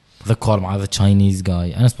 The Call مع the Chinese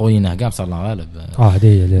guy. أنا سبوينه قام صار له غالب.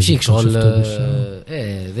 هذه اللي شيك شغل.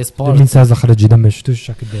 this part. من ساعة خرج دم شفتوش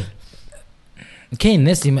شكل ده. كاين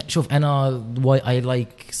ناس اللي شوف أنا why I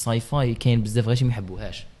like sci-fi كاين بزاف غاشي ما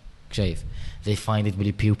يحبوهاش. شايف. They find it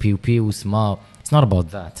بلي بيو وسما. It's not about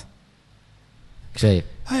that. شايف.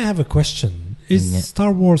 I have a question. Is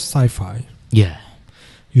Star Wars sci-fi? Yeah.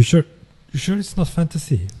 You sure it's not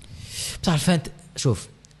fantasy? بصح شوف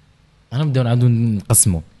أنا بدون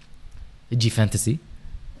نقسمه. تجي فانتسي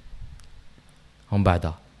هم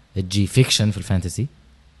بعدها تجي فيكشن في الفانتسي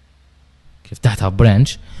كيف تحتها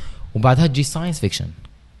برانش وبعدها تجي ساينس فيكشن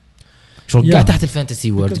شغل قاعد تحت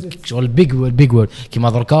الفانتسي وورد شغل بيج وورد كيما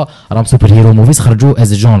دركا راهم سوبر هيرو موفيز خرجوا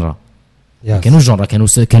از جونرا كانوا جونرا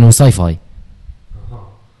كانوا ساي فاي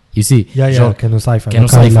يو سي كانوا ساي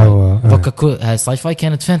فاي دوكا ساي فاي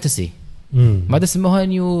كانت فانتسي بعد سموها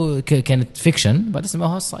نيو كانت فيكشن بعد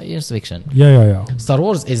سموها ساينس فيكشن. ستار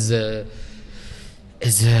وورز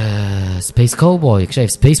is space cowboy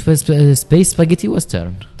شايف space spaghetti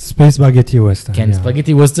western كان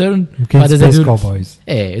spaghetti western بعد space cowboys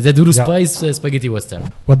زادوا spaghetti western.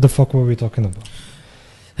 What the fuck were we talking about?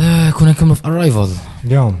 كنا نكمل في Arrival.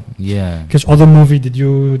 Yeah. Which other movie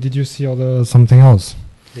did you see other something else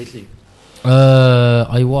lately?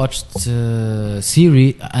 I watched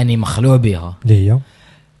series أني مخلوع بيها. ليه؟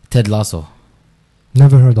 Ted Lasso.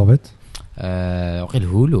 Never heard of it. وقيل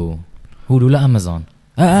هولو لا أمازون.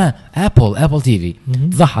 Apple TV.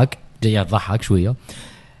 ضحك جاي ضحك شوية.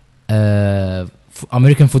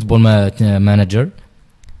 American football manager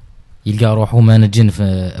يلقى روحه مانجين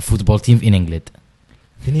في football team in England.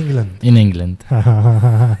 In England.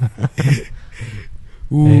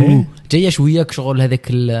 جاية شوية شغل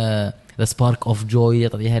هذاك The Spark of Joy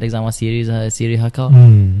يعطيها هذيك زعما سيري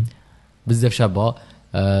هكا بزاف شابة.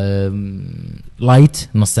 لايت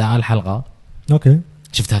نص ساعة الحلقة. اوكي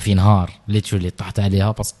شفتها في نهار literally طحت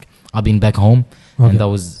عليها بس I've been back home and I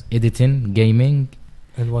was editing gaming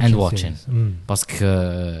and watching بس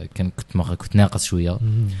كنت ناقص شوية.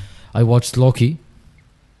 I watched Loki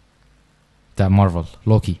تاع مارفل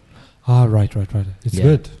Loki. right it's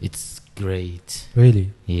good. It's great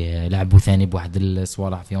really. لعبوا ثاني بواحد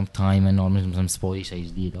الصوالح فيهم تايم انه مش سبويل شيء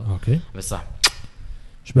جديد. اوكي بس صح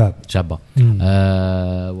شابة.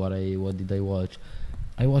 what did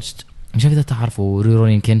I watched مش عارف إذا تعرفوا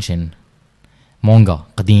رورونين كينشن مونغا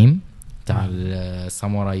قديم تاع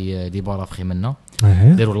الساموراي ديبارا فخي منه.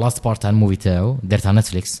 داروا اللاست بارت تاع الموفي تاعو دارتها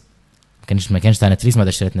نتفليكس ما كانش تاع نتفليكس ما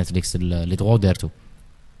اشتريت نتفليكس اللي دغوا دارتو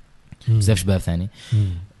بزاف شباب ثاني.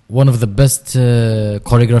 one of the best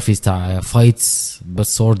choreographies تاع fights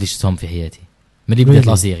بالسورد شفتهم في حياتي ملي بدات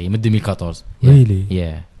لا سيري من 2014 ريلي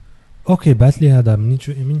يا اوكي بعث لي هذا منين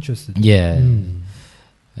شو يا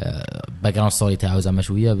باك جراوند ستوري تاعو زعما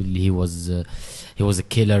شويه اللي هي واز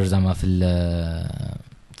كيلر زعما في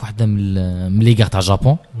واحده من لي غار تاع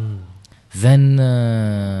جابون then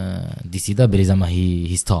ديسيدا بلي زعما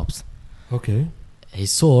هي ستوبس اوكي هي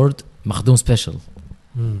سورد مخدوم سبيشال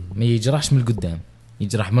ما يجرحش من القدام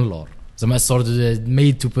يجرح من اللور زعما السورد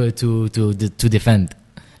made to defend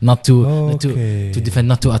not to defend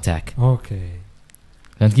not to attack اوكي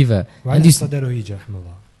فهمت كيف عندي صدره يجي رحم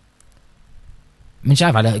الله مش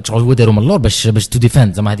عارف على شغل هو داروا من اللور باش تو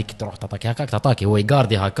ديفند زعما هذيك تروح تعطاك هكاك تعطاك هو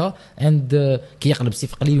يغاردي هكا اند كي يقلب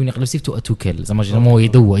سيف قليل ويقلب سيف تو كيل زعما هو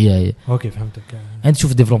يدوى اوكي فهمتك انت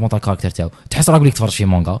تشوف الديفلوبمون تاع الكاركتر تاعو تحس راك تتفرج في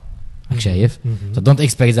مانجا راك شايف دونت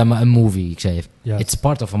اكسبكت زعما موفي شايف اتس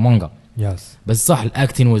بارت اوف ا مانجا بس صح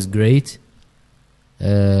الاكتين واز جريت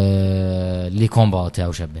لي كومبا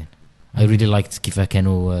تاعو شابين اي ريلي لايكت كيف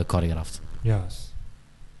كانوا كوريغرافت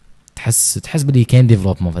تحس بلي كان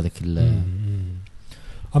ديفلوبمون في هذاك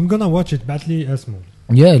I'm gonna watch it بعت لي اسمه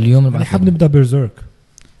يا اليوم انا حاب نبدا بيرزيرك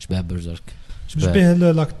شبه بيرزيرك شبه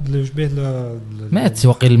مات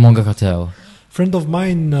وقيل المانجا تاعو فريند اوف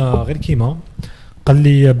ماين غير كيما قال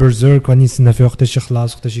لي بيرزيرك راني نستنى فيه وقتاش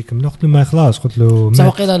يخلص وقتاش يكمل قلت له ما يخلص قلت له بصح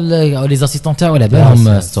وقيل لي زاسيستون تاعو على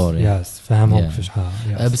بالهم ستوري ياس فهمهم كيفاش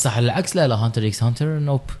بصح العكس لا هانتر اكس هانتر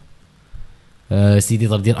نوب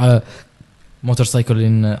سيدي دير موتور سايكل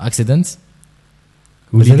ان اكسيدنت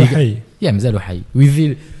مازالو حي مازالو حي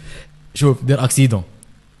ويذير شوف دير اكسيدون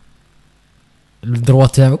الدروا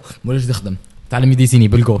تاعو مولاش يخدم تعلم يديسيني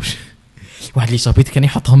بالكوش واحد اللي شابيت كان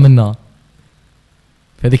يحطهم منا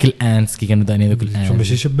في هذيك الانس كي كانوا داني ذوك الانس شو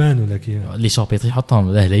ماشي شبان ولا كي اللي شابيت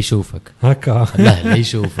يحطهم لا يشوفك هكا لا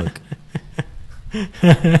يشوفك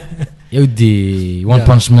يا ودي وان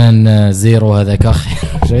بانش مان زيرو هذاك اخي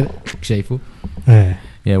شايفه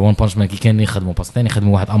يا وان بانش مان كي كان يخدموا باس ثاني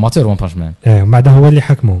يخدموا واحد اماتور وان بانش مان ومن بعد هو اللي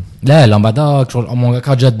حكمه لا من بعد شغل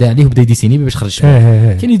امونغاكا جاد عليه وبدا يديسيني باش يخرج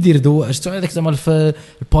كان يدير دو شتو هذاك زعما في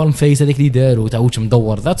البالم فيس هذاك اللي دارو تاع وجه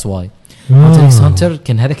مدور ذاتس واي هانتر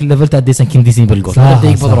كان هذاك الليفل تاع ديسان كان ديسين بالجول بدا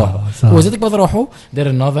يقبض روحه هو زاد يقبض روحه دار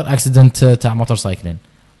النظر اكسيدنت تاع موتور سايكلين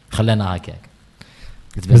خلانا هكاك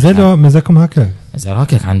مازالكم هكاك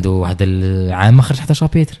هكاك عنده واحد العام ما خرج حتى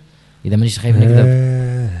شابيتر اذا مانيش خايف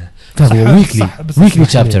نكذب فهو ويكلي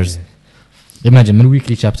تشابترز ايماجين من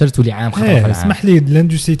ويكلي تشابترز تولي عام خطر في العام اسمح لي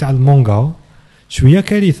الاندستري تاع المانجا شويه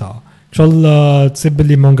كارثه ان شاء الله تصيب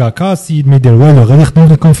لي مانجاكا سيد ما يدير والو غير يخدم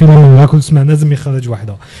لكم في مانجا كل سمع لازم يخرج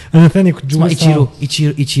وحده انا ثاني كنت جوا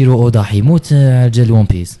ايتشيرو اودا حيموت جال ون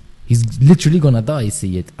بيس هيز ليترلي غونا داي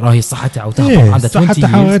السيد راهي الصحه تاعو تهبط عندها 20 الصحه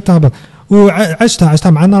تاعو تهبط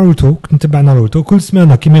وعشتها مع ناروتو كنت نتبع ناروتو كل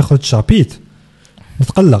سمانه كيما يخرج شابيت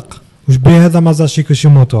نتقلق واش بيه هذا مازاشي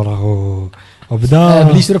كوشيموتو راهو وبدا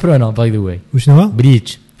بليش ريبرونا باي ذا واي وشنو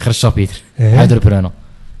بليتش خرج شابيتر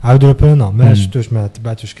عاود ريبرونا ما شفتوش ما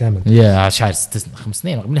تبعتوش كامل يا شحال 5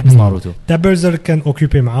 سنين مليح بس ناروتو تاع بيرزر كان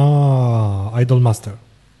اوكيبي مع ايدول ماستر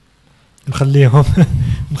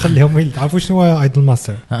نخليهم تعرفوا شنو هو ايدول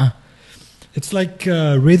ماستر اتس لايك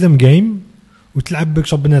ريذم جيم وتلعب بك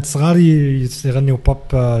شوب بنات صغار يغنيوا بوب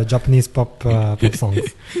جابانيز بوب سونغز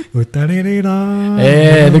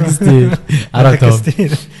وتاريرا داك ستيل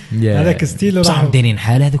هذاك ستيل راح دايرين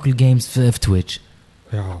حال هذوك الجيمز في تويتش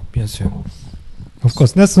يا بيان سور اوف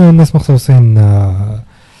كورس ناس مخصوصين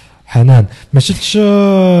حنان ما شفتش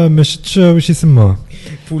واش يسموه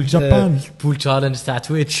بول جابان بول تشالنج تاع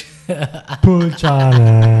تويتش بول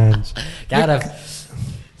تشالنج تعرف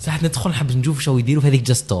ساعات ندخل نحب نشوف شو يديروا في هذيك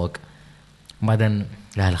جاست توك بعدين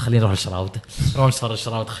لا خلينا نروح للشراوط نروح نشرب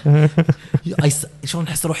الشراوط شلون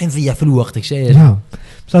نحس روحي نضيع في الوقت شايف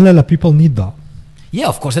بصح لا people need that يا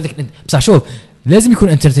اوف كورس هذاك بصح شوف لازم يكون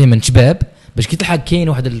انترتينمنت شباب باش كي تلحق كاين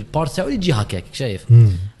واحد البارت تاعو يجي هكاك شايف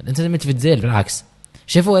الانترتينمنت في الجزائر بالعكس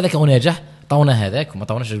شايفوا هذاك هو ناجح طاونا هذاك وما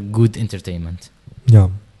طاوناش جود انترتينمنت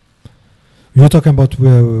you're talking about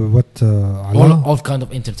what all kind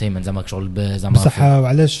of entertainment زعما شغل زعما بصح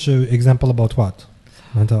علاش example about what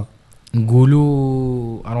انت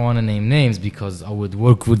نقولوا I don't want to name names because I would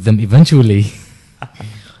work with them eventually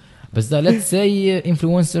but let's say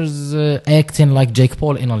influencers acting like Jake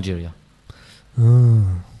Paul in Algeria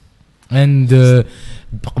and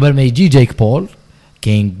قبل ما يجي جيك بول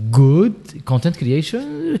كاين good content creators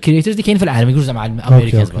اللي كاين في العالم يقولوا زعما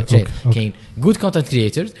الامريكانز كاين good content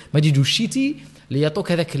creators ما يجوا شيتي اللي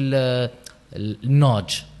يعطوك هذاك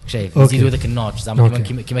النوج شايف يزيدوا هذاك النوج زعما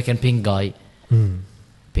كيما كان بينك جاي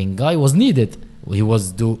Pink guy was needed. He was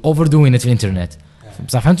overdoing it في الانترنت.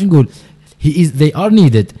 بصح فهمت نقول they are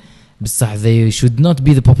needed. بصح they should not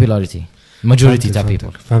be the popularity. majority تاع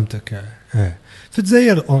people. فهمتك. في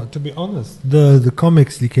الجزائر to be honest the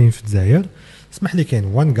comics اللي كاين في الجزائر اسمح لي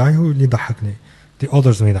كاين one guy هو اللي ضحكني the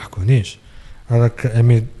others ما يضحكونيش هذاك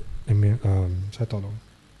امير شاتولو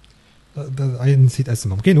نسيت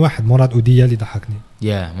اسمه كاين واحد مراد أودية اللي ضحكني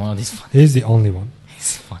مراد is fun. he's the only one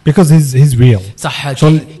because he's real صح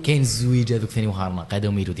كاين الزويج هذوك ثاني وهارنا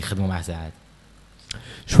قادوا ميلود يخدموا معه ساعات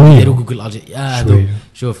شويه يديروا جوجل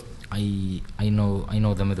شوف I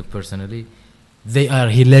know them personally. They are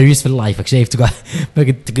hilarious في اللايف شايف تقعد ما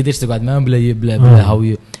تقدرش تقعد معهم بلا how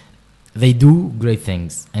you they do great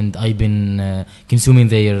things and I've been consuming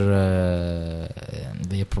their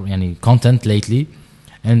يعني content lately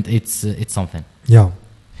and it's something.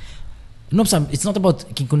 No, it's not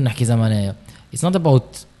about كي نكون نحكي زمان it's not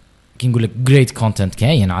about كي نقول لك great content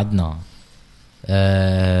كاين عندنا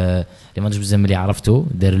اللي ما ادري بزاف اللي عرفته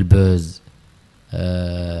دار البوز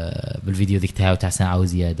بالفيديو ذيك تاع ساعه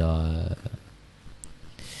وزياده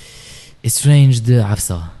استرينج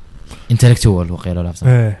عفسه انتلكتوال وغيره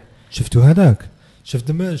العفسه. شفتوا هذاك شفت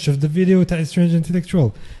الفيديو تاع استرينج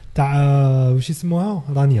انتلكتوال تاع وش اسمها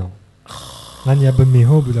رانيا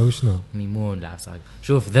بميهوب ولا وشنو ميمون العفسه.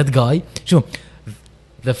 شوف that guy شوف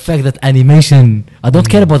the fact that animation I don't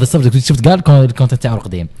care about the subject. شفت قال الكونتنت تاعو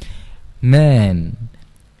القديم man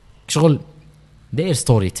شغل داير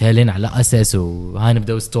ستوري تيلين على اساسه هاي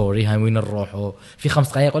نبداو ستوري هاي وين نروحوا في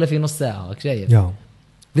 5 دقائق ولا في نص ساعه شايف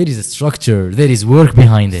there is a structure there is work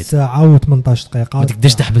behind it ساعه و18 دقيقه ما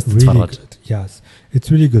تقدرش تحبس تتفرج. yes it's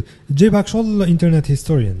really good جايبك شغل انترنت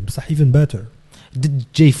هيستوريان بصح even better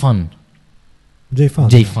جي فن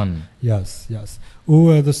yes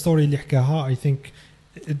و the story اللي حكاها I think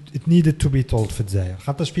it needed to be told في الجزائر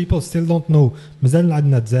خاطرش people still don't know مازال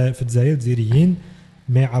عندنا في الجزائر جزائريين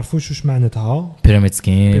ما يعرفوش واش معناتها pyramid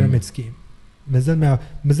scheme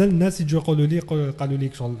مازال الناس يجوا يقولوا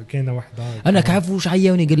لي شغل كاينه واحده انا كعرف واش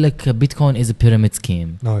عيوني يقول لك بيتكوين is a pyramid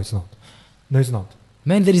scheme. no it's not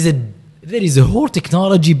man there is a whole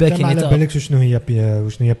technology backing it up. على بالك شنو هي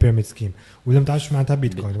pyramid scheme ولا ما تعرفش معناتها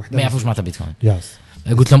بيتكوين ما يعرفوش معناتها بيتكوين.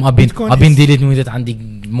 قلت لهم ابين ديليت نويدت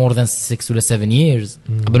عندي more than 6 ولا 7 years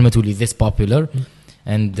قبل ما تولي this popular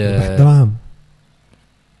and درهم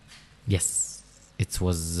yes it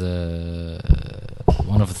was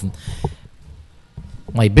one of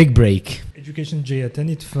my big break. Education جاية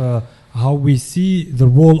تاني في how we see the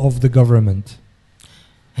role of the government.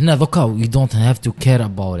 هنا ذكاء you don't have to care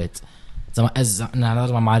about it.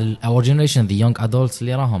 زمان مع our generation the young adults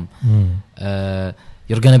اللي راهم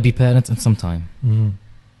you're gonna be parents in some time.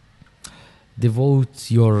 Devote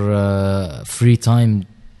your free time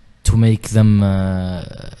to make them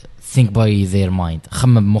think by their mind.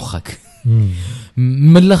 خمم بمخك.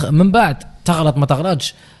 من بعد تغلط ما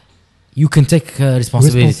تغلطش you can take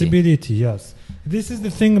responsibility. Yes, this is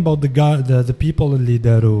the thing about the people اللي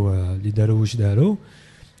داروا واش داروا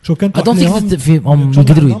شو كان I don't think that فيهم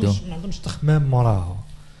يقدروا يدوا ما عندهمش تخمام مراها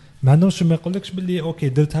ما عندهمش ما يقولكش باللي اوكي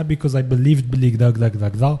درتها because I believed باللي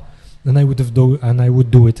كذا then I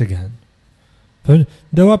would do it again. فهمت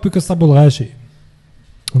دوا because صابوا الغاشي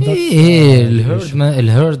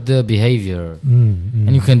الهيرد behavior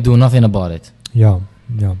and you can do nothing about it.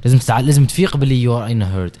 لازم تفيق باللي you are in a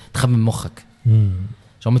herd تخمم مخك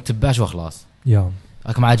شو ما تتبعش وخلاص.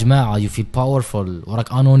 راك مع جماعة you feel powerful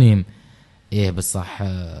وراك انونيم بس صح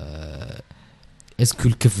اسكو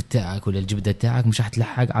الكف تاعك ولا الجبدة تاعك مش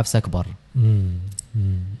حتلحق عفسة أكبر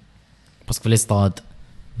بس في الاستاد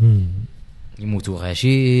يموتوا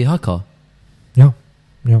غاشي هكا.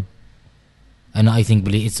 أنا I think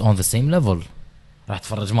بلي it's on the same level. راح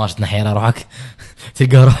تفرج ماتش تنحي روحك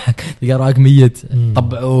تلقى روحك ميت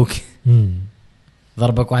طبعوك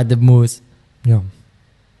ضربك واحد بموس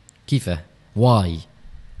كيفه why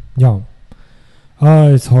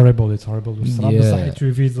it's horrible it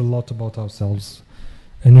reveals a lot about ourselves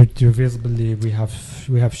and it reveals بلي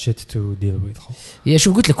we have shit to deal with.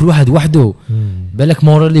 شو قلت لك كل واحد وحده بالك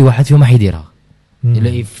مورالي واحد فيهم ما حيديرها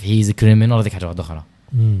الا if he is a criminal هذيك حاجه واحده اخرى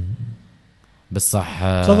بس صح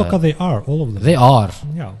they are all of them they are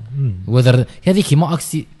whether هذيك ما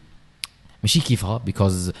اكسي ماشي كيفها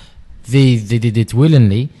because they did it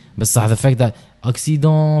willingly بس صح the fact that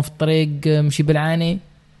اكسيدون في الطريق مشي بالعاني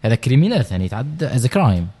هذا كريمينال ثاني يتعد as a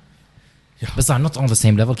crime بس صح not on the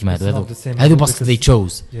same level كما هذو بس they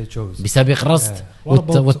chose بسابق رصد what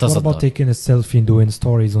about taking a selfie and doing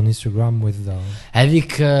stories on Instagram with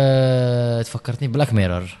هذيك تفكرتني بلاك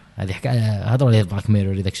ميرور هذه حكايه هذول اللي بلاك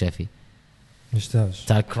ميرور اذا شافي نشتاش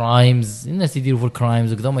تاع الكرايمز الناس يديروا في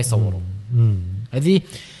الكرايمز وكذا ما يصوروا هذه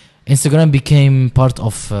انستغرام became part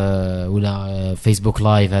of ولا فيسبوك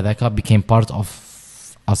لايف هذاك became part of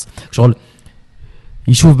us شغل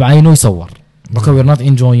يشوف بعينه يصور. دوكا we're not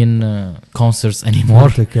enjoying concerts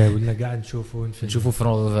anymore. ولا قاعد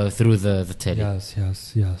نشوفه through the telly.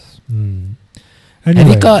 yes.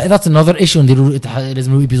 هذيك that's another issue نديروا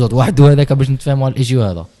لازم له ايبيزود واحد وهذاك باش نتفاهموا على الايشيو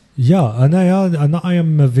هذا. انا I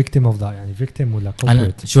am a victim of that يعني victim ولا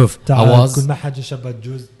انا شوف كل ما حاجه شبه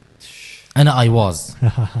تجوز انا I was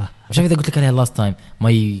مش عارف اذا قلت لك عليها last time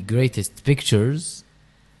my greatest pictures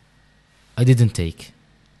I didn't take.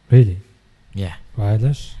 really yeah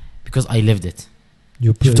وعلاش because I lived it.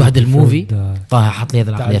 شفت واحد الموفي طه حط لي هذا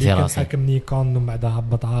العقليه في راسي حكم نيكون ومن بعدها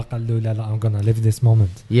هبط عاقل له لا I'm gonna live this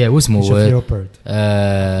moment. واسمه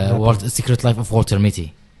Secret Life of Walter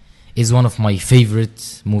Mitty is one of my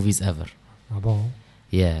favorite movies ever.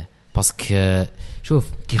 باسكو شوف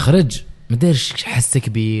كي خرج ما دارش حس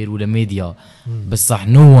كبير ولا ميديا بس صح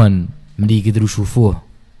نو ون ملي يقدروا يشوفوه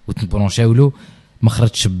وتبرونشاو له ما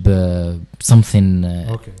خرجش ب something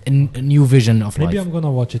a new vision of life. Maybe I'm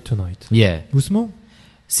gonna watch it tonight. واسمه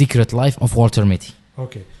Secret Life of Walter Mitty.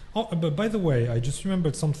 Okay. But by the way, I just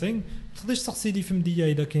remembered something. تقدرش تحصي لي في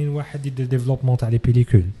مدية إذا كاين واحد يدير ديفلوبمون تاع لي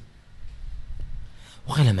بيليكول.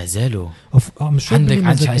 وغير مازالوا.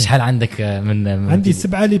 عندك شحال عندك من عندي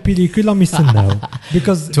 7 لي بيليكول راهم يستناو.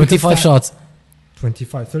 Because 25 shots.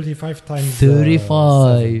 35 times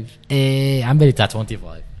 35. عم بالي تاع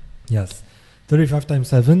 25. Yes. 35 times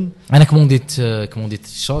 7. أنا كومونديت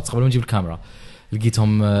shots قبل ما نجيب الكاميرا.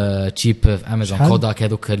 لقيتهم تشيب في امازون كوداك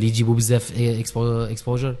هذوك اللي يجيبوا بزاف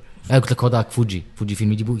اكسبوجر. قلت لك كوداك فوجي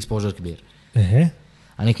فيلم يجيبوا اكسبوجر كبير.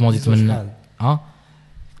 انا كموديت من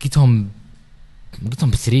لقيتهم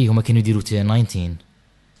ب3 هما كانوا يديروا 19.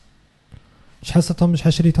 شحال صرتهم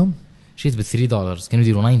شحال شريتهم؟ شريت ب $3 كانوا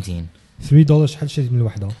يديروا 19. $3 شحال شريت من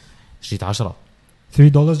الوحده؟ شريت 10. $3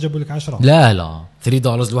 جابوا لك 10؟ لا $3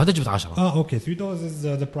 الوحده جبت 10. اوكي $3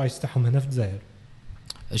 is the price تاعهم هنا في الجزائر.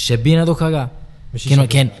 الشابين هذوك كاع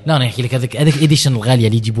كان لا انا نحكي لك هذيك الايديشن الغاليه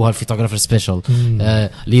اللي يجيبوها الفوتوغرافر سبيشال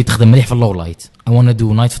اللي تخدم مليح في اللو لايت. I wanna do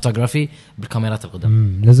night photography بالكاميرات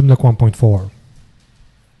القدام. لازم لك 1.4.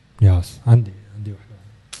 يس عندي واحده.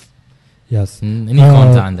 يس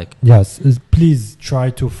نيكون عندك. يس please try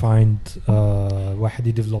to find واحد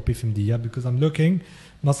يديفلوبي في مديه because I'm looking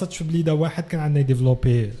ما صدتش في بليده واحد كان عندنا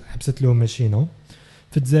يديفلوبي حبست له ماشينو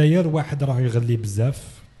في الجزائر واحد راه يغلي بزاف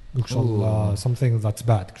ان شاء الله something that's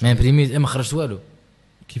bad. ما بريمي ما خرجت والو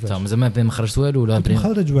كيفاش زعما ما خرجت والو ولا بريمي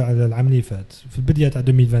مخرج على العام اللي فات في البدايه تاع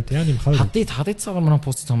 2021 مخرج. حطيت صور منهم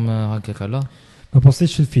بوستيتهم هكاك لا ما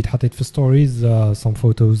بوستيتش في الفيد حطيت في ستوريز some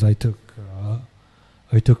photos I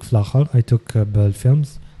took في الاخر I took بالفيلمز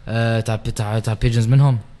تاع بيجنز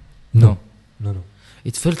منهم. no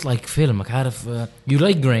it felt like film عارف you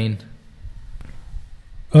like grain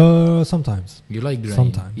sometimes you like grain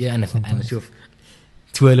sometimes. انا شوف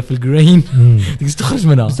 12 في الجرين تقدر تخرج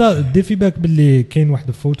منها. بس دي بالك باللي كاين واحد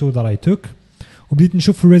الفوتو دار I took وبديت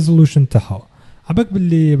نشوف الريزولوشن تاعها عباك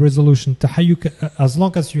باللي الريزولوشن تاعها as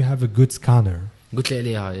long as you have a good scanner قلت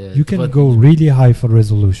لي عليها you can go really high for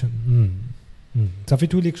resolution. صافي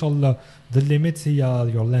تولي ان شاء الله the limit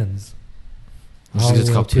هي your lens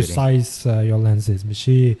how precise your lens is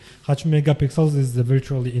ماشي خاطش ميجا بيكسلز is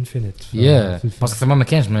virtually infinite. باسكو ما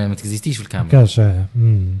كانش ما تكزيستيش في الكاميرا كاش.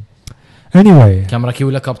 anyway كاميرا كي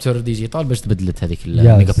ولا كابتور ديجيتال باش تبدلت هذيك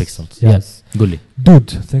الميجا بيكسلز. قول لي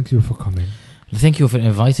dude thank you for coming. Thank you for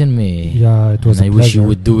inviting me. Yeah, it was and a I pleasure. wish you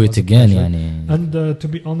would do it again يعني. And to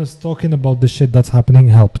be honest talking about the shit that's happening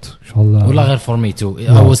helped إن شاء الله. والله غير for me too.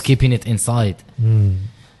 I was keeping it inside.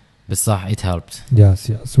 بصح it helped.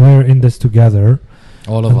 Yes we're in this together.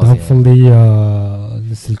 all of us. hopefully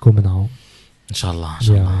نسلكوا منها ان شاء الله.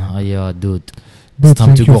 يا دود it's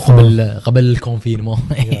time to go قبل الكونفينمون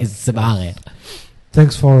السبعة غير.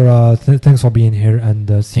 thanks for being here and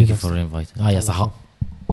thank you for inviting. يا صح.